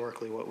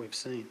historically what we've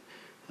seen.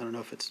 I don't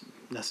know if it's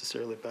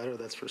necessarily better.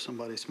 That's for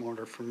somebody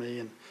smarter, for me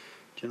and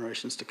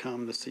generations to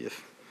come, to see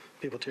if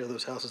people tear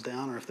those houses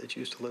down or if they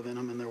choose to live in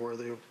them and they're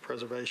worthy of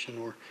preservation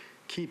or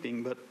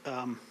keeping. But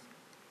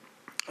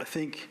I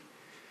think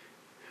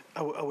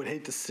I would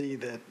hate to see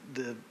that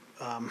the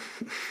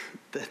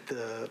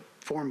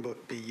form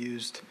book be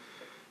used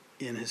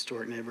in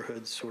historic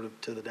neighborhoods, sort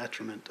of to the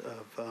detriment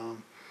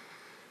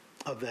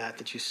of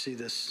that you see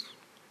this,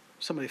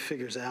 somebody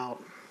figures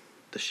out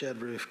the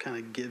shed roof kind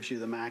of gives you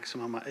the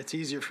maximum. It's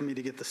easier for me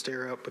to get the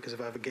stair up because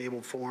if I have a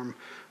gabled form,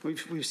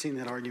 we've seen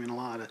that argument a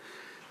lot.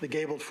 The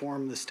gabled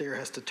form, the stair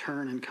has to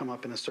turn and come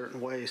up in a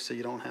certain way, so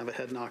you don't have a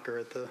head knocker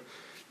at the,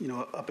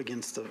 up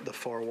against the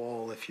far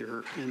wall if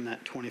you're in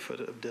that 20 foot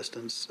of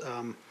distance.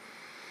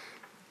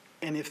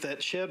 And if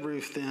that shed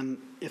roof then,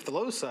 if the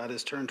low side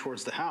is turned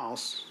towards the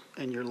house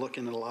and you're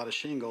looking at a lot of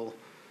shingle,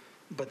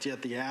 but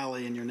yet the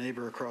alley and your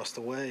neighbor across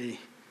the way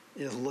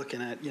is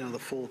looking at, the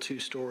full 2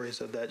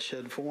 stories of that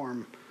shed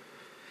form,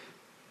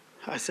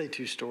 I say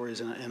 2 stories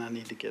and I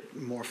need to get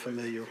more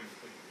familiar.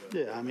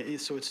 Yeah, I mean,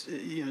 so it's,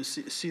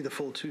 see the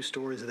full 2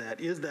 stories of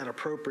that. Is that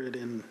appropriate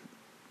in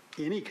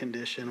any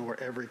condition or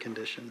every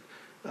condition?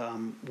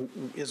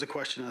 Is a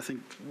question, I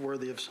think,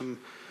 worthy of some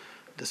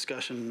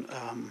discussion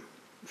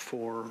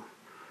for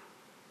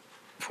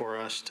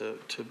us to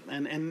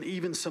and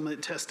even some of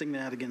testing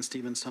that against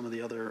even some of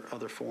the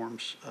other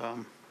forms.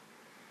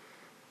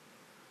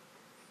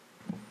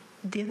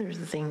 The other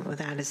thing with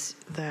that is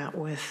that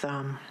with,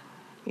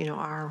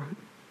 our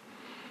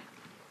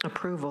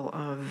approval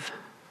of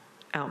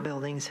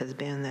outbuildings has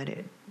been that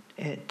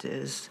it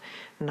is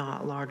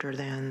not larger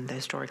than the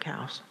historic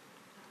house.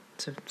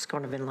 So it's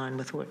kind of in line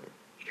with what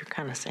you're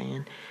kind of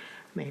saying,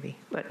 maybe,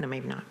 but no,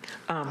 maybe not.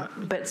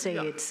 But say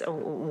it's a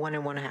 1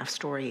 1/2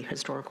 story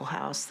historical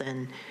house,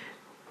 then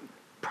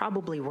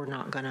probably we're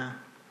not going to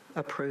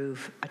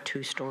approve a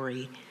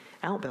 2-story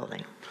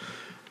outbuilding.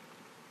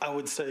 I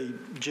would say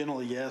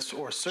generally yes,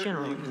 or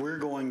certainly we're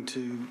going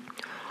to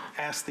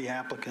ask the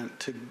applicant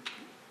to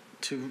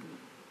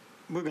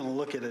we're going to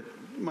look at it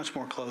much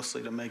more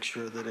closely to make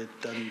sure that it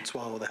doesn't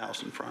swallow the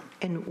house in front.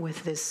 And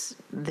with these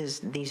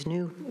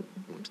new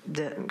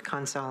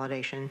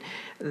consolidation,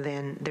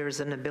 then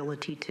there's an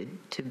ability to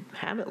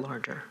have it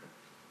larger.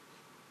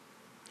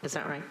 Is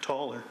that right?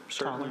 Taller,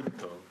 certainly.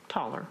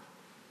 Taller.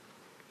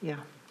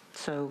 Yeah.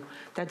 So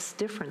that's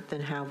different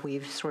than how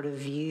we've sort of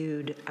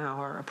viewed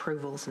our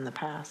approvals in the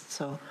past.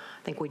 So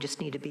I think we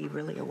just need to be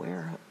really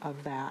aware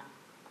of that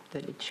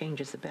it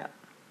changes a bit.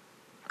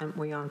 Are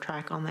we on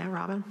track on that,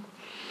 Robin?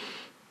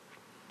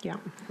 Yeah.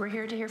 We're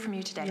here to hear from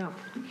you today. Yeah.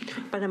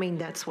 But I mean,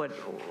 that's what's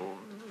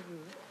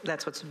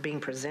being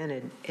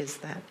presented is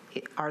that,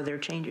 are there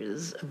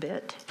changes a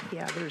bit?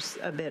 Yeah, there's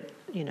a bit,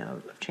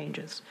 of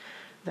changes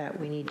that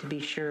we need to be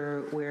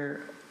sure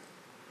we're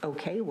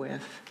okay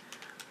with.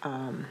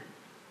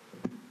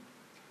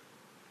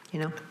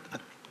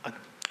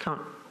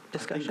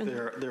 Discussion? I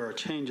think there are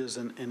changes,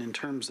 and in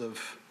terms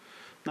of,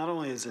 not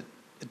only is it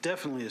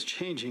definitely is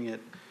changing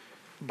it,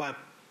 by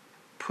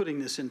putting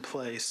this in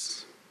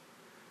place,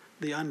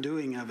 the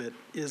undoing of it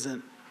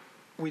isn't,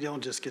 we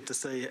don't just get to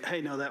say, hey,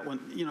 no, that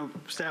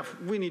one, staff,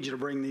 we need you to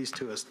bring these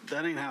to us.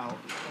 That ain't how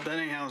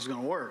it's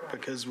going to work,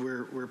 because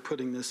we're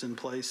putting this in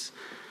place,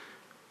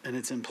 and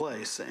it's in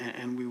place,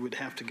 and we would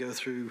have to go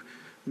through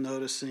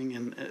noticing,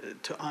 and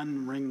to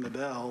unring the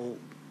bell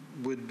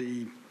would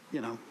be,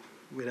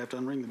 we'd have to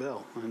unring the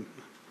bell. And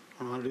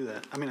I don't know how to do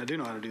that. I mean, I do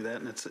know how to do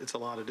that, and it's a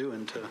lot of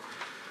doing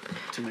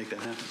to make that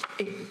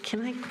happen.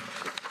 Can I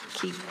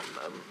keep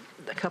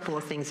a couple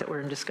of things that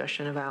we're in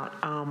discussion about?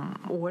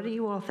 What do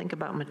you all think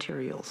about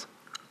materials?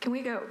 Can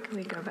we go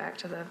back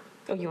to the?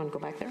 Oh, you want to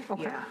go back there?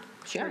 Okay. Yeah.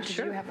 Sure. Did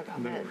you have a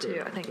comment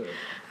too? I think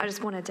I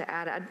just wanted to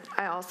add.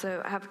 I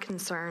also have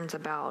concerns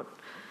about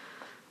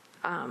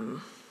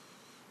an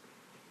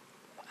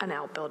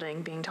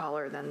outbuilding being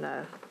taller than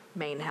the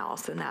main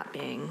house and that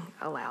being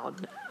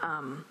allowed.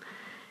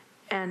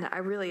 And I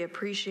really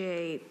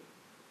appreciate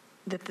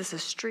that this is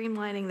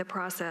streamlining the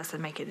process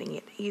and making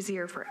it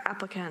easier for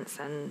applicants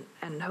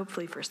and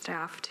hopefully for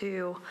staff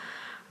too.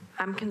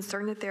 I'm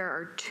concerned that there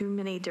are too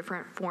many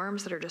different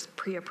forms that are just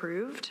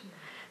pre-approved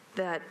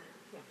that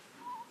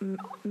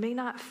may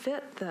not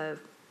fit the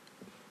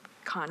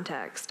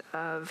context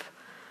of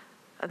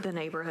the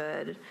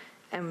neighborhood.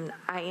 And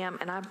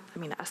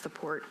I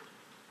support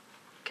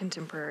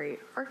contemporary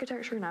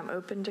architecture, and I'm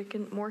open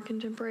to more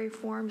contemporary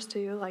forms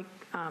too, like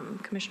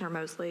Commissioner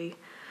Mosley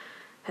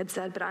had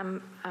said. But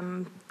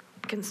I'm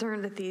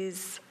concerned that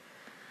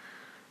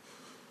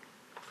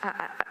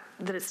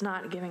that it's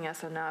not giving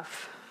us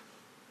enough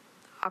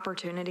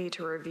opportunity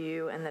to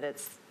review, and that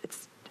it's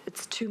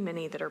too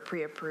many that are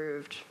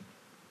pre-approved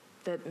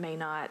that may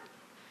not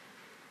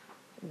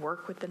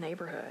work with the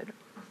neighborhoods.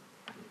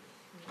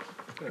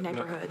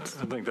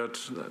 I think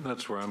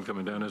that's where I'm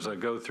coming down as I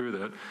go through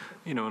that.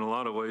 In a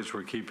lot of ways,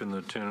 we're keeping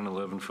the 10 and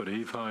 11-foot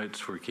eave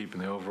heights. We're keeping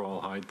the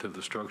overall height of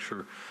the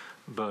structure.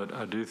 But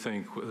I do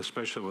think,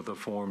 especially with the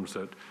forms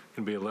that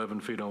can be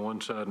 11 feet on one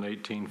side and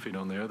 18 feet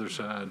on the other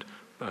side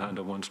behind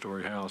a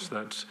one-story house,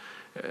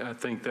 I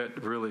think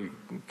that really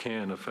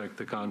can affect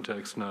the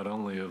context not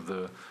only of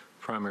the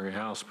primary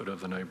house but of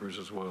the neighbors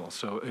as well.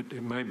 So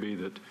it may be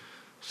that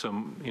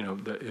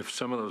that if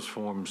some of those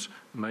forms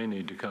may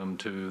need to come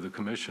to the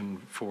commission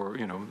for,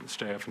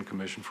 staff and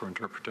commission for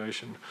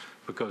interpretation,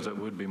 because it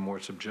would be more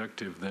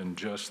subjective than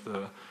just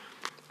the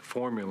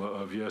formula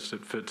of, yes,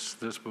 it fits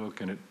this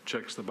book and it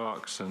checks the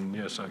box, and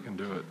yes, I can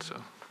do it.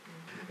 So,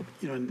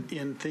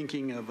 in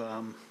thinking of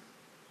an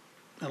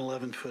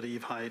 11-foot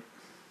eave height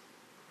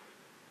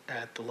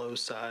at the low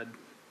side,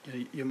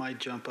 you might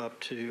jump up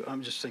to,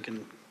 I'm just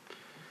thinking,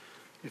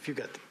 if you've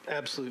got the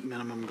absolute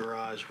minimum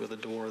garage with a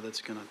door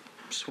that's going to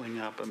swing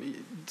up. I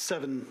mean,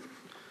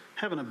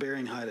 having a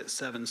bearing height at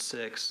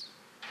 7.6,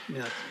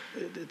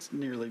 it's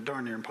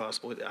darn near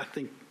impossible. I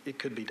think it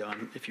could be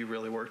done if you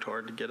really worked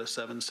hard to get a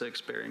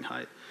 7.6 bearing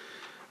height.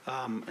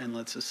 And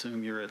let's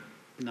assume you're at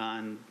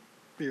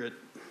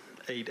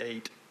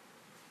 8.8.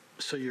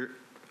 So you're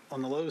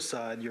on the low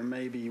side. You're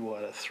maybe a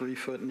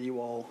 3-foot knee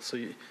wall. So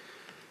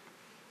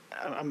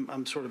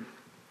I'm sort of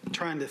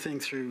trying to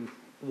think through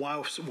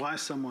why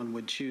someone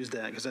would choose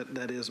that, because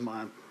that is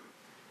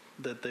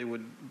that they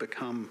would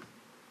become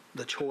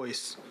the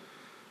choice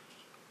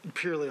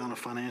purely on a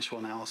financial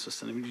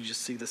analysis. And I mean, you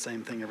just see the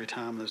same thing every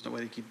time. There's no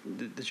way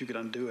that you could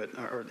undo it,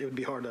 or it would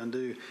be hard to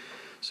undo.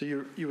 So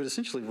you would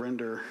essentially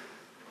render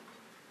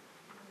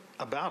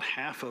about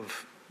half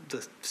of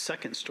the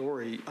second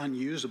story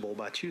unusable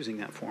by choosing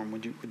that form.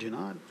 Would you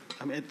not?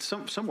 I mean, it's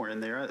somewhere in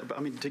there. I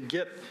mean, to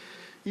get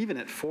even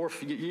at 4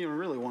 feet, you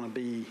really want to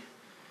be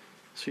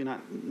so you're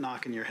not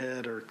knocking your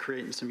head or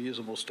creating some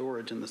usable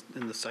storage in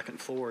the second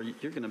floor.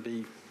 You're going to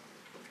be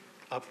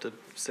up to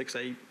 6,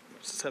 8,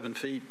 7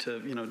 feet to,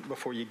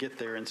 before you get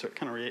there, and so it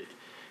kind of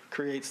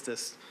creates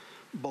this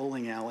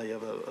bowling alley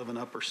of an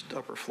upper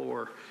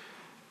floor.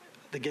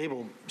 The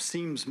gable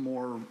seems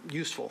more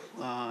useful,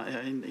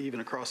 and even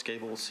across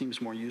gable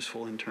seems more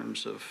useful in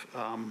terms of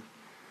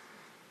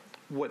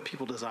what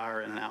people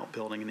desire in an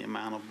outbuilding and the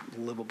amount of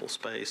livable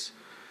space.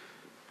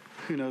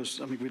 Who knows?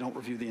 I mean, we don't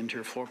review the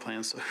interior floor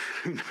plans, so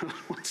who knows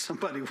what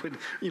somebody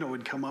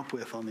would come up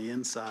with on the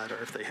inside,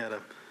 or if they had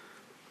to,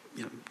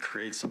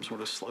 create some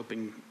sort of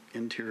sloping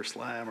interior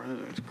slab, or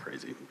it's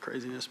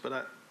craziness.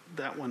 But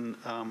that one,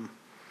 on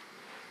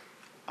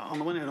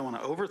the one hand, I don't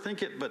want to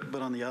overthink it,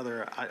 but on the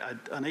other,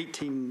 an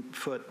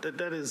 18-foot,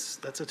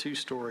 that's a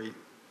 2-story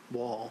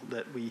wall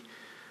that we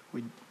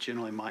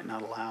generally might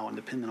not allow, and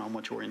depending on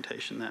which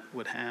orientation that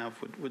would have,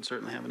 would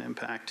certainly have an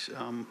impact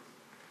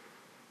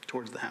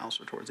towards the house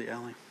or towards the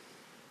alley.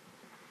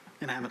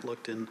 And I haven't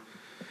looked in,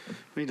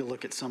 we need to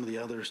look at some of the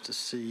others to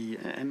see,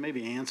 and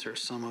maybe answer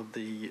some of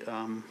the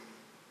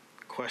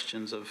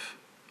questions of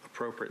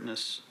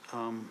appropriateness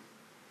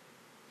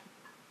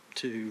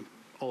to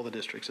all the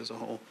districts as a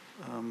whole.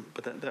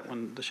 But that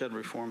one, the shed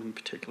reform in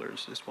particular,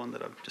 is one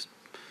that I've just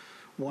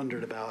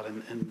wondered about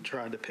and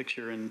tried to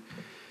picture in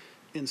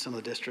some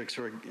of the districts,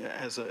 or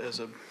as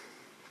a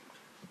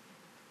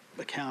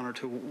counter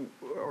to,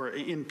 or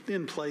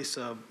in place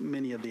of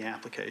many of the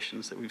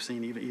applications that we've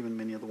seen, even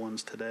many of the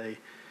ones today,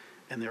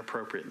 and their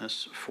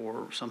appropriateness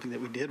for something that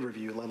we did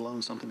review, let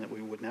alone something that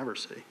we would never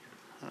see,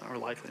 or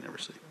likely never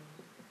see.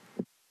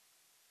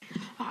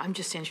 I'm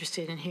just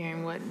interested in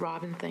hearing what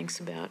Robin thinks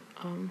about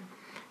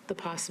the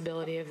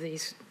possibility of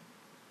these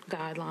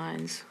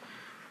guidelines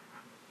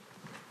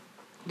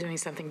doing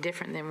something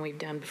different than we've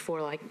done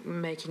before, like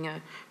making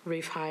a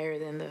roof higher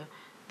than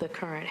the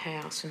current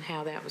house, and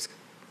how that was.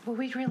 Well,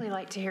 we'd really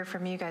like to hear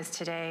from you guys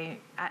today.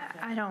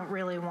 I don't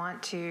really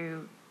want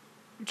to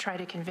try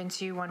to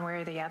convince you one way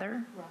or the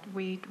other.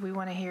 We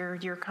want to hear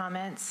your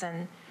comments,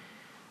 and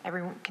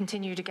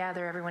continue to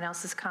gather everyone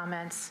else's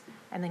comments,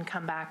 and then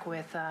come back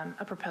with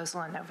a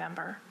proposal in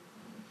November.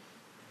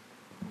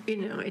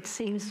 It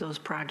seems those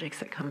projects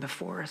that come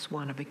before us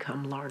want to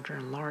become larger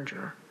and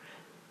larger.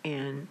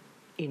 And,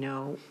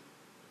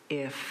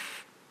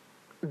 if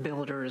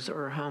builders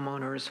or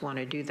homeowners want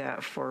to do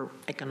that for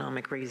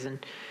economic reason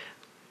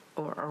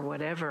or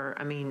whatever,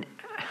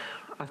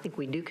 I think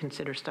we do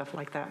consider stuff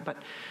like that,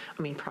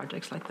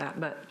 projects like that.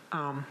 But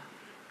I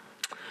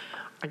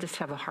just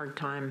have a hard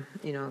time,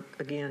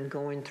 again,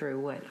 going through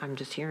what I'm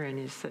just hearing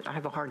is that I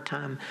have a hard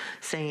time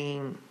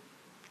saying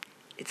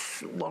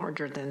it's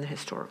larger than the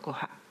historical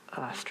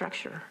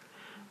structure,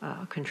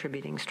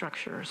 contributing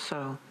structure.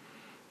 So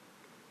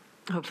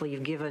hopefully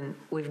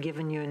we've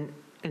given you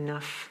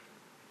enough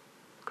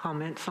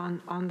comments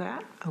on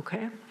that.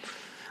 Okay.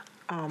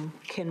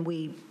 Can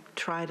we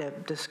try to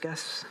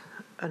discuss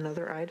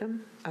other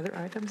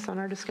items on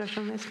our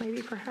discussion list,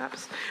 maybe,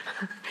 perhaps?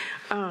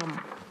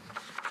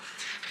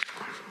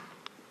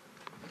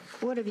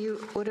 What have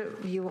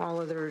you all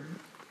other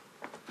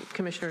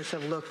commissioners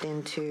have looked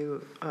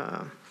into,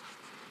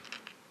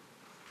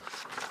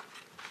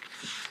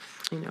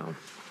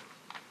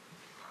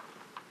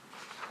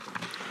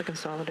 the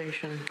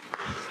consolidation?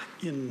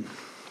 In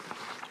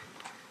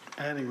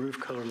adding roof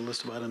color to the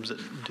list of items that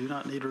do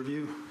not need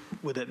review,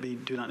 would that be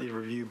do not need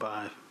review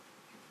by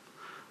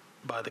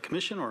the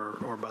commission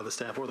or by the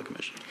staff or the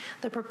commission?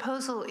 The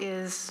proposal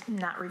is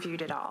not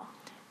reviewed at all.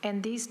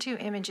 And these two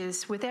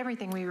images, with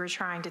everything, we were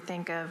trying to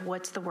think of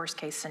what's the worst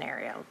case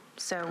scenario.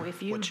 So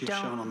if you what you've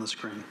shown on the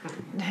screen.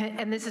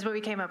 And this is what we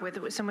came up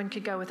with. Someone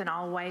could go with an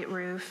all-white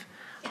roof,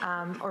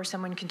 or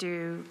someone could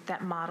do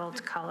that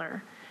mottled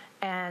color.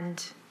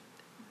 And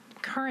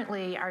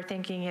currently, our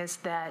thinking is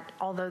that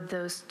although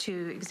those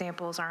two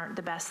examples aren't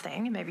the best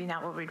thing, and maybe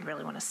not what we'd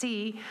really want to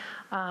see,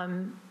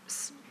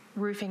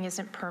 roofing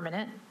isn't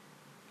permanent.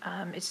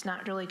 It's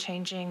not really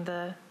changing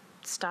the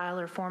style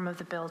or form of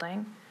the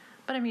building.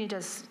 But it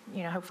does,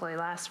 hopefully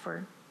last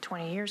for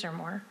 20 years or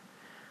more.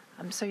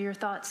 So your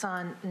thoughts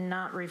on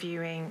not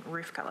reviewing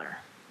roof color?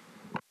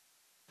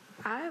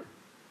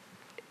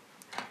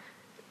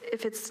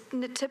 If it's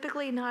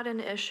typically not an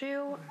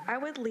issue, I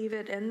would leave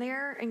it in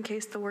there in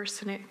case the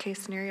worst case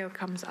scenario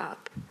comes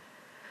up.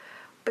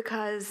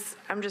 Because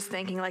I'm just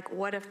thinking,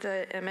 what if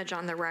the image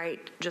on the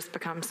right just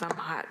becomes some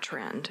hot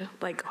trend?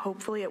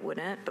 Hopefully it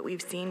wouldn't, but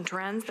we've seen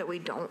trends that we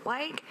don't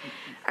like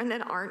and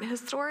that aren't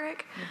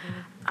historic.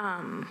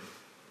 Mm-hmm.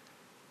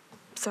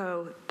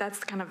 So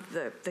that's kind of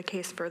the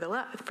case for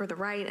the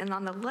right. And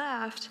on the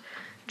left,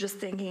 just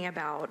thinking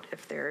about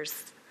if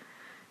there's,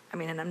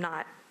 and I'm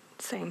not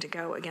saying to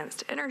go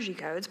against energy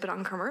codes, but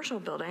on commercial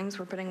buildings,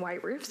 we're putting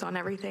white roofs on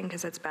everything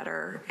because it's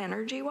better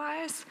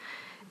energy-wise.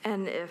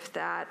 And if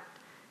that,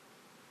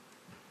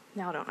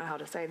 now I don't know how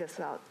to say this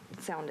without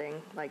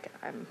sounding like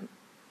I'm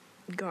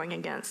going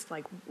against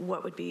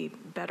what would be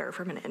better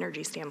from an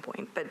energy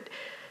standpoint, but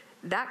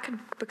that could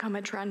become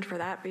a trend for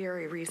that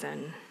very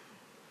reason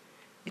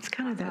It's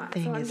kind of that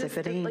thing, is if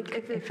it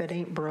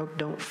ain't broke,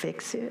 don't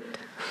fix it.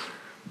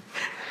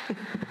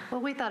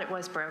 Well, we thought it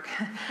was broke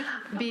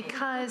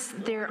because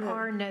there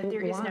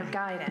is no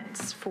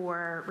guidance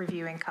for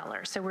reviewing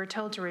color. So we're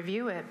told to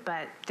review it,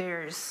 but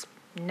there's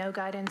no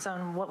guidance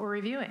on what we're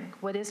reviewing.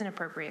 What is an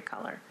appropriate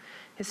color?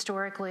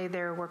 Historically,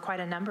 there were quite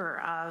a number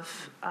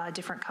of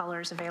different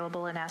colors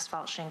available in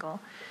asphalt shingle.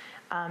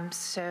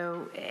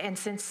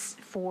 Since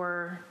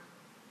for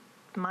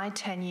my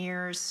 10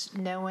 years,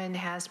 no one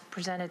has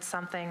presented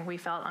something we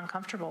felt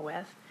uncomfortable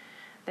with,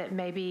 that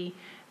maybe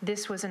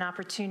this was an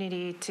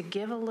opportunity to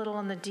give a little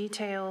on the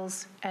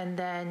details and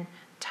then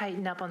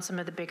tighten up on some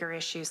of the bigger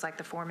issues like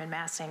the form and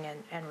massing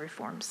and roof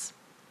forms.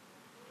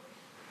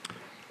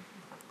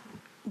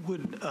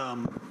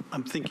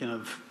 I'm thinking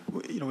of,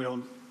 we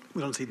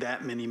don't see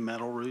that many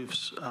metal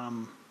roofs,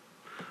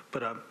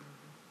 but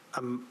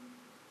I'm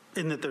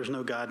in that there's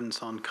no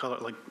guidance on color.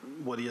 Like,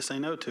 what do you say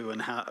no to,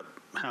 and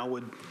how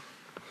would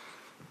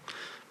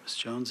Ms.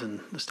 Jones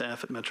and the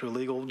staff at Metro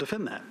Legal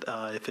defend that?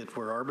 If it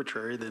were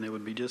arbitrary, then it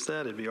would be just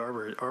that. It'd be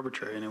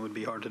arbitrary, and it would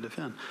be harder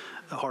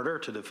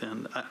to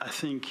defend. I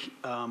think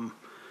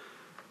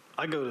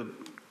I go to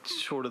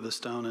sort of the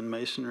stone and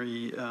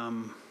masonry.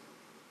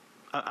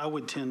 I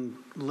would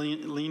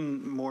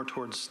lean more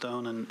towards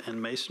stone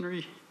and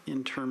masonry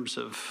in terms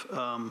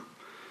of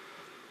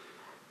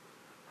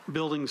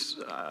buildings.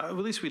 At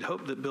least we'd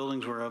hope that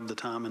buildings were of the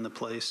time and the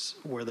place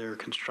where they're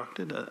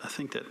constructed. I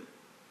think that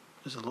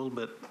is a little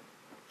bit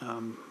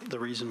the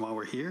reason why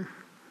we're here,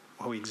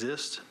 why we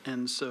exist.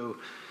 And so,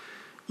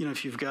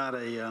 if you've got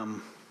a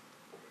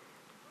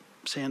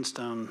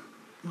sandstone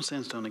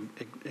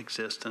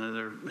exists, and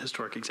there are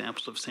historic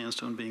examples of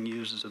sandstone being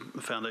used as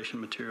a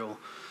foundation material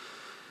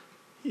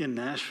in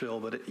Nashville.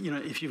 But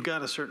if you've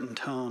got a certain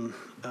tone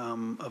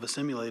of a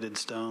simulated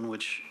stone,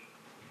 which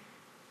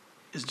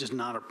is just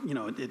not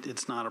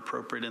it's not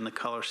appropriate in the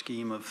color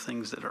scheme of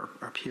things that are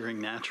appearing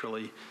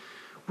naturally,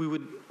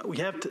 we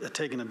have to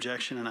take an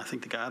objection, and I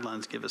think the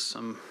guidelines give us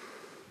some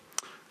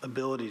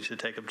ability to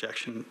take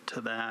objection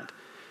to that.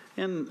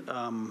 And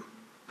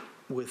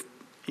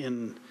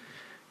in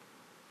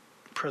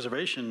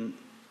preservation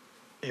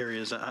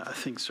areas, I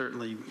think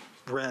certainly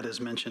red is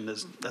mentioned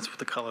as that's what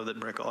the color that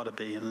brick ought to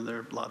be, and there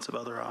are lots of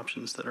other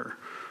options that are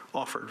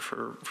offered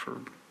for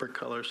brick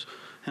colors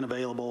and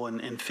available,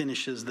 and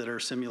finishes that are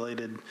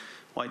simulated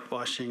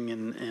whitewashing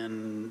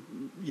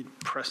and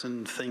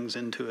pressing things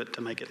into it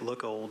to make it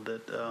look old,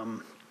 that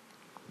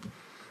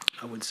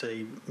I would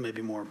say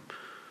maybe more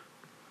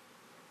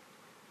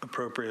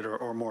appropriate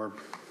or more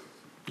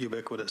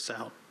ubiquitous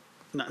out,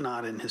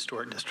 not in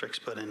historic districts,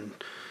 but in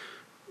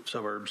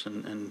suburbs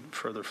and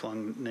further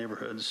flung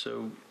neighborhoods.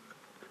 So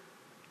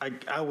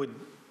I would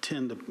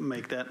tend to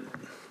make that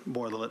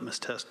more the litmus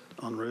test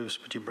on roofs,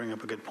 but you bring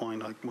up a good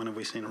point. Like, when have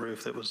we seen a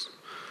roof that was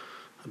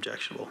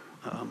objectionable?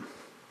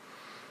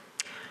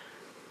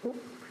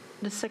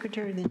 Does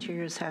Secretary of the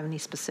Interior have any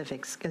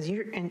specifics? Because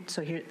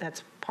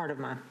that's part of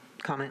my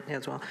comment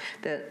as well,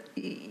 that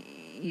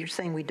you're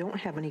saying we don't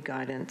have any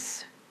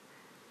guidance.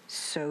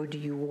 So do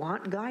you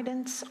want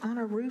guidance on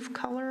a roof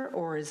color,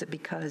 or is it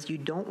because you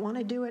don't want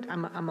to do it?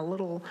 I'm a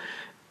little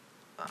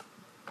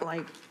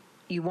like,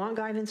 you want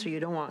guidance or you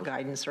don't want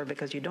guidance, or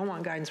because you don't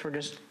want guidance, we're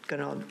just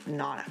going to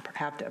not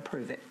have to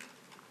approve it?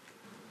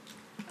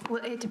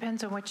 Well, it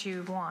depends on what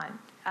you want.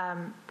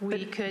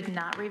 We could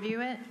not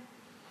review it,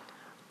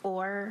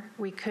 or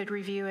we could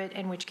review it,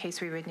 in which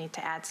case we would need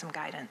to add some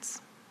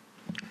guidance.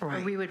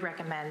 Right. Or we would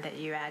recommend that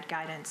you add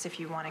guidance if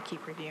you want to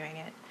keep reviewing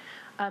it.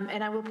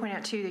 And I will point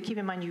out, too, that keep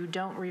in mind you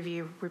don't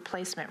review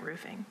replacement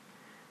roofing.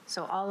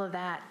 So all of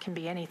that can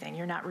be anything.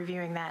 You're not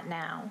reviewing that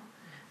now.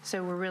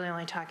 So we're really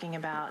only talking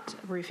about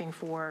roofing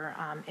for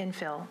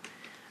infill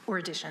or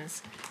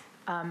additions.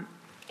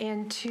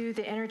 And to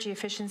the energy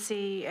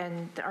efficiency,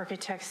 and the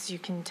architects, you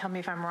can tell me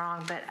if I'm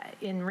wrong, but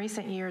in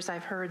recent years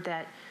I've heard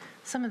that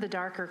some of the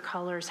darker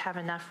colors have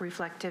enough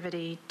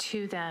reflectivity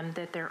to them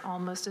that they're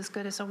almost as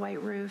good as a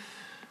white roof.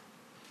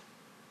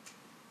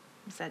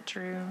 Is that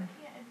true?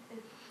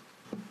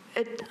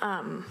 It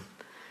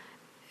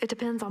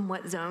depends on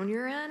what zone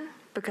you're in,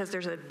 because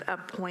there's a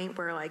point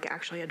where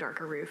actually a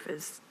darker roof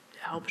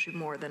helps you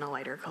more than a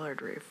lighter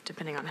colored roof,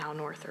 depending on how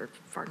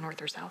far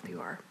north or south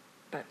you are.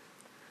 But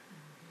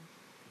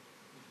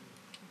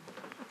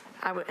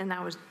I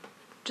was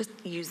just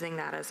using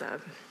that as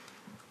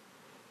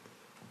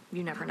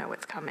you never know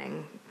what's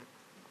coming.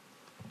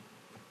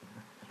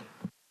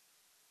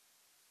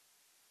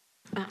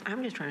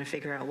 I'm just trying to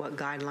figure out what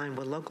guideline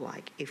would look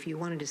like. If you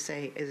wanted to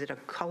say, is it a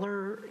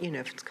color?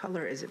 If it's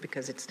color, is it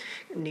because it's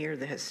near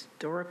the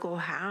historical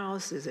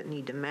house? Does it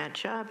need to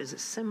match up? Is it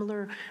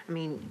similar? I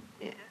mean,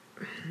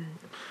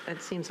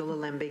 that seems a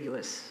little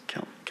ambiguous.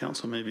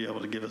 Council may be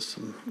able to give us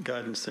some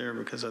guidance there,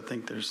 because I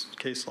think there's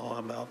case law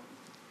about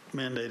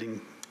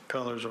mandating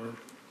colors, or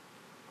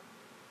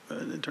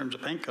in terms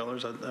of paint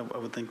colors. I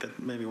would think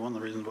that maybe one of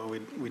the reasons why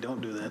we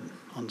don't do that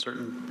on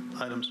certain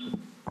items.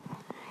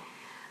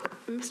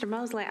 Mr.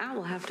 Mosley, I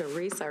will have to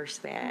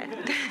research that.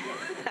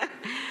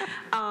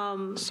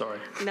 Sorry.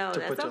 No, to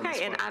that's put you on the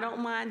okay, and spot. I don't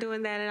mind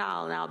doing that at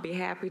all, and I'll be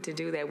happy to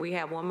do that. We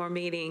have one more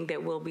meeting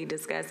that we'll be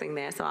discussing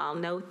that, so I'll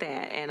note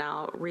that, and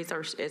I'll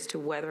research as to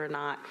whether or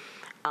not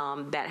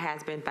that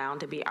has been found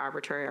to be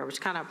arbitrary. I was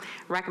kind of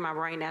racking my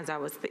brain as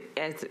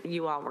as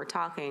you all were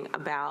talking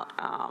about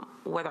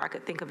whether I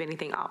could think of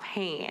anything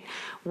offhand.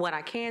 What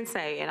I can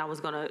say, and I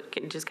was going to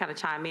just kind of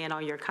chime in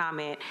on your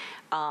comment,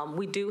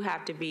 we do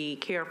have to be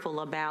careful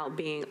about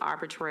being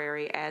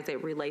arbitrary as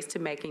it relates to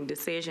making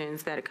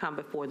decisions that come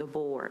before the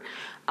board.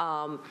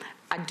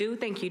 I do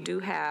think you do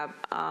have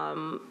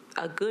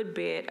a good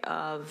bit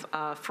of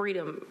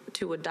freedom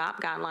to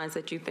adopt guidelines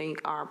that you think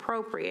are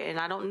appropriate. And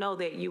I don't know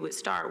that you would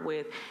start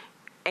with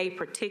a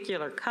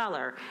particular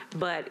color,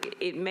 but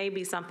it may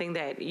be something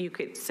that you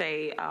could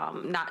say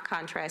not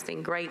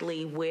contrasting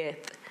greatly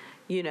with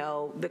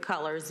the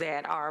colors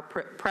that are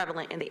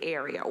prevalent in the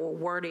area, or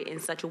worded in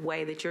such a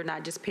way that you're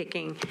not just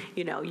picking,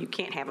 you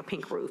can't have a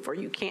pink roof, or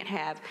you can't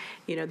have,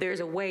 there's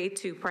a way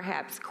to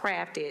perhaps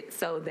craft it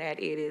so that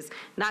it is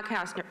not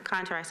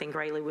contrasting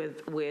greatly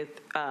with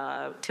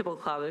typical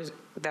colors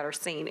that are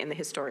seen in the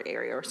historic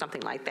area or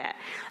something like that,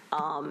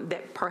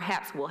 that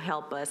perhaps will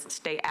help us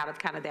stay out of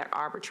kind of that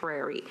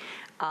arbitrary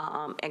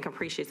and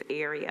capricious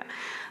area.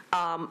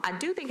 I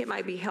do think it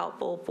might be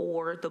helpful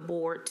for the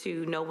board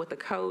to know what the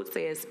code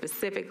says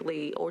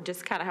specifically, or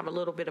just kind of have a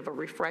little bit of a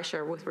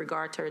refresher with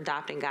regard to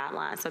adopting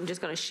guidelines. So I'm just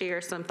going to share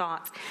some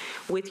thoughts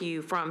with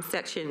you from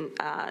section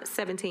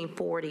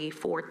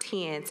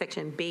 1740-410,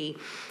 section B,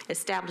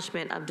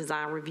 establishment of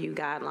design review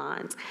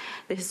guidelines.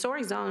 The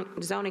Historic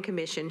Zoning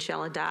Commission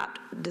shall adopt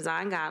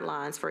design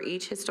guidelines for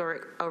each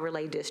historic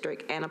overlay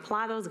district and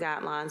apply those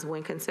guidelines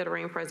when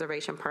considering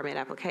preservation permit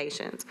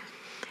applications.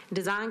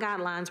 Design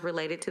guidelines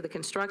related to the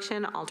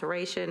construction,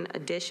 alteration,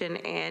 addition,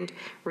 and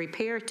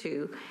repair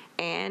to,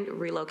 and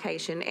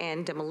relocation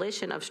and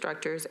demolition of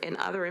structures and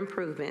other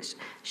improvements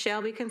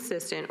shall be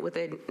consistent with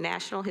the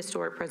National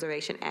Historic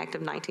Preservation Act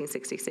of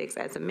 1966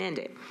 as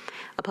amended.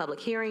 A public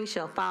hearing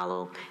shall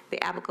follow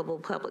the applicable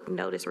public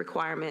notice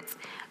requirements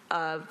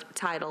of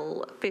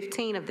Title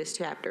 15 of this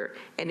chapter,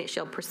 and it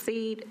shall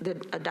precede the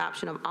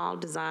adoption of all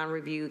design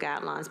review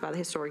guidelines by the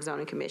Historic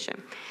Zoning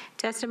Commission.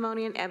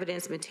 Testimony and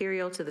evidence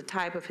material to the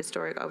type of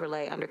historic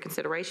overlay under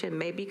consideration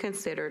may be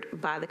considered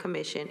by the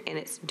Commission in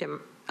its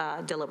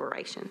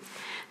deliberations.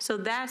 So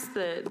that's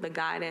the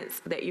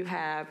guidance that you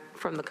have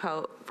from the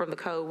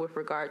code with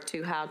regard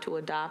to how to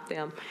adopt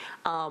them.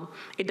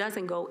 It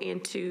doesn't go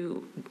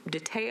into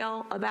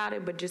detail about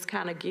it, but just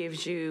kind of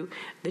gives you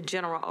the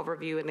general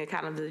overview and the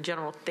kind of the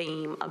general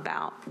theme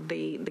about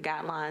the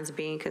guidelines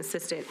being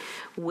consistent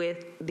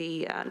with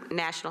the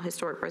National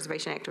Historic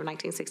Preservation Act of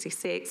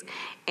 1966,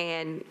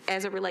 and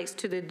as it relates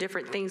to the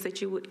different things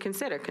that you would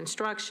consider: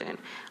 construction,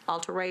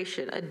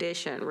 alteration,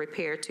 addition,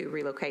 repair to,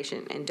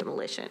 relocation, and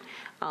demolition.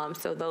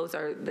 So those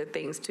are the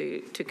things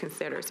to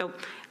consider. So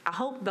I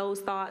hope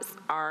those thoughts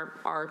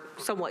are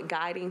somewhat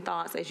guiding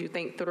thoughts as you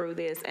think through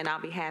this, and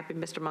I'll be happy,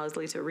 Mr.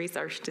 Mosley, to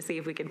research to see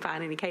if we can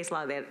find any case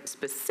law that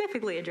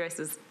specifically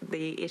addresses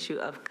the issue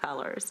of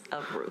colors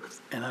of roofs.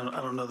 And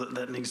I don't know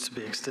that needs to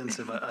be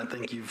extensive. I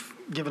think you've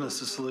given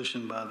us a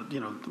solution by,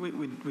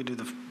 we do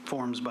the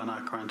forms by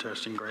not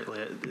contrasting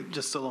greatly.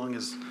 Just so long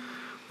as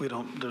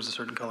there's a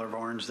certain color of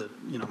orange that,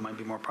 might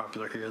be more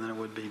popular here than it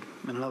would be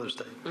in another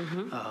state,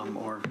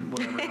 or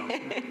whatever else.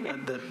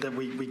 that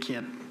we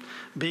can't,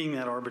 being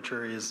that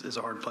arbitrary is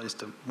a hard place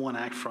to, one,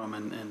 act from,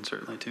 and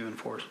certainly to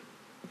enforce.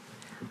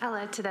 I'll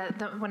add to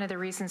that, one of the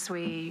reasons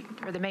the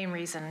main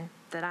reason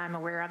that I'm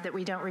aware of that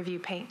we don't review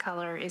paint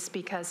color is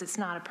because it's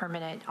not a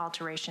permanent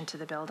alteration to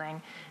the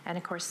building. And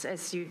of course,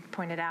 as you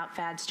pointed out,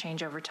 fads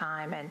change over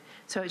time, and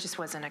so it just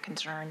wasn't a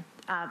concern.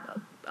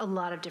 A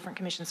lot of different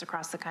commissions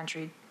across the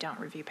country don't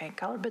review paint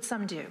color, but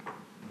some do.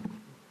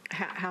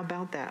 How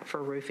about that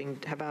for roofing?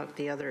 How about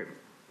the other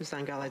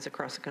design guidelines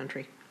across the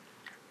country?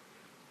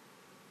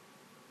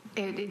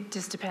 It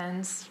just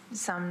depends.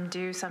 Some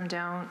do, some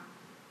don't.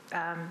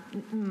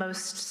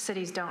 Most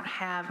cities don't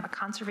have a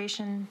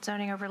conservation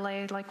zoning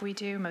overlay like we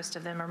do. Most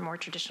of them are more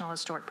traditional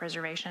historic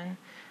preservation,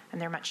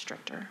 and they're much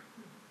stricter.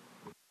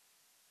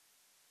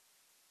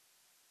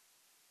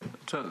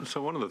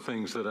 So one of the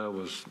things that I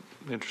was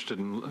interested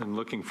in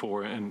looking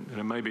for, and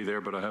it may be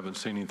there, but I haven't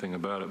seen anything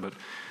about it, but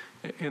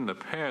in the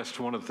past,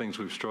 one of the things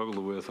we've struggled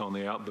with on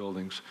the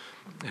outbuildings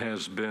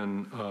has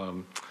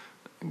been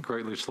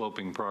greatly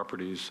sloping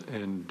properties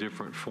and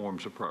different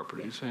forms of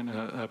properties. And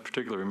I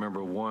particularly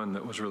remember one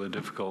that was really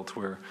difficult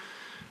where,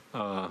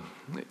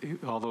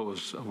 although it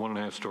was a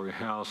 1.5-story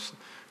house,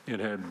 it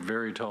had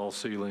very tall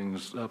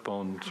ceilings up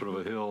on sort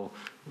of a hill.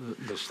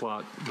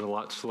 The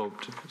lot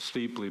sloped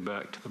steeply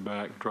back to the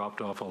back,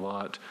 dropped off a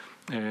lot,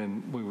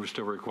 and we were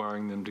still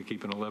requiring them to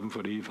keep an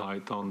 11-foot eave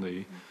height on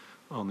the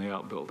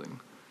outbuilding.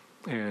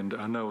 And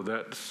I know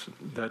that's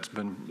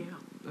been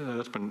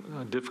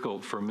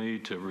difficult for me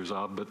to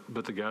resolve,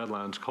 but the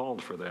guidelines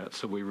called for that,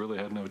 so we really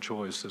had no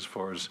choice as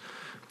far as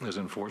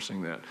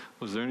enforcing that.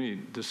 Was there any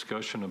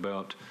discussion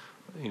about,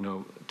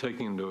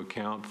 taking into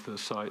account the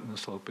site and the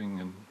sloping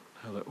and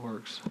how that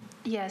works.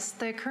 Yes,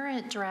 the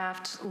current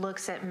draft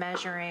looks at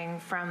measuring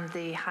from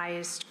the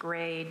highest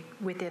grade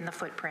within the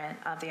footprint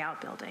of the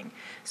outbuilding.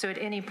 So at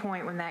any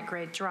point when that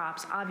grade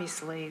drops,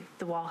 obviously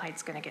the wall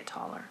height's going to get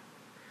taller.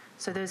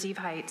 So those eave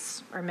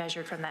heights are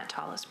measured from that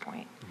tallest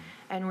point.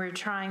 And we're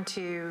trying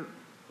to,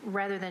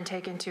 rather than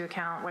take into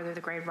account whether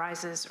the grade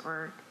rises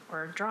or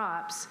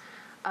drops,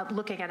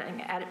 looking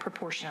at it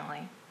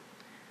proportionally.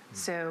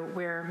 So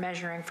we're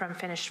measuring from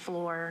finished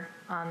floor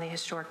on the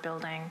historic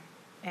building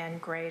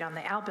and grade on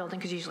the outbuilding,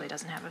 because usually it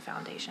doesn't have a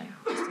foundation,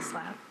 just a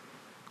slab.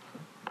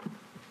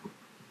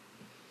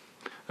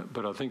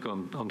 But I think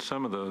on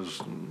some of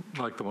those,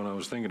 like the one I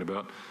was thinking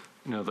about,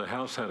 the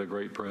house had a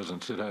great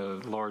presence. It had a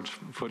large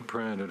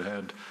footprint. It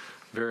had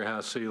very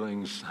high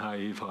ceilings, high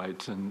eave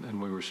heights,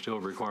 and we were still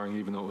requiring,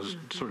 even though it was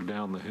sort of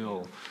down the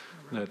hill,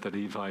 that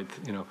eave height,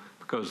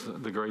 because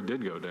the grade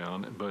did go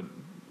down, but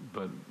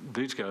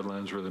these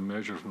guidelines were the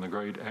measure from the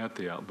grade at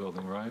the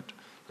outbuilding, right?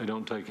 They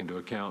don't take into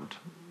account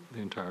the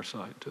entire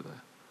site, do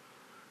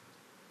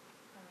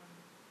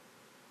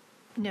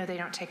they? No, they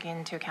don't take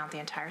into account the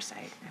entire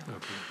site. No.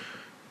 Okay.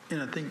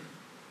 And I think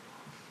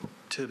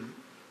to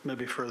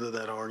maybe further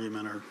that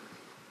argument or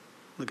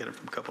look at it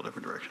from a couple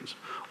different directions.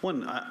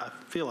 One, I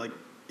feel like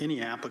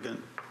any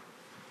applicant,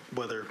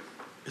 whether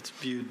it's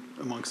viewed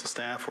amongst the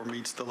staff or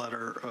meets the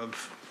letter of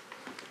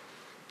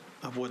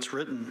what's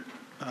written,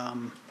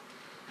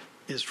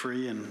 is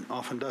free and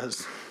often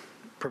does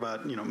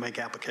provide, make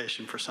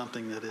application for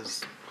something that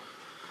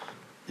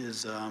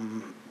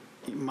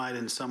might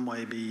in some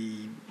way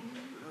be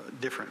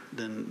different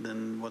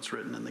than what's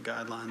written in the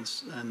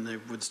guidelines, and they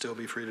would still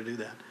be free to do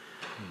that.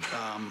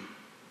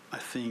 I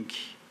think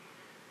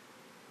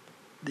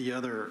the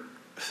other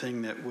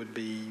thing that would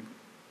be,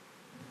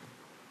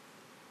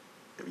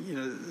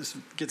 this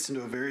gets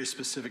into a very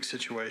specific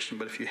situation,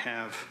 but if you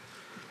have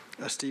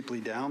a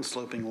steeply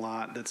downsloping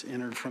lot that's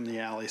entered from the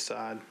alley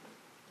side,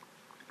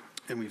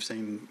 and we've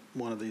seen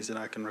one of these that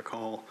I can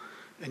recall,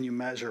 and you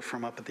measure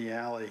from up at the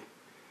alley,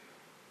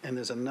 and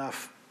there's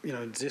enough,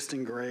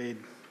 existing grade,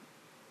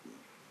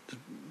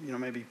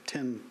 maybe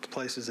 10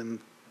 places in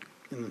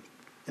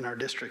our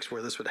districts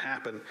where this would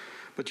happen,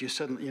 but you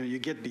suddenly, you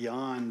get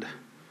beyond,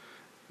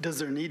 does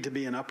there need to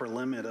be an upper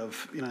limit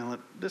of,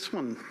 this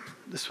one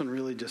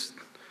really just,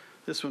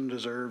 this one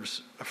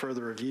deserves a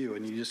further review,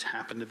 and you just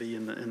happen to be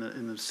in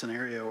the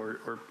scenario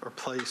or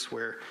place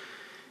where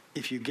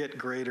if you get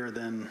greater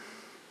than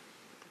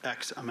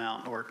X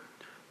amount or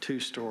 2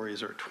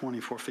 stories or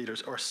 24 feet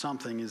or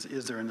something,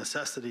 is there a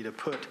necessity to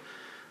put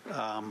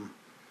a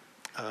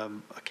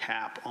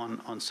cap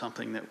on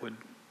something that would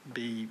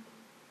be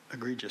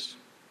egregious,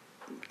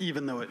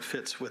 even though it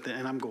fits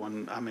within,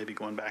 and I may be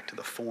going back to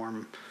the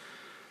form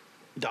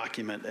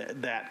document,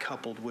 that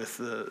coupled with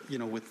the,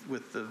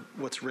 with the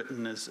what's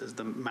written as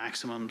the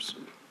maximums,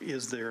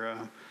 is there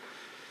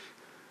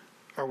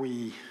are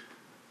we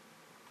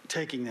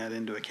taking that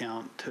into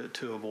account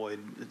to avoid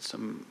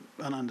some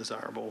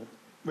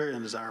very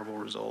undesirable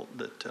result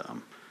that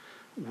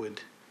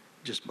would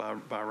just by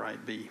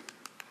right be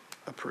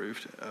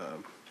approved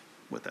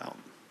without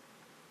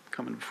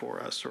coming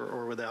before us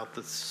or without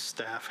the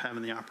staff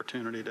having the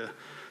opportunity to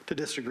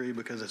disagree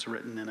because it's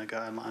written in a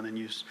guideline and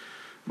use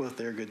both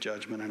their good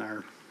judgment and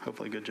our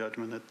hopefully good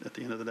judgment at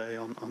the end of the day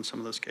on some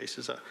of those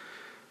cases.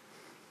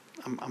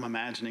 I'm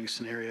imagining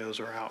scenarios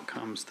or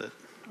outcomes that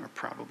are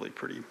probably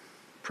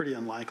pretty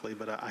unlikely,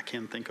 but I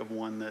can think of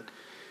one that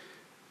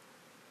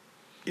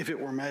if it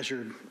were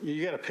measured,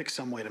 you got to pick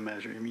some way to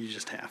measure. I mean, you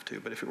just have to.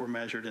 But if it were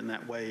measured in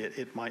that way,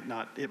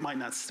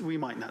 we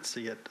might not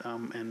see it.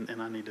 And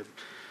I need to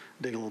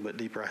dig a little bit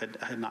deeper. I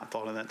had not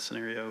thought of that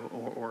scenario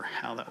or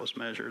how that was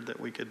measured. That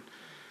we could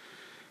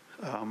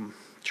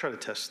try to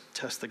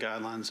test the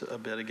guidelines a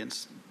bit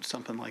against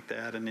something like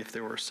that. And if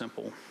there were a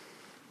simple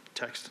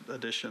text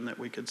addition that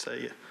we could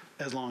say,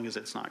 as long as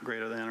it's not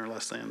greater than or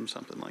less than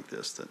something like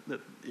this, that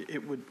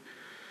it would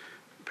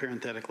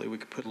parenthetically we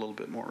could put a little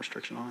bit more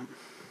restriction on it.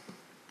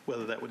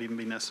 Whether that would even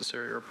be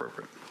necessary or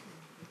appropriate.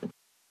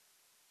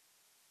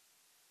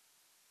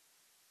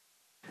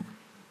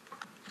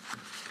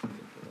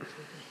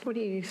 What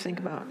do you think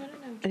about,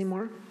 any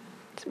more?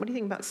 What do you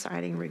think about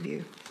siding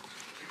review?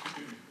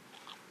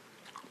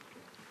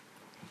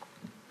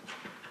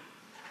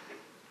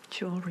 Did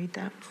you all read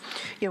that?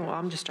 Yeah, well,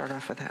 I'm just start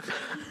off with that.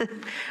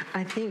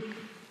 I think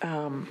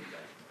I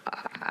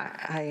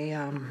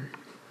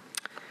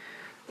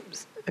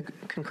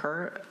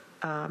concur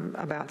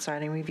about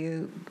siding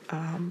review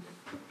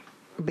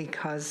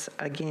because,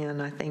 again,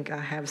 I think I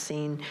have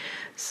seen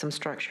some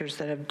structures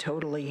that have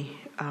totally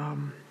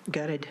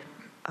gutted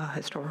a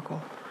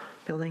historical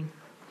building,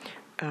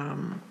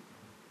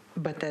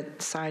 but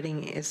that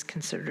siding is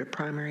considered a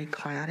primary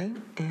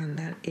cladding and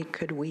that it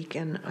could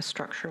weaken a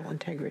structural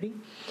integrity.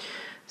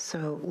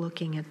 So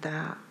looking at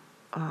that,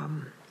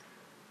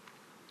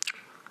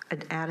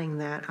 adding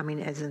that, I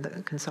mean, as in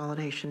the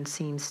consolidation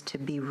seems to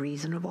be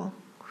reasonable.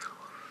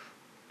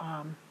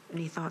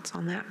 Any thoughts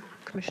on that,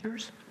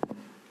 commissioners?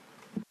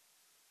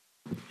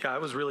 Yeah, I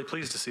was really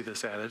pleased to see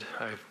this added.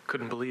 I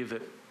couldn't believe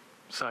that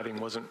siding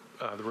wasn't,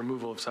 the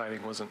removal of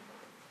siding wasn't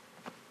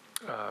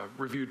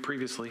reviewed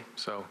previously,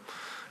 so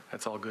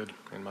that's all good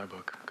in my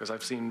book. Because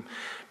I've seen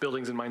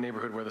buildings in my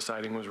neighborhood where the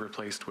siding was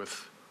replaced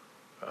with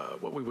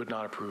what we would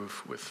not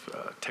approve, with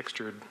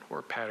textured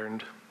or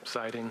patterned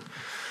siding.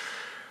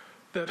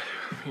 That,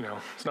 you know,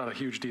 it's not a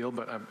huge deal,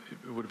 but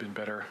it would have been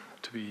better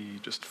to be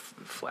just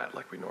flat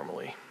like we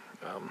normally,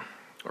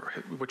 or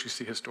what you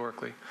see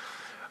historically.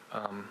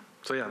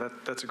 So yeah,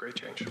 that's a great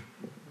change.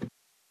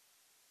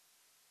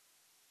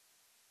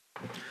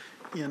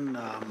 In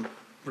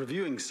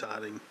reviewing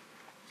siding,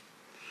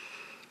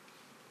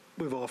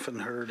 we've often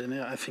heard, and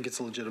I think it's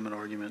a legitimate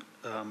argument,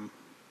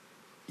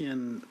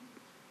 in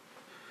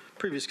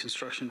previous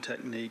construction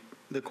technique,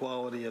 the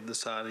quality of the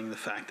siding, the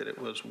fact that it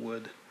was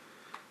wood,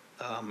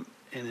 and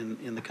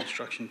in the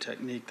construction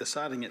technique, the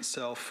siding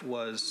itself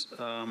was,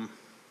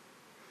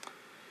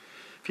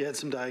 if you had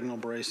some diagonal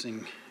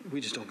bracing, we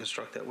just don't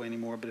construct that way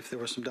anymore, but if there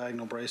was some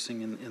diagonal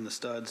bracing in the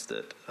studs,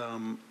 that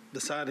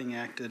the siding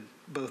acted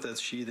both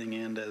as sheathing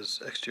and as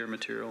exterior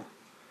material.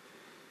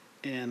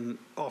 And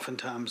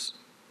oftentimes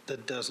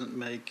that doesn't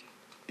make,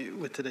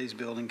 with today's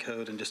building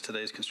code and just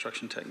today's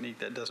construction technique,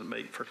 that doesn't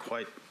make for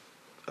quite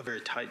a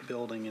very tight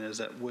building. And as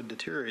that wood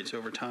deteriorates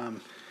over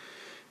time,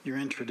 you're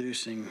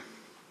introducing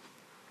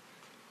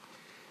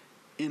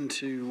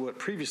into what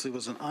previously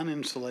was an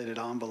uninsulated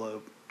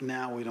envelope.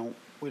 Now we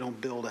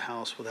don't build a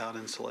house without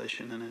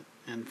insulation in it,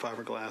 and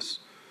fiberglass,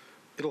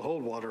 it'll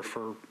hold water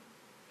for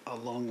a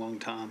long, long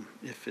time.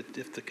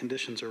 If the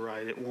conditions are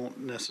right, it won't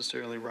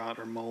necessarily rot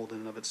or mold in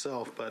and of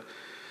itself, but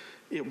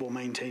it will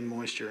maintain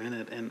moisture in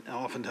it. And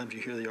oftentimes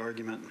you hear the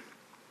argument,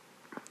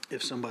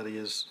 if somebody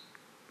is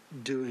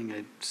doing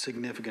a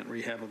significant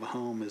rehab of a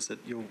home, is that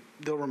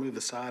they'll remove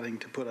the siding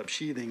to put up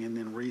sheathing and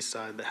then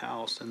re-side the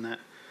house, and that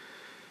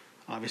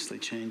obviously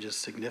changes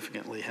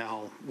significantly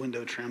how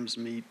window trims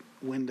meet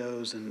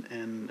windows,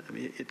 and I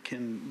mean, it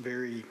can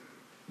vary.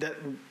 That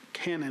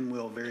can and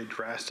will very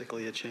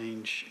drastically a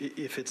change,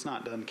 if it's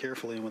not done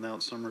carefully and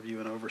without some review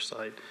and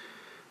oversight,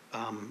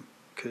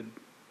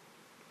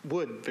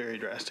 would very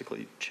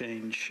drastically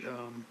change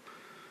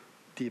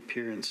the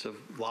appearance of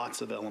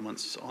lots of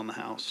elements on the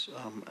house.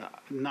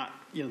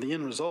 The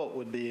end result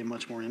would be a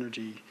much more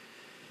energy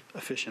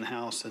efficient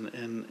house,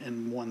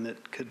 and one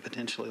that could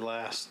potentially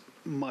last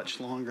much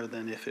longer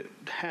than if it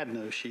had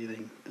no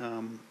sheathing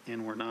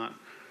and were not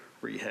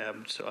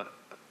rehabbed. So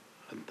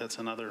that's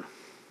another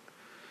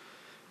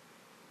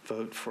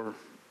vote for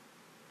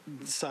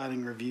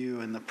siding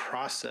review and the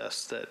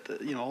process that,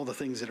 all the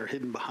things that are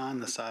hidden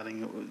behind the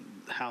siding,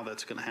 how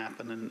that's going to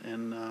happen,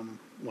 and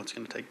what's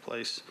going to take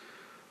place,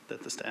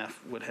 that the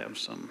staff would have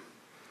some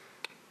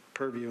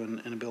purview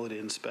and ability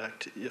to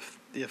inspect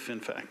if in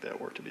fact that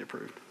were to be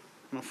approved,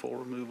 and a full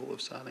removal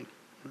of siding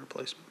and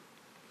replacement.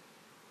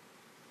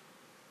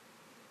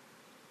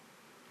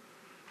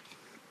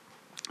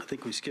 I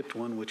think we skipped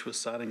one, which was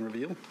siding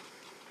reveal.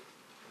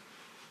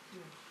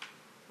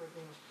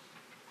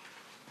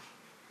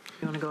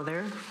 You want to go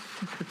there?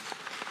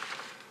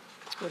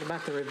 What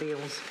about the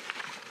reveals?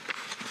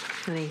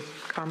 Any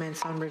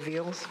comments on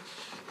reveals?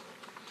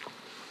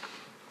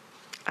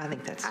 I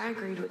think that's. I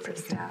agreed with the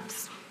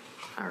staffs,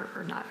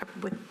 or not,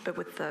 but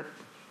with the,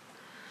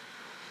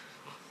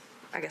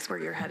 I guess where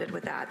you're headed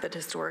with that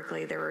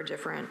historically there were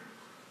different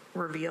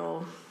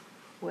reveal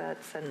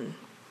widths, and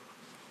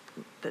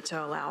that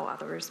to allow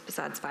others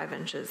besides 5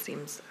 inches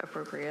seems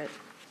appropriate.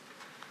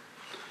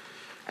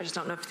 I just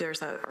don't know if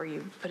there's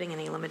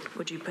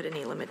would you put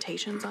any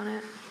limitations on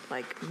it,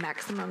 like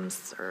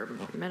maximums or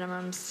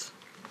minimums?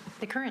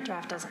 The current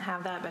draft doesn't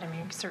have that, but I mean,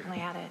 you can certainly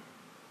add it.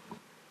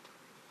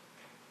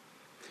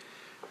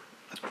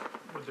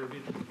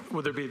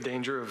 Would there be a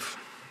danger of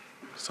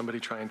somebody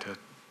trying to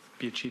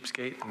be a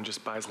cheapskate and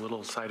just buy as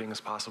little siding as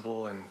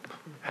possible and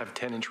have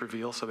 10-inch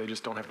reveal so they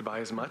just don't have to buy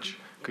as much?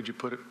 Could you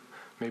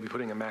maybe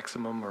putting a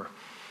maximum,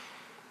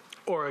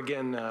 or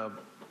again,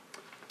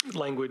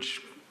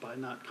 language by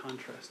not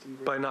contrasting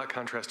greatly. By not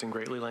contrasting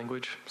greatly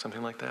language,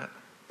 something like that?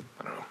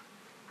 I don't know.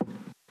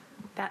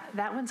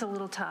 That one's a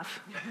little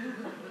tough.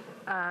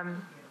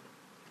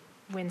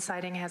 When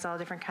siding has all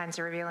different kinds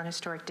of reveal in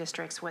historic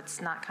districts,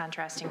 what's not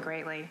contrasting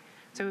greatly?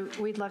 So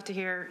we'd love to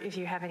hear if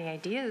you have any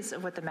ideas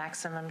of what the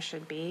maximum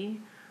should be,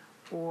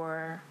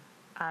 or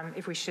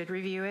if we should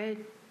review it.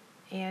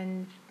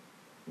 And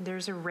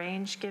there's a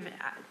range given,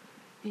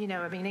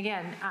 I mean,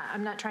 again,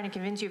 I'm not trying to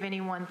convince you of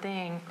any one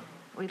thing.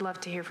 We'd love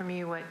to hear from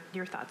you what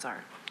your thoughts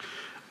are.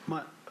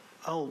 I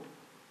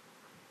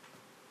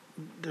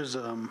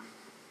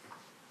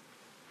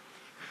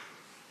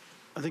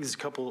think there's a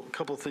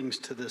couple things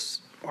to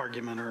this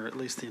argument, or at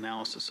least the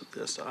analysis of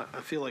this.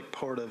 I feel like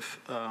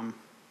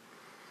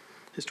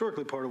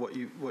historically part of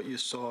what you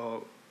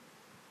saw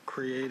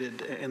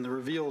created, and the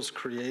reveals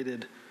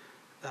created,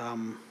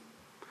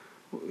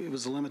 it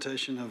was a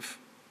limitation of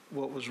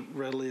what was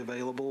readily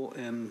available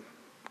and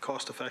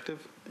cost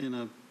effective in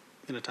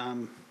a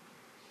time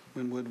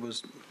when wood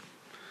was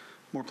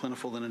more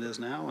plentiful than it is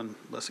now and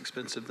less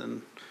expensive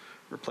than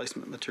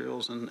replacement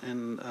materials,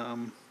 and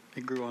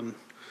it grew on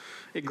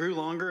it grew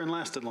longer and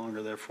lasted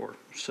longer, therefore.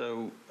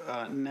 So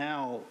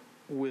now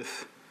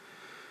with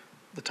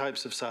the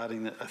types of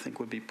siding that I think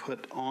would be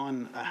put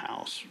on a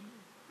house,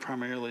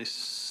 primarily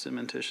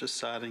cementitious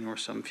siding or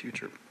some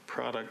future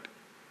product,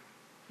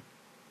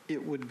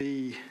 it would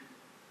be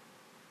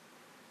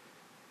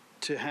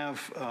to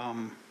have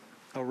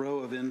a row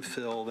of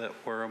infill that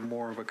were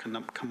more of a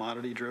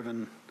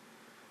commodity-driven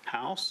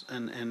house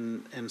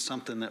and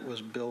something that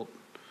was built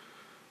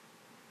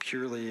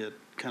purely at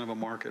kind of a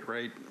market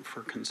rate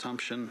for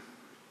consumption.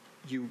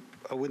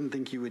 I wouldn't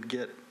think you would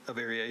get a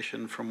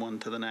variation from one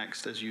to the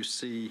next as you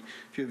see.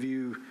 If you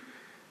view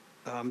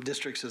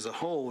districts as a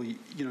whole,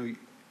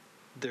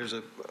 there's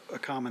a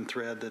common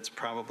thread that's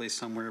probably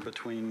somewhere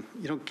between,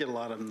 you don't get a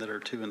lot of them that are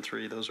 2 and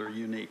 3. Those are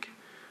unique,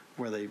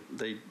 where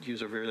they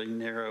use a very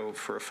narrow,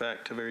 for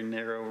effect, a very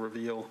narrow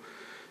reveal.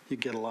 You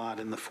get a lot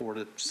in the 4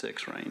 to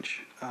 6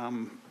 range.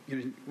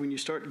 When you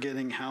start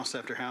getting house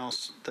after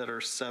house that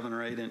are 7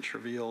 or 8 inch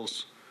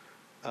reveals,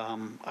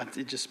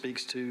 it just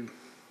speaks to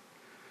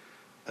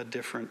a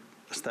different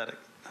aesthetic.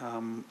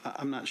 I'm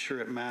not sure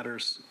it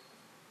matters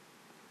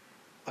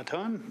a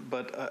ton,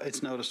 but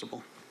it's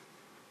noticeable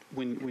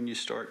when you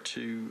start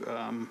to,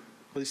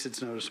 at least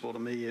it's noticeable to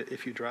me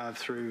if you drive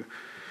through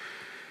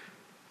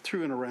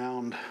and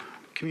around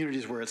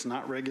communities where it's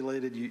not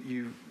regulated.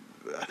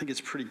 I think it's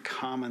pretty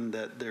common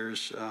that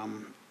there's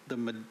the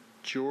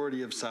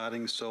majority of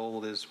siding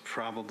sold is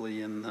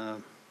probably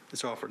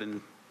it's offered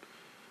in,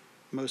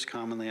 most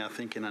commonly I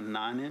think, in a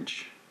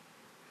 9-inch.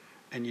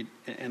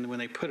 And when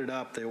they put it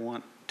up, they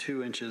want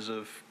 2 inches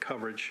of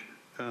coverage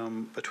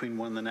between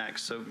one and the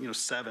next. So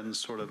 7's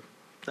sort of,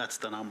 that's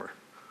the number.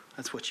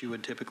 That's what you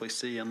would typically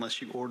see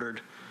unless you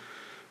ordered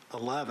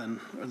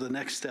 11 or the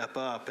next step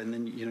up, and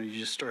then you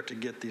just start to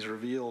get these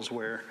reveals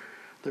where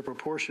the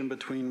proportion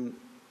between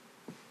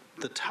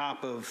the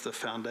top of the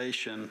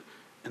foundation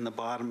and the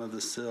bottom of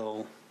the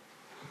sill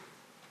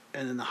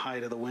and then the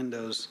height of the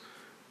windows,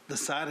 the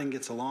siding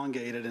gets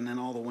elongated, and then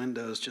all the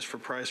windows, just for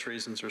price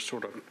reasons, are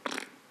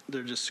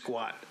they're just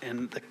squat.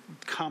 And the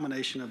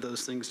combination of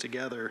those things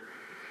together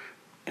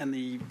and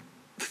the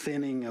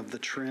thinning of the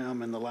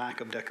trim and the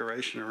lack of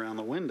decoration around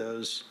the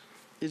windows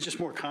is just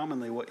more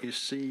commonly what you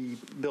see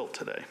built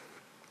today.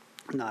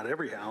 Not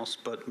every house,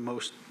 but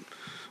most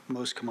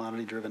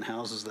commodity-driven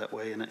houses that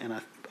way. And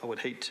I would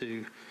hate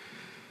to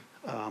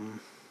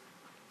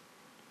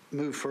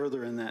move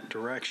further in that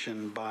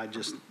direction by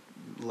just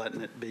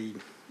letting it be,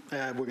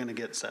 we're going to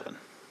get 7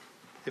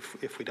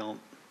 if we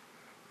don't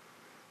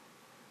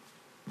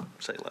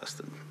say less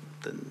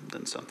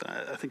than something.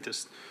 I think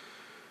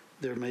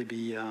there may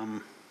be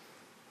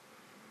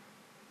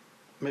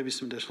maybe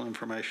some additional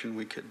information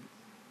we could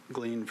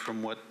glean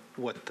from what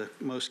the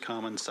most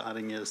common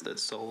siding is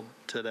that's sold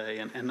today,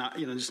 and not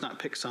just not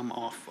pick some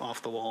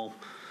off the wall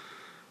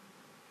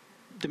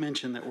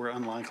dimension that we're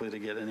unlikely to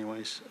get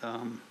anyways.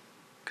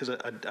 Because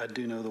I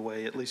do know the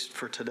way, at least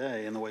for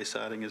today, and the way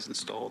siding is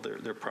installed,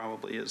 there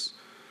probably is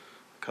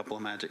a couple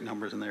of magic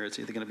numbers in there. It's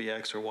either going to be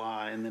X or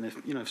Y, and then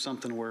if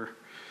something were,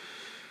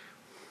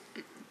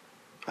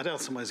 I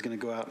doubt somebody's going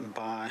to go out and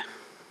buy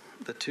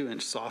the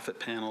 2-inch soffit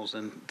panels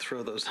and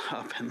throw those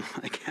up and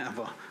have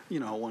a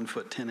 1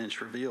 foot 10-inch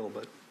reveal,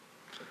 but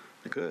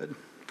they could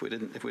if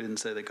we didn't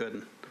say they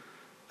couldn't,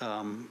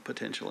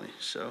 potentially.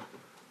 So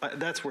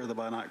that's where the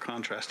by not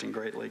contrasting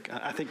greatly,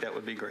 I think that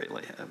would be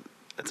greatly.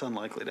 It's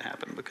unlikely to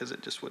happen because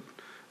it just would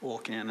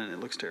walk in and it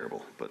looks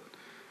terrible. But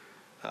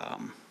I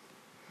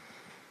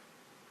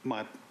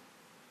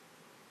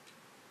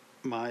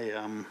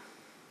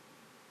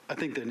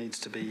think there needs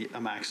to be a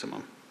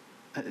maximum.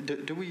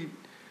 Do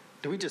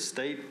we just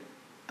state?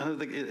 I don't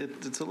think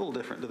it's a little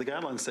different. Do the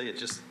guidelines say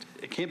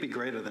it can't be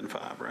greater than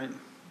 5, right?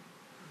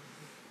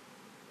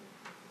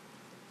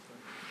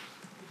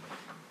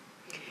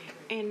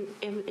 And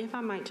if I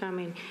might chime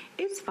in,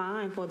 it's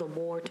fine for the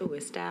board to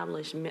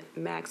establish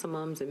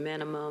maximums and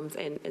minimums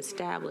and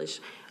establish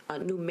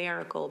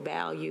numerical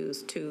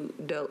values to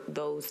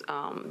those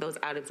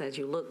items as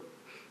you look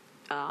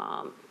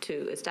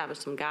to establish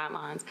some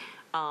guidelines,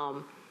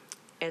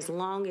 as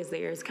long as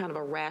there's kind of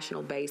a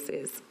rational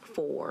basis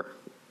for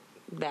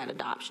that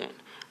adoption.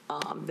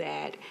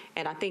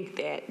 And I think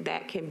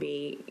that can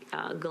be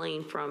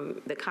gleaned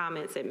from the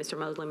comments that Mr.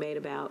 Mosley made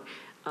about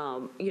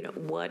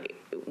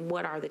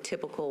what are the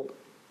typical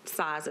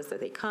sizes that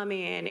they come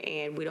in,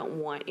 and we don't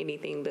want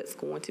anything that's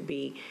going to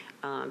be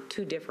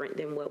too different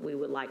than what we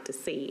would like to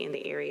see in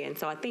the area. And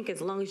so I think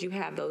as long as you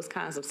have those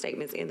kinds of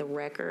statements in the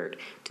record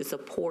to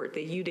support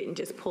that you didn't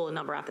just pull a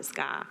number out the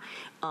sky,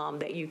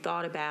 that you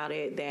thought about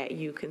it, that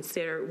you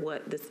consider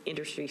what the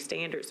industry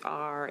standards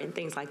are and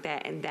things like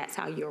that, and that's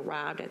how you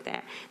arrived at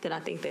that, then I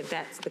think that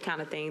that's the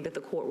kind of thing that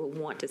the court would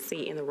want to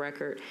see in the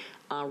record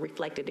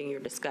reflected in your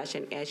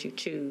discussion as you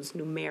choose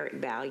numeric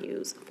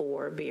values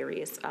for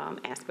various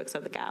aspects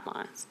of the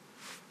guidelines.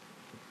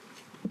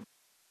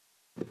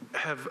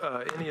 Have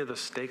any of the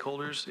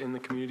stakeholders in the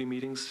community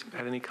meetings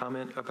had any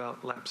comment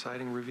about lap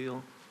siding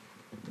reveal?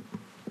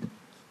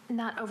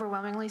 Not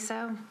overwhelmingly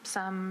so.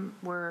 Some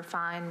were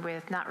fine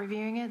with not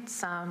reviewing it.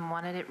 Some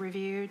wanted it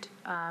reviewed.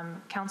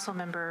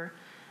 Councilmember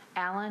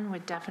Allen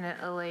would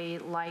definitely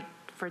like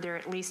for there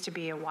at least to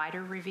be a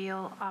wider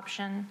reveal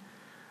option.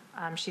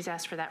 She's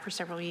asked for that for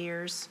several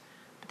years,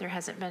 but there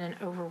hasn't been an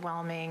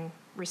overwhelming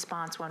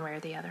response one way or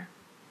the other.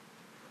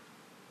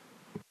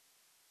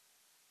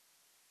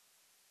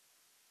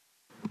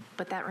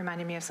 But that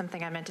reminded me of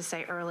something I meant to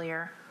say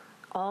earlier.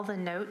 All the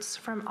notes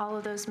from all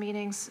of those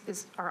meetings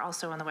are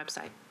also on the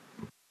website.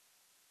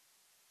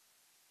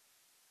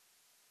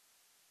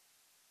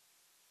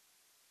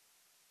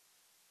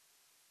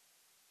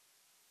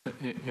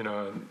 You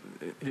know,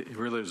 it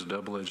really is a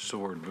double-edged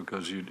sword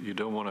because you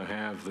don't want to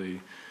have the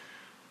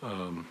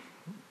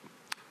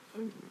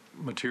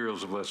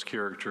materials of less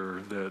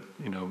character that,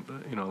 you know,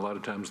 a lot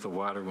of times the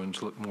wider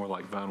ones look more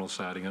like vinyl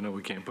siding. I know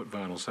we can't put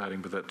vinyl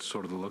siding, but that's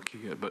sort of the look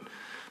you get. But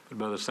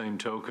by the same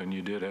token,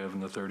 you did have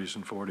in the 30s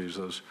and 40s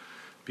those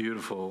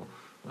beautiful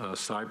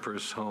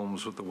cypress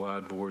homes with the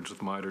wide boards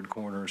with mitered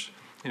corners,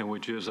 you know,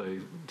 which is a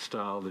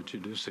style that you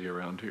do see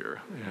around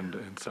here.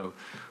 And so,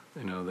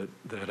 you know,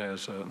 that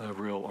has a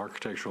real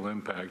architectural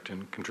impact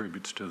and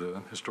contributes to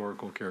the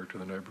historical character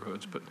of the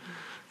neighborhoods. But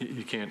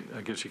you can't,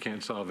 I guess you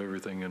can't solve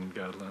everything in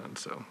guidelines,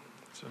 so.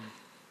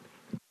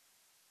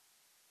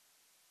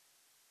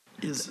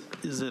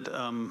 Is it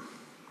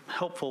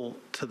helpful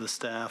to the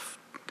staff,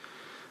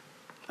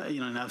 you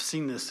know, and I've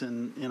seen this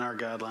in our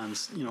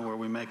guidelines, you know, where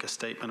we make a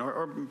statement,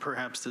 or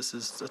perhaps this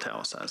is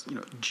italicized, you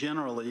know,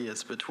 generally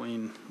it's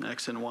between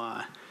X and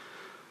Y.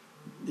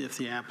 If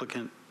the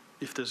applicant,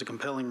 if there's a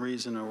compelling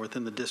reason or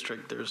within the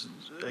district there's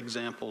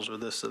examples or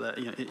this or that,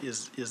 you know,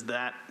 is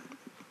that,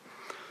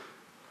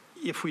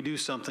 if we do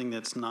something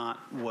that's not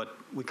what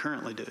we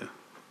currently do,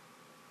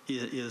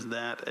 is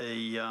that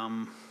a,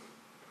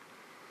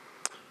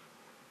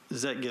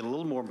 does that get a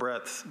little more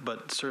breadth,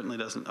 but certainly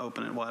doesn't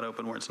open it wide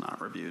open where it's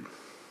not reviewed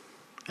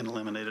and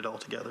eliminate it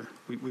altogether?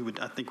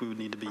 I think we would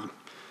need to be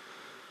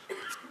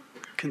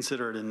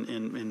considerate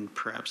in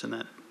perhaps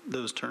in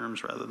those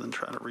terms rather than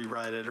try to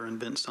rewrite it or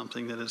invent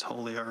something that is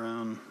wholly our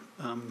own.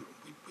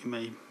 We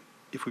may,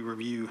 if we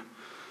review,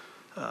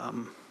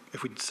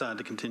 if we decide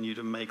to continue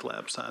to make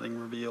lap siding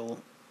reveal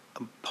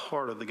a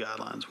part of the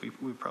guidelines,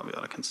 we probably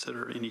ought to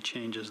consider any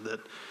changes that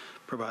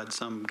provide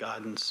some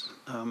guidance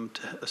to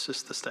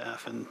assist the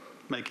staff in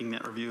making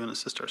that review and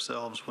assist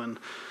ourselves when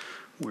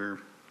we're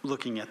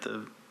looking at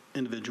the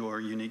individual or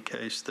unique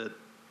case that,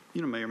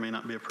 you know, may or may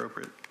not be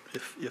appropriate.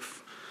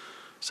 If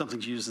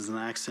something's used as an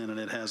accent and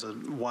it has a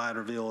wide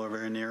reveal or a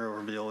very narrow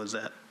reveal, is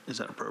that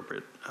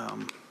appropriate?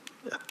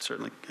 Yeah,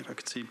 certainly, I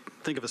could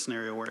think of a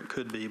scenario where it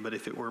could be, but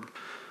if it were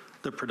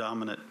the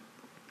predominant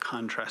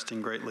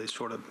contrasting greatly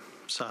sort of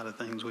side of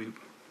things,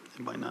 it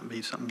might not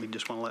be something we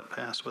just want to let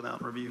pass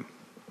without review.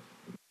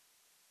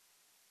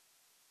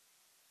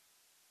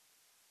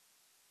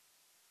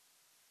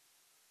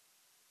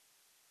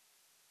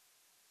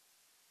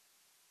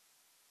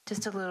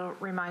 Just a little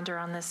reminder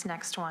on this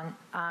next one.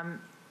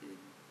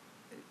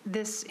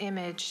 This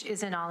image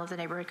is in all of the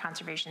neighborhood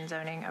conservation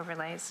zoning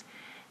overlays,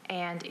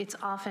 and it's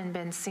often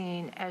been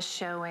seen as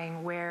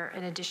showing where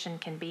an addition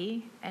can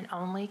be and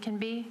only can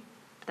be.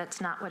 That's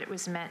not what it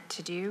was meant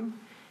to do.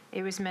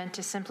 It was meant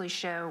to simply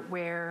show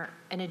where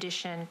an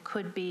addition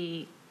could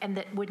be and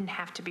that wouldn't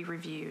have to be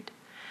reviewed.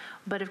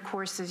 But of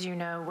course, as you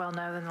know, well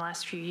know, in the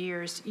last few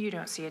years, you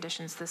don't see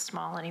additions this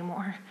small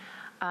anymore.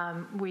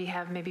 We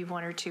have maybe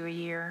one or two a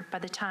year. By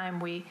the time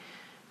we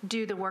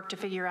do the work to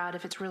figure out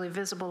if it's really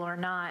visible or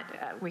not,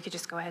 we could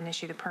just go ahead and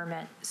issue the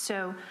permit.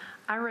 So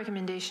our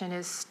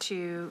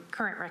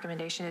current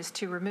recommendation is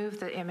to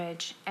remove the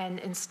image and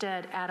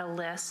instead add a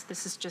list.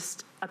 This is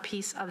just a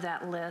piece of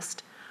that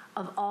list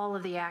of all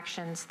of the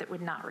actions that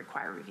would not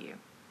require review.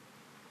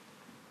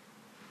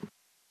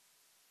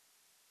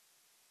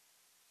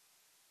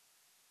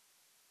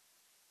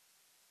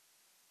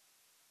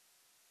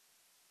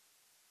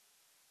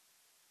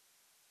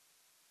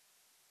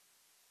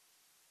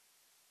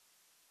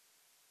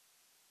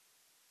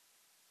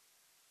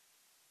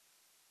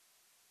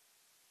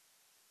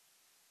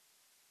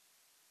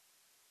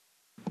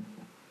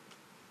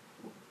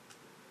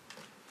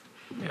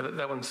 Yeah,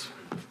 that one's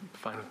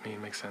fine with me.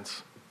 It makes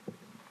sense.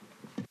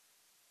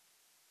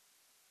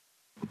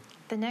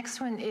 The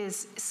next one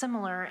is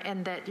similar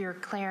in that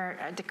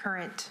the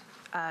current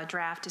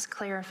draft is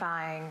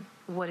clarifying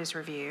what is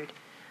reviewed.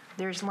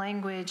 There's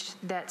language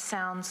that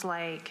sounds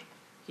like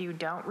you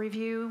don't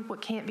review what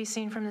can't be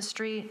seen from the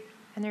street,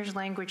 and there's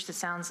language that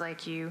sounds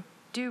like you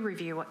do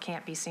review what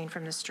can't be seen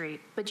from the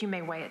street, but you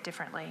may weigh it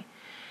differently.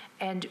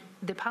 And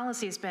the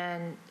policy has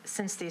been,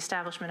 since the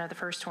establishment of the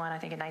first one, I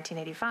think in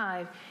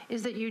 1985,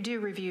 is that you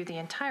do review the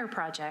entire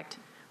project,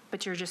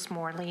 but you're just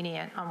more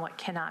lenient on what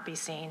cannot be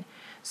seen.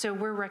 So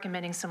we're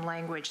recommending some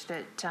language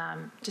that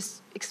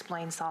just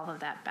explains all of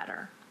that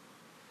better.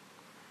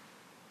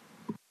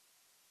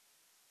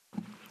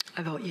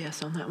 I vote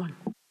yes on that one.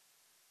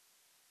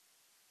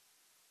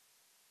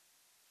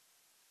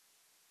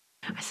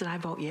 I said I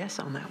vote yes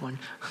on that one.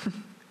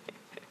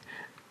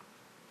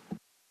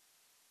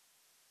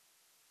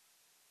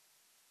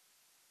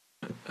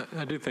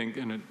 I do think,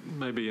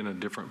 maybe in a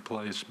different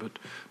place, but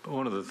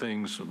one of the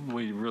things,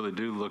 we really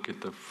do look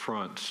at the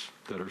fronts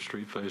that are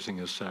street facing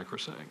as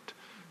sacrosanct.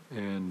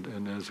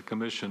 And as a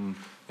commission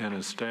and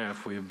as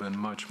staff, we have been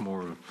much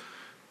more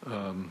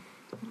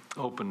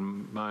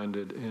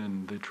open-minded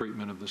in the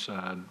treatment of the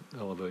side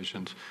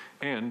elevations,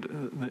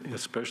 and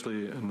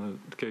especially in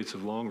the case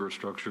of longer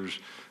structures,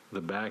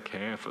 the back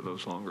half of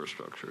those longer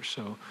structures.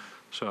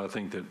 So I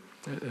think that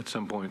at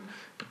some point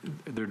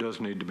there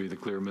does need to be the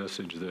clear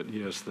message that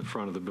yes, the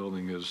front of the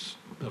building is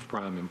of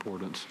prime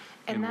importance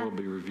and will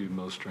be reviewed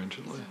most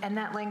stringently. And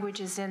that language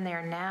is in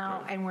there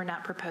now, and we're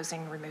not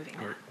proposing removing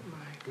that. Right.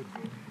 Good.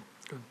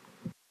 Good.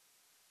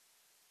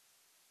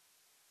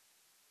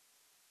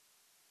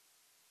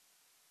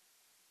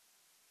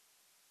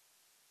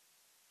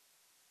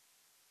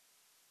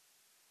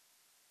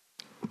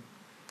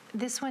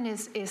 This one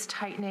is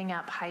tightening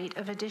up height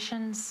of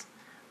additions.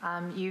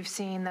 You've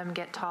seen them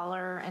get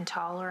taller and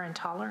taller and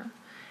taller,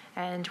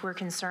 and we're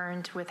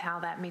concerned with how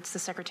that meets the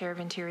Secretary of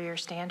Interior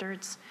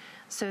standards.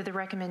 So the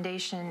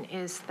recommendation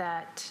is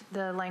that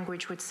the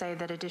language would say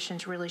that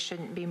additions really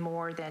shouldn't be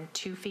more than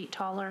 2 feet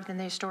taller than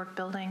the historic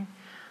building.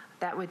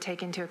 That would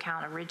take into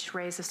account a ridge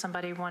raise if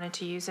somebody wanted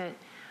to use it.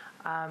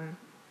 And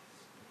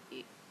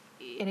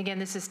again,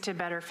 this is to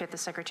better fit the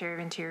Secretary of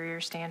Interior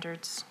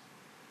standards.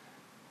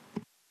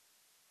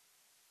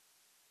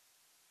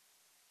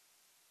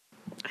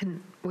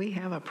 And we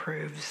have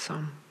approved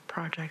some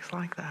projects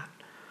like that.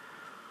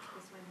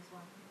 This one as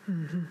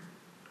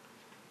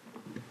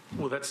well.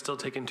 Will that still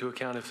take into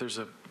account if there's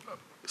a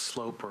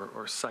slope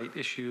or site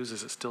issues?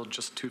 Is it still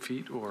just 2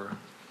 feet or?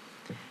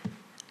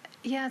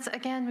 Yeah, it's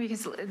again,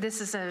 because this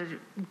is a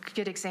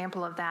good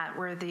example of that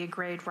where the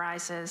grade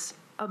rises,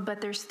 but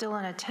there's still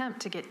an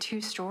attempt to get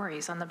 2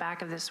 stories on the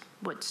back of this,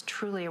 what's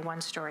truly a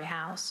 1-story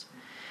house.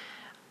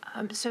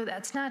 So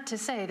that's not to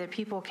say that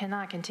people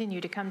cannot continue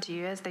to come to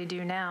you as they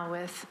do now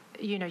with,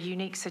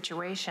 unique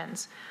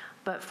situations.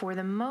 But for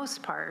the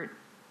most part,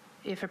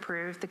 if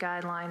approved, the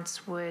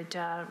guidelines would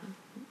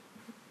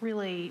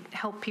really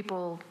help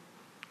people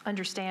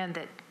understand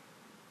that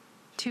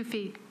 2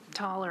 feet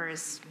taller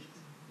is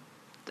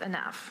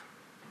enough.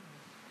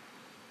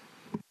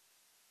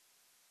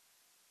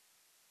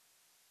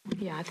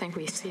 Yeah, I think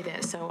we see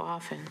that so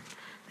often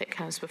that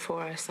comes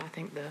before us. I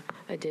think the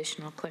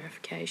additional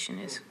clarification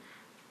is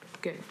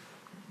good.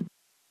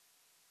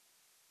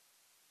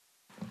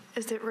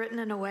 Is it written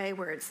in a way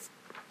where it's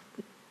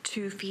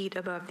 2 feet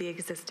above the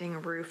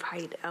existing roof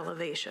height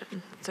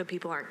elevation? So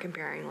people aren't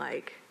comparing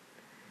like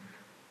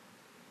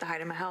the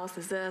height of my house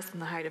is this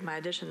and the height of my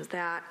addition is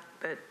that,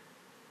 but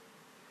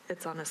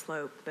it's on a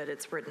slope, but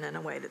it's written in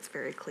a way that's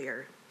very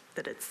clear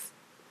that it's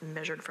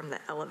measured from the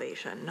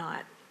elevation,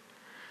 not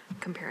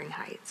comparing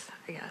heights,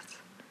 I guess.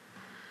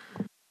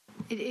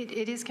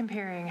 It is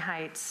comparing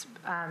heights,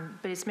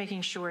 but it's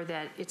making sure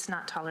that it's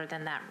not taller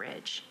than that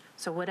ridge.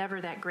 So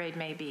whatever that grade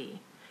may be.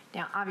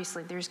 Now,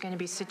 obviously, there's going to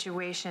be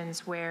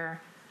situations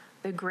where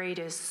the grade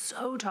is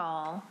so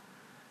tall,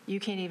 you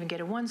can't even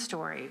get a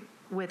 1-story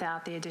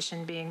without the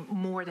addition being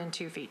more than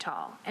 2 feet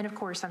tall. And of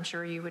course, I'm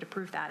sure you would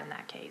approve that in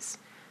that case.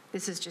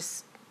 This is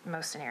just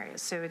most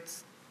scenarios. So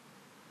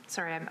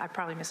sorry, I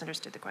probably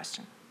misunderstood the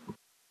question.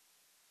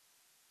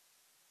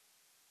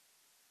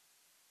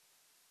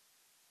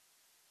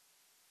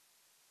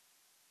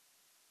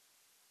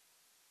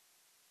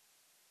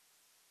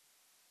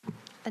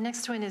 The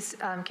next one is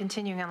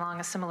continuing along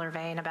a similar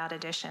vein about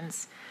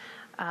additions.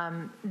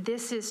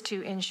 This is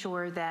to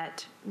ensure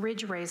that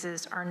ridge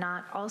raises are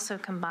not also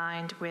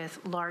combined with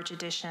large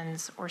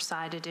additions or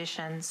side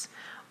additions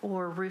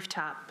or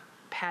rooftop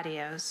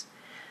patios.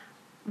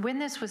 When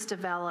this was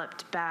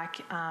developed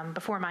back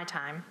before my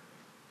time,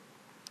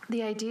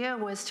 the idea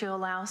was to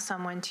allow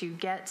someone to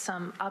get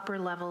some upper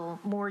level,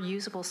 more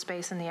usable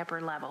space in the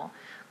upper level,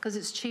 because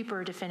it's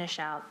cheaper to finish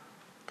out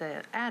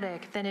the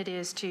attic than it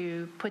is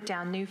to put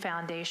down new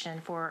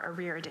foundation for a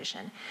rear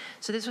addition.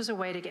 So this was a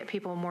way to get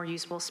people more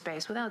usable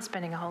space without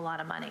spending a whole lot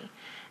of money.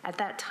 At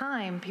that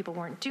time, people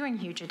weren't doing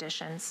huge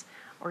additions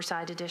or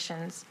side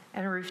additions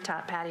and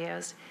rooftop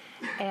patios.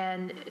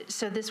 And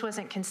so this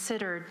wasn't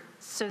considered.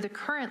 So the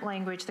current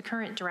language, the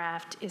current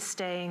draft is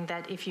saying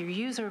that if you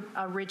use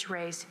a ridge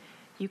raise,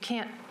 you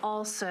can't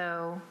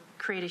also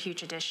create a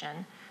huge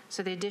addition.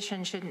 So the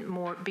addition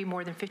shouldn't be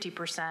more than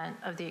 50%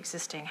 of the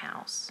existing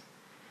house.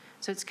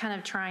 So it's kind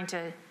of trying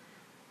to,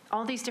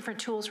 all these different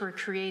tools were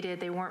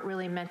created, they weren't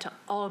really meant to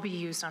all be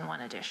used on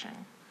one addition.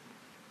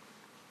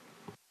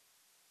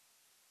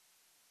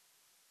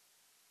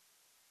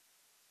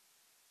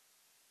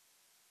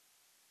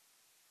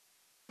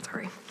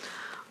 Sorry.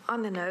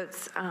 On the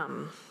notes,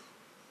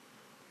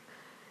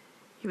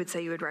 you would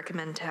say you would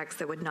recommend text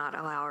that would not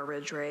allow a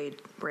ridge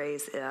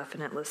raise if,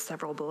 and it lists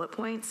several bullet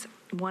points.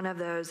 One of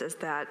those is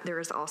that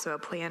there is also a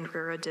planned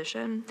rear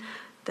addition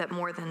that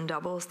more than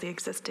doubles the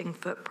existing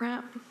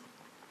footprint.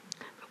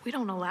 But we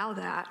don't allow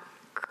that,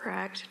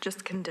 correct?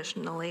 Just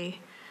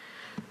conditionally.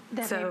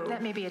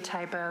 That may be a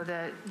typo.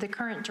 The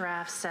current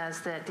draft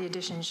says that the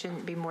addition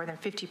shouldn't be more than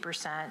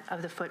 50%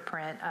 of the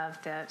footprint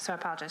of the, so I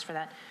apologize for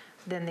that,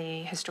 than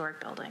the historic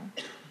building.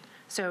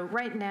 So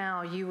right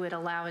now, you would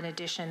allow an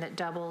addition that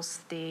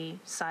doubles the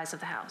size of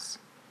the house.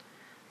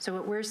 So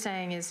what we're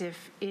saying is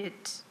if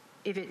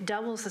it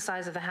doubles the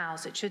size of the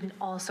house, it shouldn't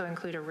also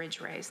include a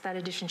ridge raise. That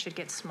addition should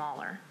get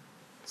smaller.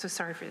 So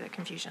sorry for the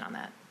confusion on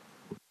that.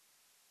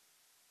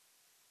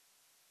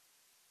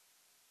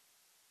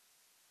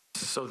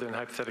 So then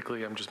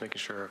hypothetically, I'm just making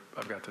sure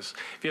I've got this.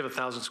 If you have a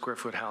 1,000 square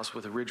foot house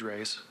with a ridge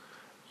raise,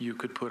 you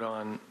could put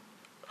on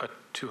a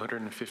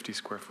 250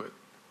 square foot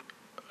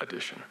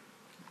addition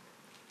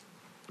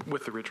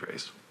with the ridge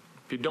raise.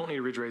 If you don't need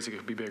a ridge raise, it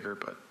could be bigger,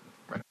 but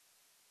right.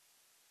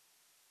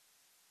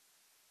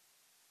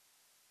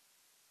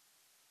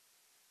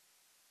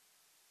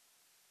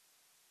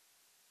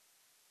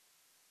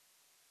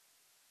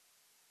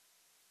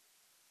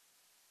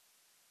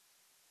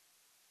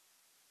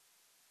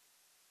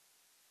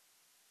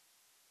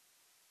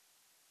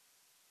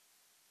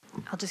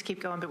 I'll just keep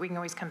going, but we can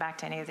always come back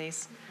to any of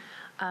these.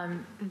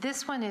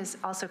 This one is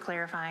also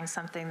clarifying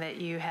something that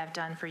you have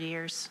done for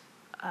years,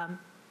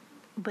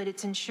 but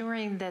it's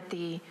ensuring that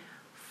the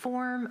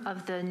form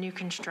of the new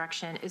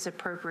construction is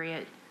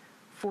appropriate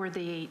for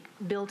the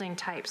building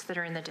types that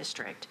are in the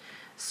district.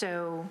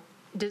 So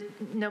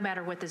no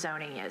matter what the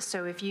zoning is.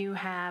 So if you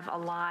have a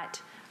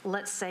lot,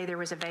 let's say there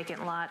was a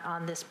vacant lot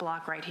on this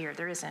block right here.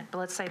 There isn't, but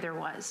let's say there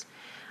was.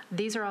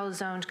 These are all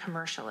zoned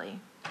commercially.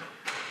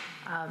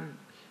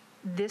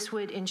 This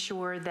would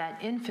ensure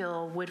that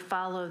infill would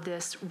follow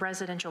this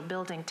residential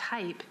building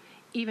type,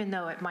 even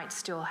though it might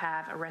still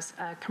have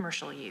a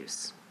commercial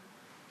use.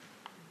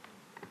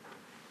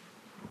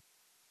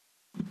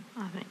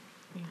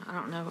 I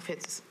don't know if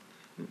it's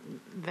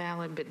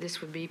valid, but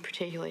this would be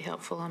particularly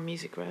helpful on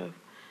Music Row.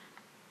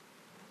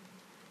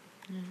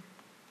 Yeah.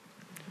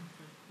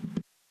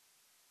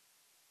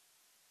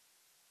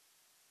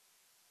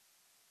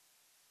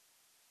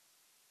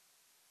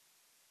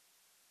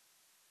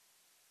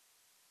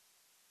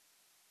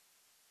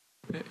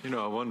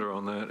 I wonder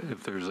on that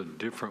if there's a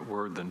different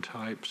word than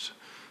types.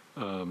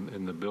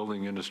 In the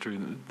building industry,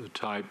 the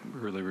type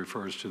really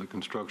refers to the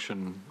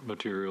construction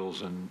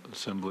materials and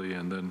assembly,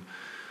 and then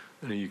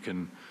you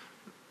can,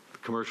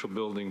 commercial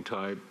building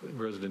type,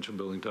 residential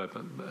building type.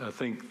 I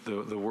think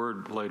the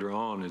word later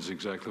on is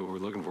exactly what we're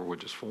looking for,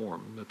 which is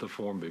form, that the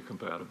form be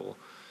compatible,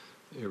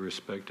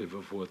 irrespective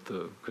of what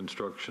the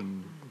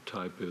construction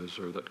type is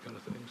or that kind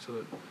of thing. So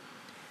that,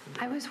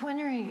 I was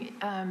wondering,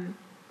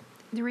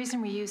 the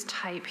reason we use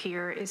type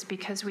here is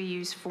because we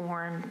use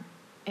form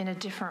in a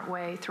different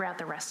way throughout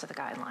the rest of the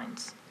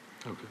guidelines.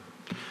 Okay.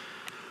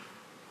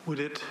 Would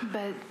it,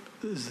 but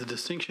is the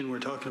distinction we're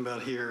talking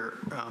about here,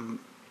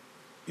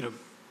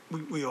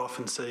 we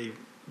often say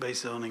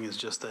base zoning is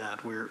just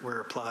that.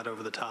 We're applied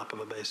over the top of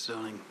a base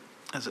zoning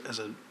as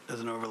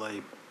an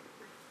overlay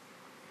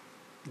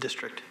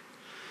district.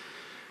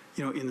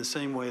 In the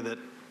same way that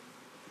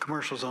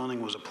commercial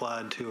zoning was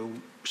applied to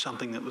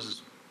something that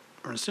was,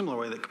 or in a similar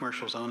way that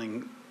commercial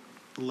zoning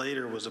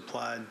later was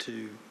applied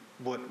to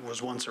what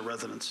was once a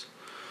residence.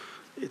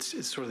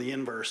 It's sort of the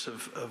inverse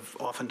of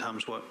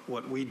oftentimes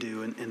what we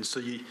do. And so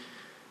you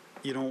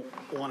don't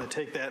want to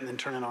take that and then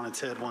turn it on its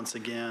head once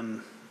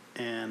again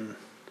and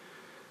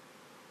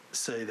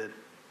say that,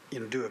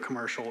 do a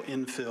commercial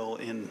infill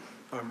in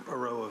a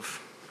row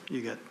of,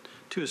 you got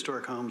 2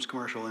 historic homes,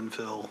 commercial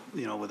infill,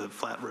 with a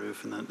flat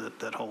roof, and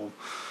that whole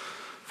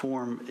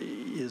form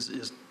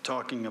is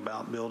talking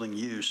about building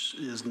use,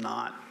 is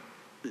not,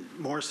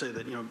 more say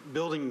that,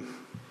 building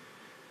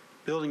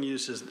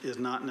use is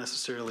not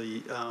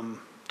necessarily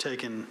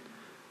taken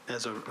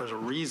as a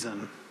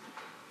reason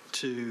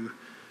to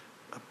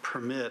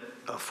permit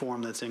a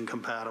form that's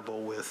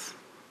incompatible with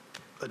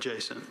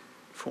adjacent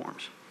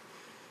forms.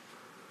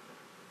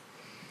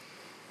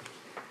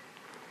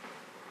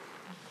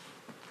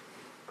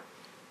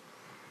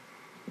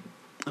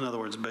 In other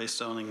words, base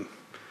zoning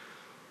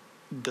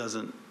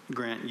doesn't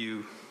grant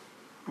you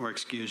or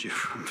excuse you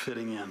from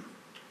fitting in.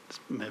 It's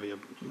maybe a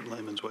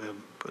layman's way of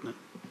putting it.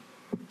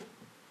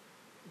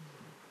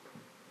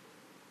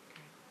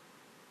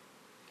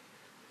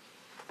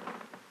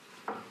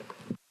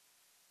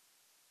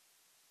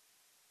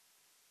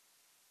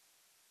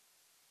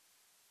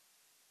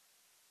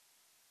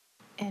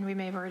 And we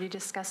may have already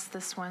discussed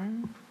this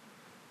one.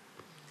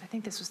 I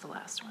think this was the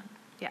last one.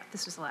 Yeah,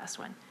 this was the last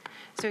one.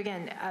 So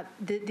again,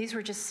 these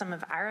were just some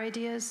of our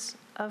ideas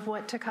of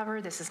what to cover.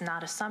 This is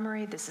not a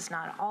summary. This is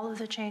not all of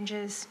the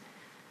changes.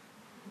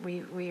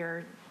 We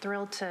are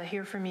thrilled to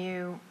hear from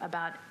you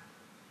about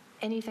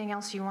anything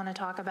else you want to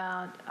talk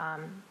about,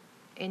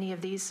 any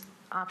of these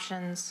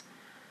options.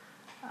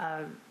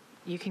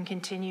 You can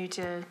continue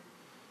to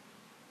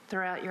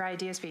throw out your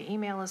ideas via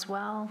email as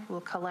well. We'll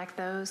collect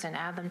those and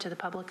add them to the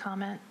public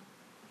comment.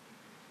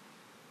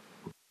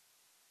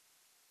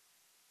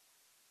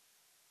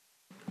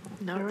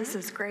 No, this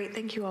is great.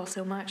 Thank you all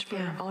so much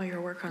for all your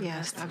work on this.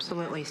 Yes,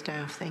 absolutely,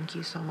 staff. Thank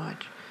you so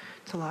much.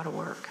 It's a lot of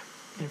work,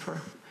 and for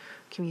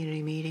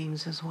community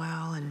meetings as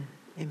well and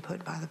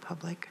input by the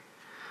public.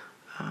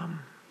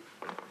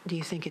 Do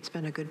you think it's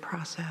been a good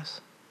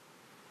process?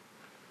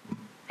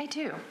 I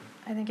do.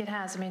 I think it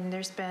has. I mean,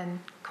 there's been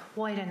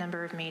quite a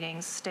number of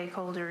meetings,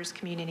 stakeholders,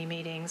 community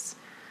meetings,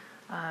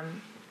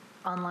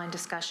 online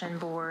discussion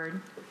board.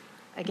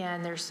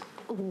 Again, there's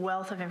a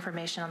wealth of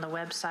information on the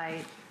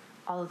website.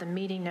 All of the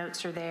meeting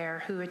notes are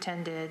there, who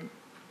attended,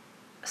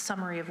 a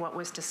summary of what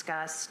was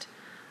discussed.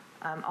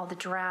 All the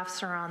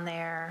drafts are on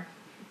there.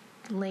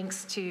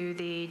 Links to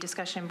the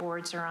discussion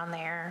boards are on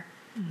there.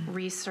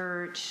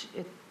 Research.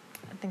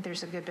 I think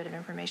there's a good bit of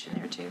information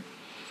there, too.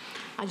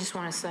 I just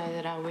want to say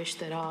that I wish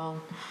that all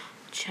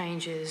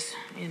changes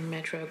in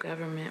metro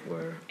government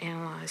were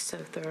analyzed so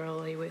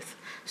thoroughly with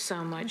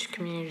so much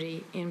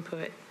community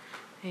input.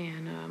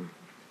 And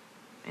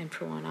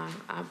for one, I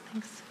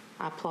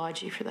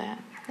applaud you for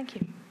that. Thank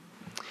you.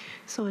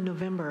 So in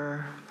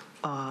November,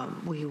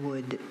 we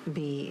would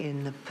be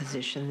in the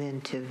position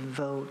then to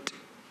vote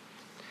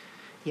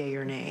yea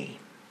or nay.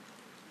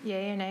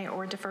 Yea or nay,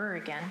 or defer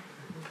again.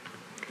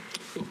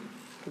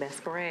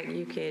 That's correct.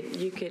 You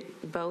could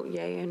vote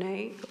yea or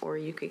nay, or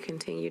you could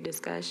continue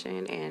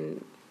discussion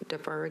and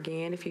defer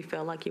again if you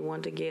felt like you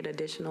wanted to get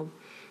additional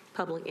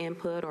public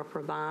input or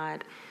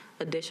provide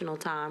additional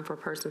time for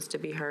persons to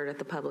be heard at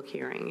the public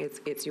hearing.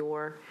 It's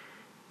your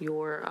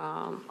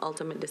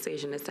ultimate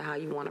decision as to how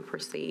you want to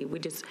proceed. We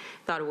just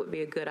thought it would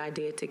be a good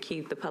idea to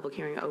keep the public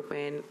hearing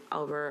open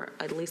over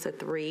at least a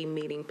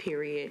 3-meeting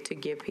period to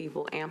give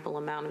people ample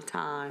amount of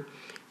time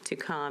to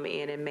come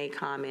in and make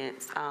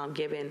comments,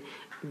 given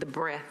the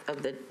breadth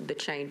of the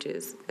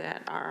changes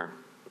that are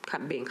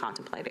being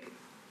contemplated.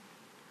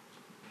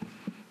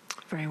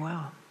 Very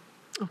well.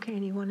 Okay,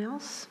 anyone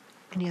else?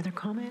 Any other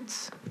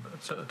comments?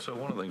 So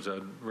one of the things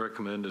I'd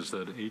recommend is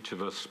that each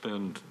of us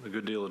spend a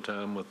good deal of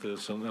time with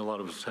this, and a lot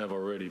of us have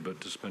already,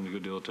 but to spend a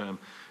good deal of time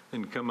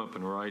and come up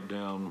and write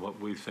down what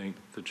we think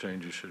the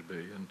changes should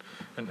be.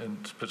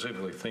 And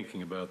specifically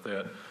thinking about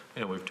that,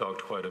 we've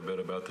talked quite a bit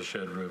about the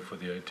shed roof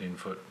with the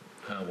 18-foot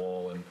high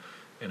wall,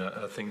 and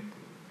I think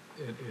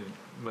it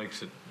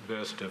makes it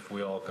best if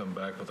we all come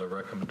back with a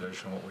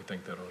recommendation on what we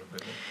think that ought to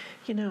be.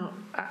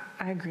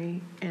 I agree,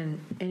 and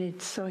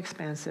it's so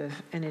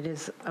expansive, and it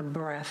is a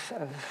breadth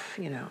of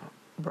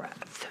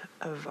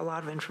a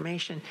lot of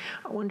information.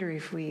 I wonder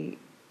if I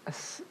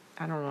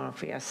don't know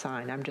if we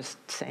assign, I'm just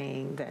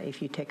saying that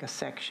if you take a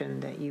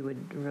section that you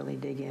would really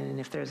dig in, and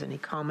if there's any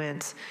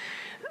comments,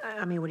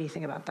 I mean, what do you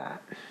think about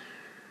that?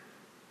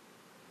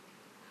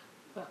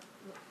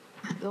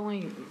 The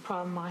only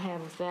problem I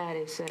have with that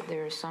is that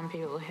there are some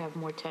people who have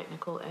more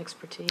technical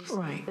expertise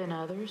than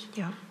others.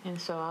 Yeah. And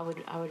so I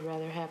would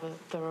rather have a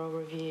thorough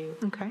review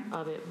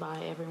of it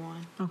by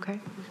everyone. Okay.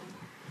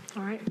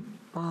 All right.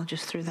 Well, I'll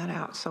just threw that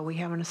out. So we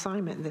have an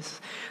assignment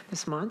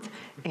this month,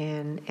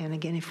 and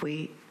again, if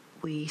we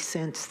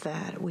sense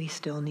that we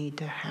still need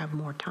to have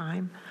more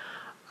time,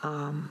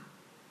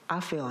 I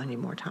feel I need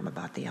more time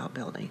about the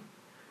outbuilding,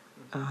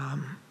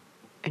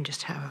 and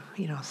just have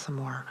some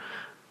more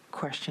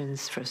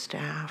questions for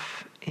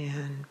staff,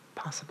 and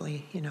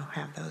possibly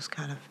have those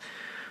kind of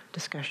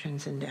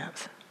discussions in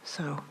depth.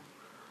 So,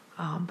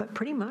 but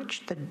pretty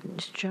much the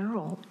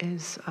general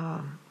is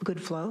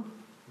good flow,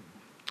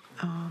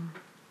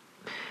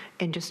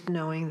 and just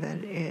knowing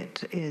that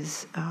it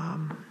is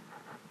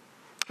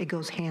it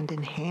goes hand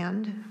in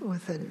hand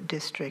with the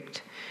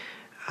district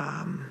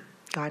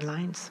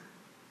guidelines.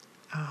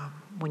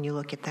 When you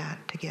look at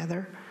that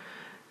together,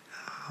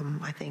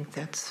 I think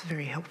that's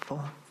very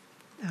helpful.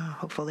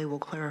 Hopefully we'll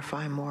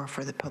clarify more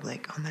for the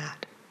public on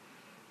that.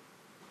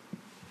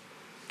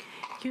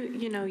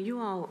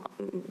 You all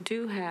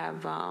do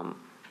have, I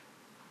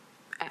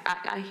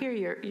hear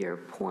your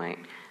point,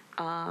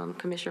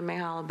 Commissioner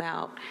Mayhall,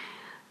 about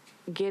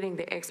getting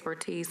the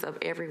expertise of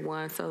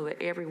everyone so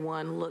that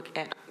everyone look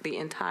at the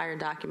entire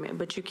document.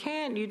 But you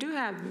do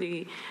have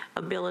the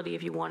ability,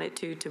 if you wanted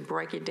to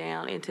break it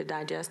down into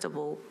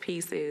digestible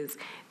pieces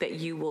that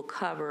you will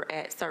cover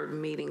at certain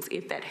meetings,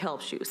 if that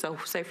helps you. So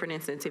say, for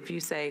instance, if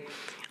you say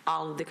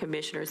all of the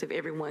commissioners, if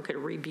everyone could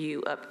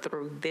review up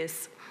through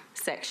this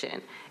section,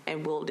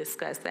 and we'll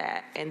discuss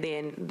that, and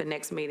then the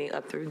next meeting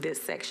up through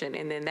this section,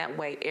 and then that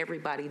way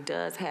everybody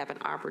does have an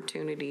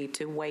opportunity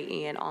to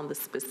weigh in on the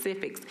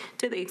specifics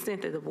to the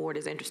extent that the board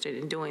is interested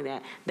in doing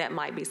that. That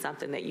might be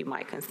something that you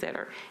might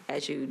consider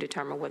as you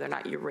determine whether or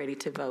not you're ready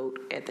to vote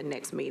at the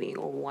next meeting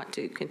or want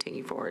to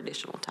continue for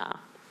additional time.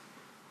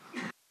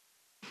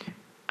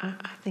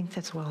 I think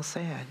that's well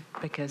said,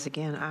 because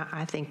again,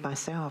 I think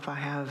myself, I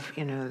have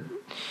a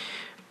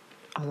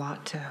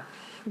lot to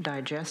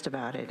digest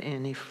about it,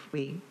 and if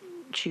we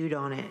chewed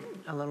on it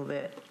a little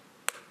bit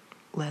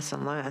less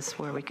and less,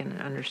 where we can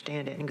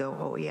understand it and go,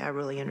 oh yeah, I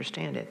really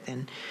understand it,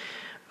 then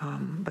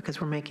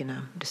because we're making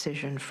a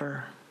decision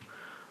for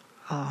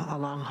a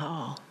long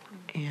haul,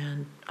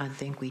 and I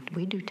think we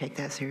do take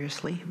that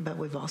seriously, but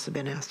we've also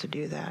been asked to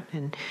do that,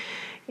 and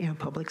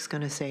public's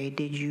going to say,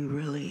 did you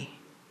really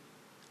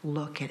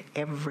look at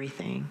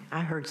everything?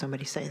 I heard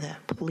somebody say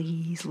that,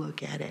 please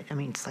look at it. I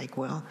mean, it's like,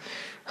 well,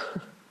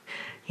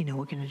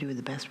 we're going to do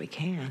the best we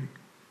can.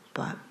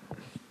 But,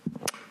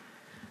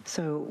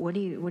 so what do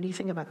you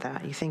think about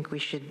that? You think we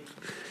should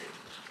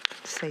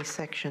say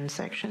sections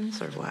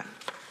or what?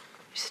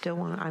 You still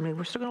want, I mean,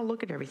 we're still going to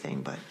look at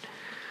everything, but.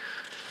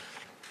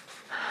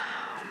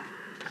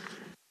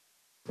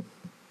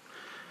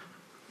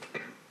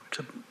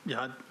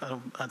 Yeah,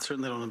 I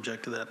certainly don't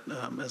object to that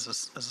as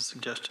a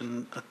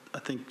suggestion. I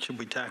think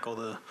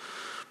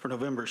for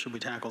November, should we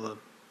tackle the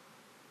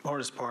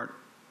hardest part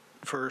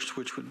first,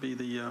 which would be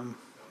the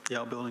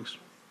outbuildings?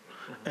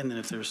 And then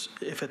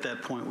if at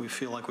that point we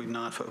feel like we've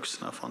not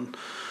focused enough on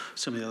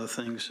some of the other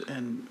things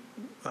and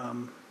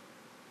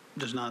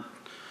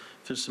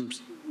if there's some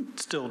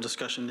still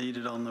discussion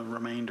needed on the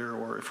remainder,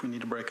 or if we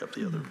need to break up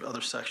the other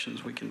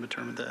sections, we can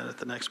determine that at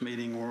the next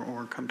meeting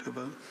or come to a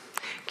vote.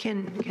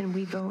 Can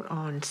we vote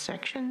on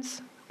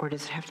sections, or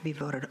does it have to be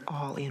voted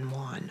all in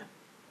one?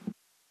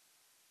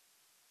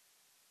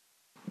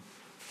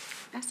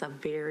 That's a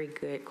very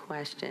good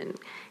question.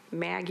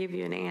 May I give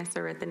you an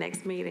answer at the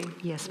next meeting?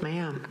 Yes,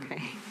 ma'am.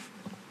 Okay.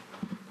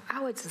 I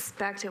would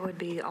suspect it would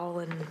be all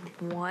in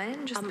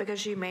one, just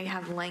because you may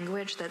have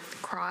language that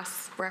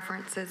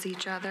cross-references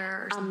each other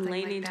or something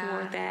like that. I'm leaning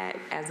toward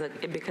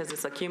that because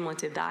it's a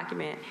cumulative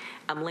document.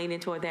 I'm leaning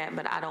toward that,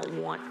 but I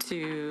don't want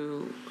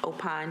to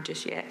opine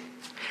just yet.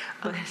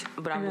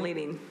 But I'm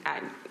leaning.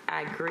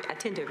 I agree. I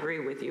tend to agree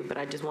with you, but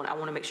I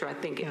want to make sure I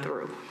think it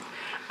through.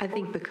 I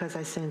think because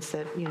I sense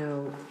that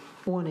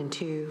 1 and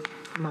 2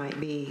 might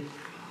be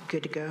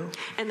good to go.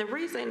 And the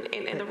reason,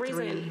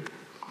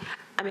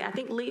 I mean, I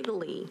think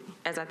legally,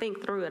 as I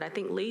think through it, I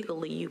think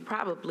legally you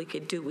probably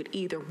could do it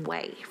either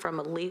way from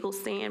a legal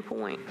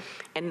standpoint.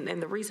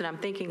 And the reason I'm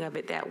thinking of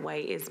it that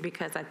way is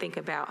because I think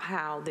about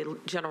how the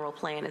general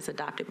plan is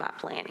adopted by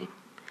planning.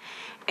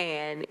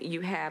 And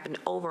you have an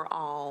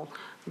overall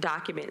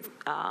document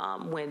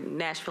when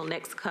Nashville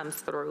Next comes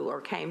through or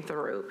came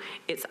through.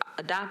 It's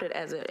adopted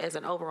as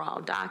an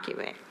overall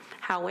document.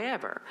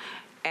 However,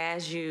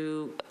 as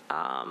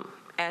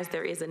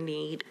there is a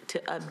need to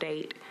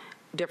update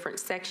different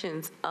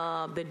sections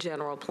of the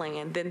general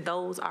plan, then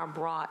those are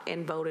brought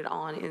and voted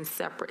on in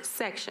separate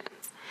sections.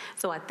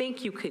 So I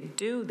think you could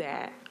do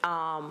that.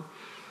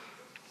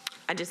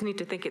 I just need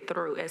to think it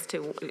through as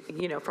to,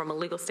 from a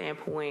legal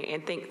standpoint,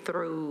 and think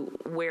through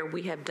where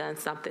we have done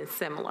something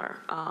similar.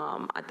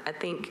 I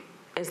think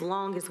as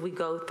long as we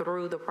go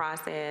through the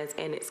process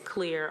and it's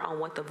clear on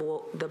what the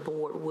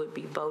board would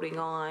be voting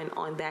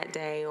on that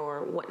day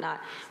or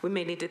whatnot, we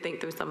may need to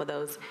think through some of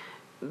those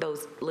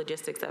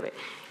logistics of it.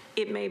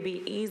 It may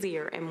be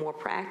easier and more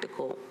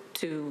practical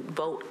to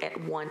vote at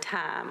one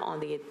time on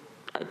the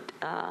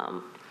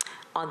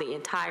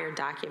entire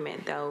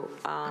document, though.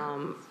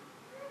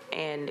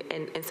 And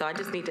so I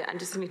just need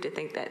to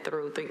think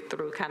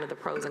through kind of the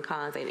pros and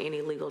cons and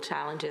any legal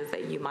challenges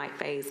that you might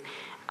face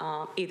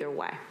either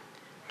way.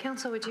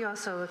 Council, would you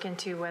also look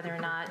into whether or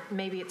not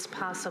maybe it's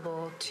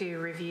possible to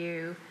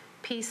review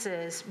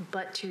pieces,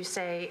 but to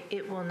say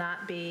it will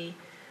not be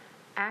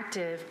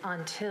active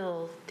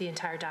until the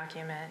entire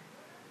document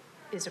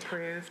is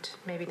approved?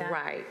 Maybe that.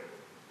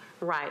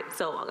 Right.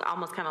 So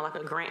almost kind of like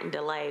a grant and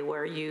delay,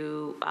 where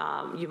you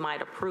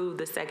might approve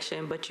the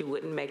section, but you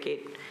wouldn't make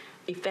it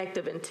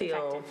effective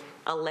until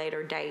a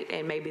later date,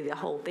 and maybe the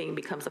whole thing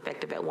becomes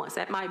effective at once.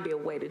 That might be a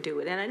way to do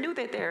it. And I knew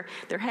that there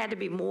had to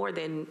be more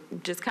than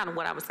just kind of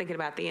what I was thinking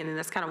about then, and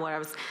that's kind of what I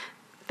was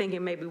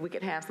thinking. Maybe we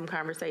could have some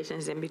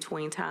conversations in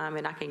between time,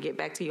 and I can get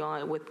back to you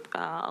on with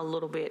a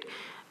little bit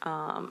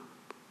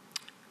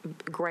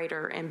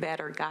greater and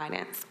better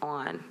guidance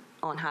on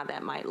how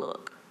that might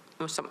look,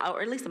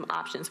 or at least some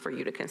options for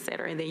you to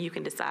consider, and then you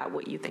can decide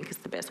what you think is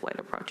the best way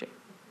to approach it.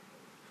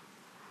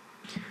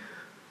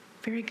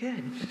 Very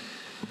good.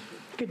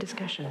 Good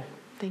discussion.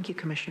 Thank you,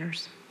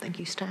 commissioners. Thank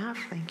you, staff.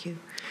 Thank you,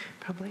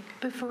 public.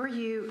 Before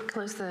you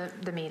close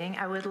the meeting,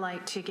 I would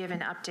like to give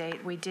an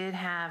update. We did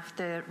have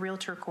the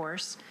Realtor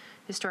course,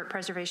 Historic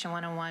Preservation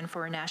 101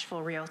 for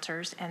Nashville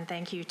Realtors, and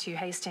thank you to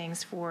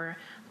Hastings for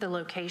the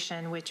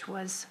location, which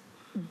was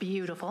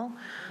beautiful.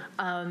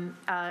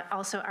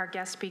 Also, our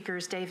guest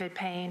speakers, David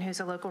Payne,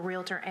 who's a local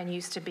realtor and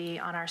used to be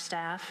on our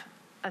staff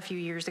a few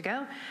years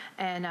ago,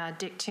 and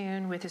Dick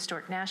Toon with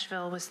Historic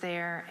Nashville was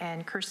there,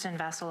 and Kirsten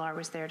Vasselar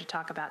was there to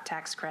talk about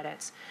tax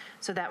credits.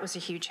 So that was a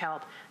huge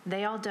help.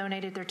 They all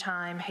donated their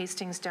time.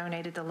 Hastings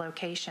donated the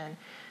location.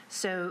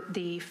 So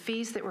the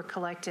fees that were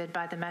collected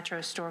by the Metro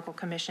Historical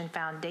Commission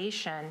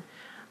Foundation,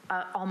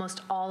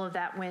 almost all of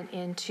that went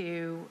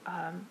into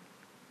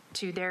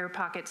to their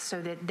pockets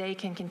so that they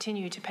can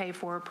continue to pay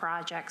for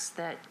projects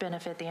that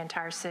benefit the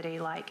entire city,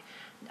 like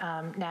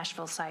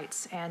Nashville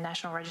sites and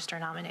National Register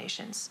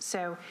nominations.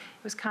 So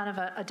it was kind of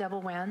a double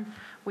win.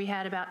 We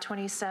had about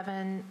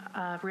 27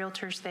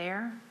 realtors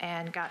there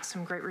and got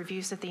some great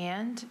reviews at the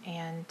end,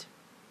 and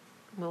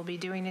we'll be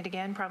doing it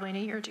again probably in a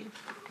year or two.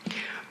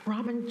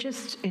 Robin,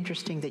 just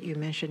interesting that you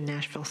mentioned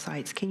Nashville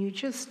sites. Can you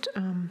just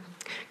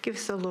give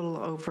us a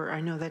little I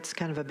know that's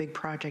kind of a big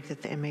project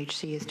that the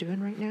MHC is doing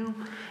right now.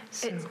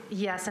 So.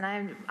 Yes,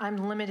 and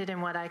I'm limited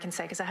in what I can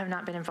say because I have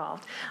not been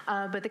involved.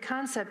 But the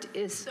concept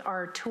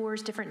are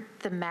tours, different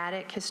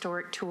thematic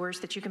historic tours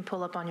that you can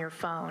pull up on your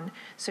phone.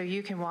 So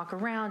you can walk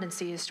around and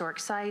see historic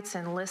sites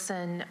and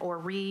listen or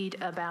read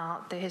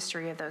about the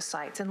history of those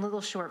sites in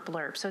little short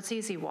blurbs. So it's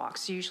easy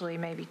walks, usually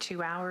maybe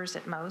 2 hours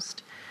at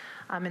most.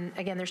 And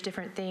again, there's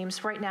different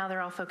themes. Right now,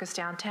 they're all focused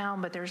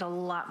downtown, but there's a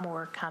lot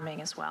more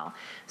coming as well.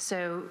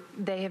 So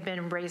they have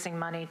been raising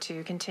money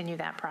to continue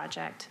that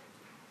project.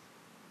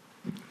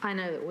 I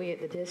know that we at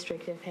the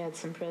district have had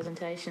some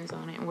presentations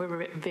on it, and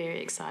we're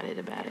very excited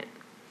about it.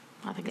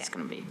 I think it's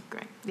going to be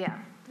great. Yeah,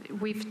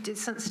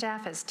 some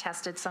staff has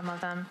tested some of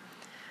them,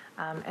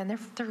 and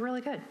they're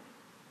really good.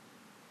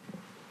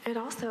 It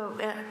also,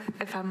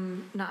 if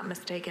I'm not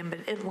mistaken, but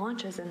it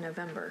launches in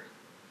November.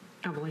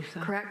 I believe so.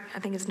 Correct? I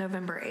think it's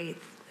November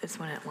 8th is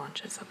when it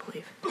launches, I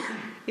believe.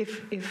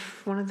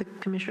 If one of the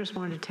commissioners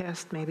wanted to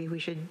test, maybe we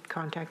should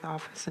contact the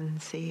office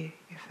and see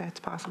if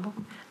that's possible.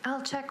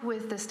 I'll check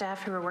with the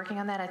staff who are working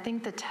on that. I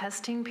think the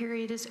testing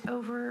period is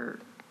over,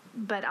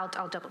 but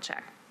I'll double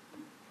check.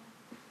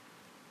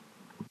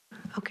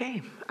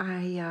 Okay,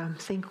 I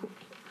think,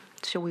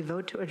 shall we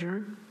vote to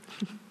adjourn?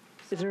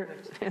 Is there,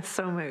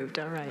 so moved.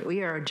 All right,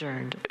 we are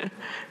adjourned.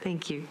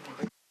 Thank you.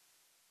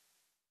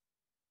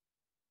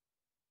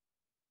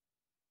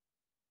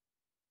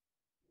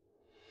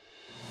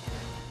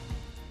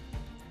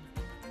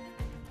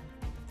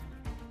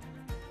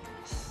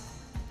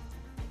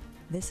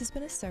 This has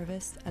been a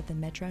service of the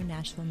Metro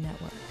Nashville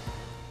Network.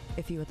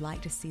 If you would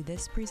like to see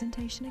this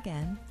presentation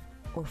again,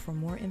 or for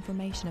more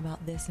information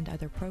about this and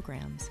other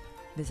programs,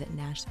 visit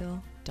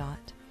nashville.org.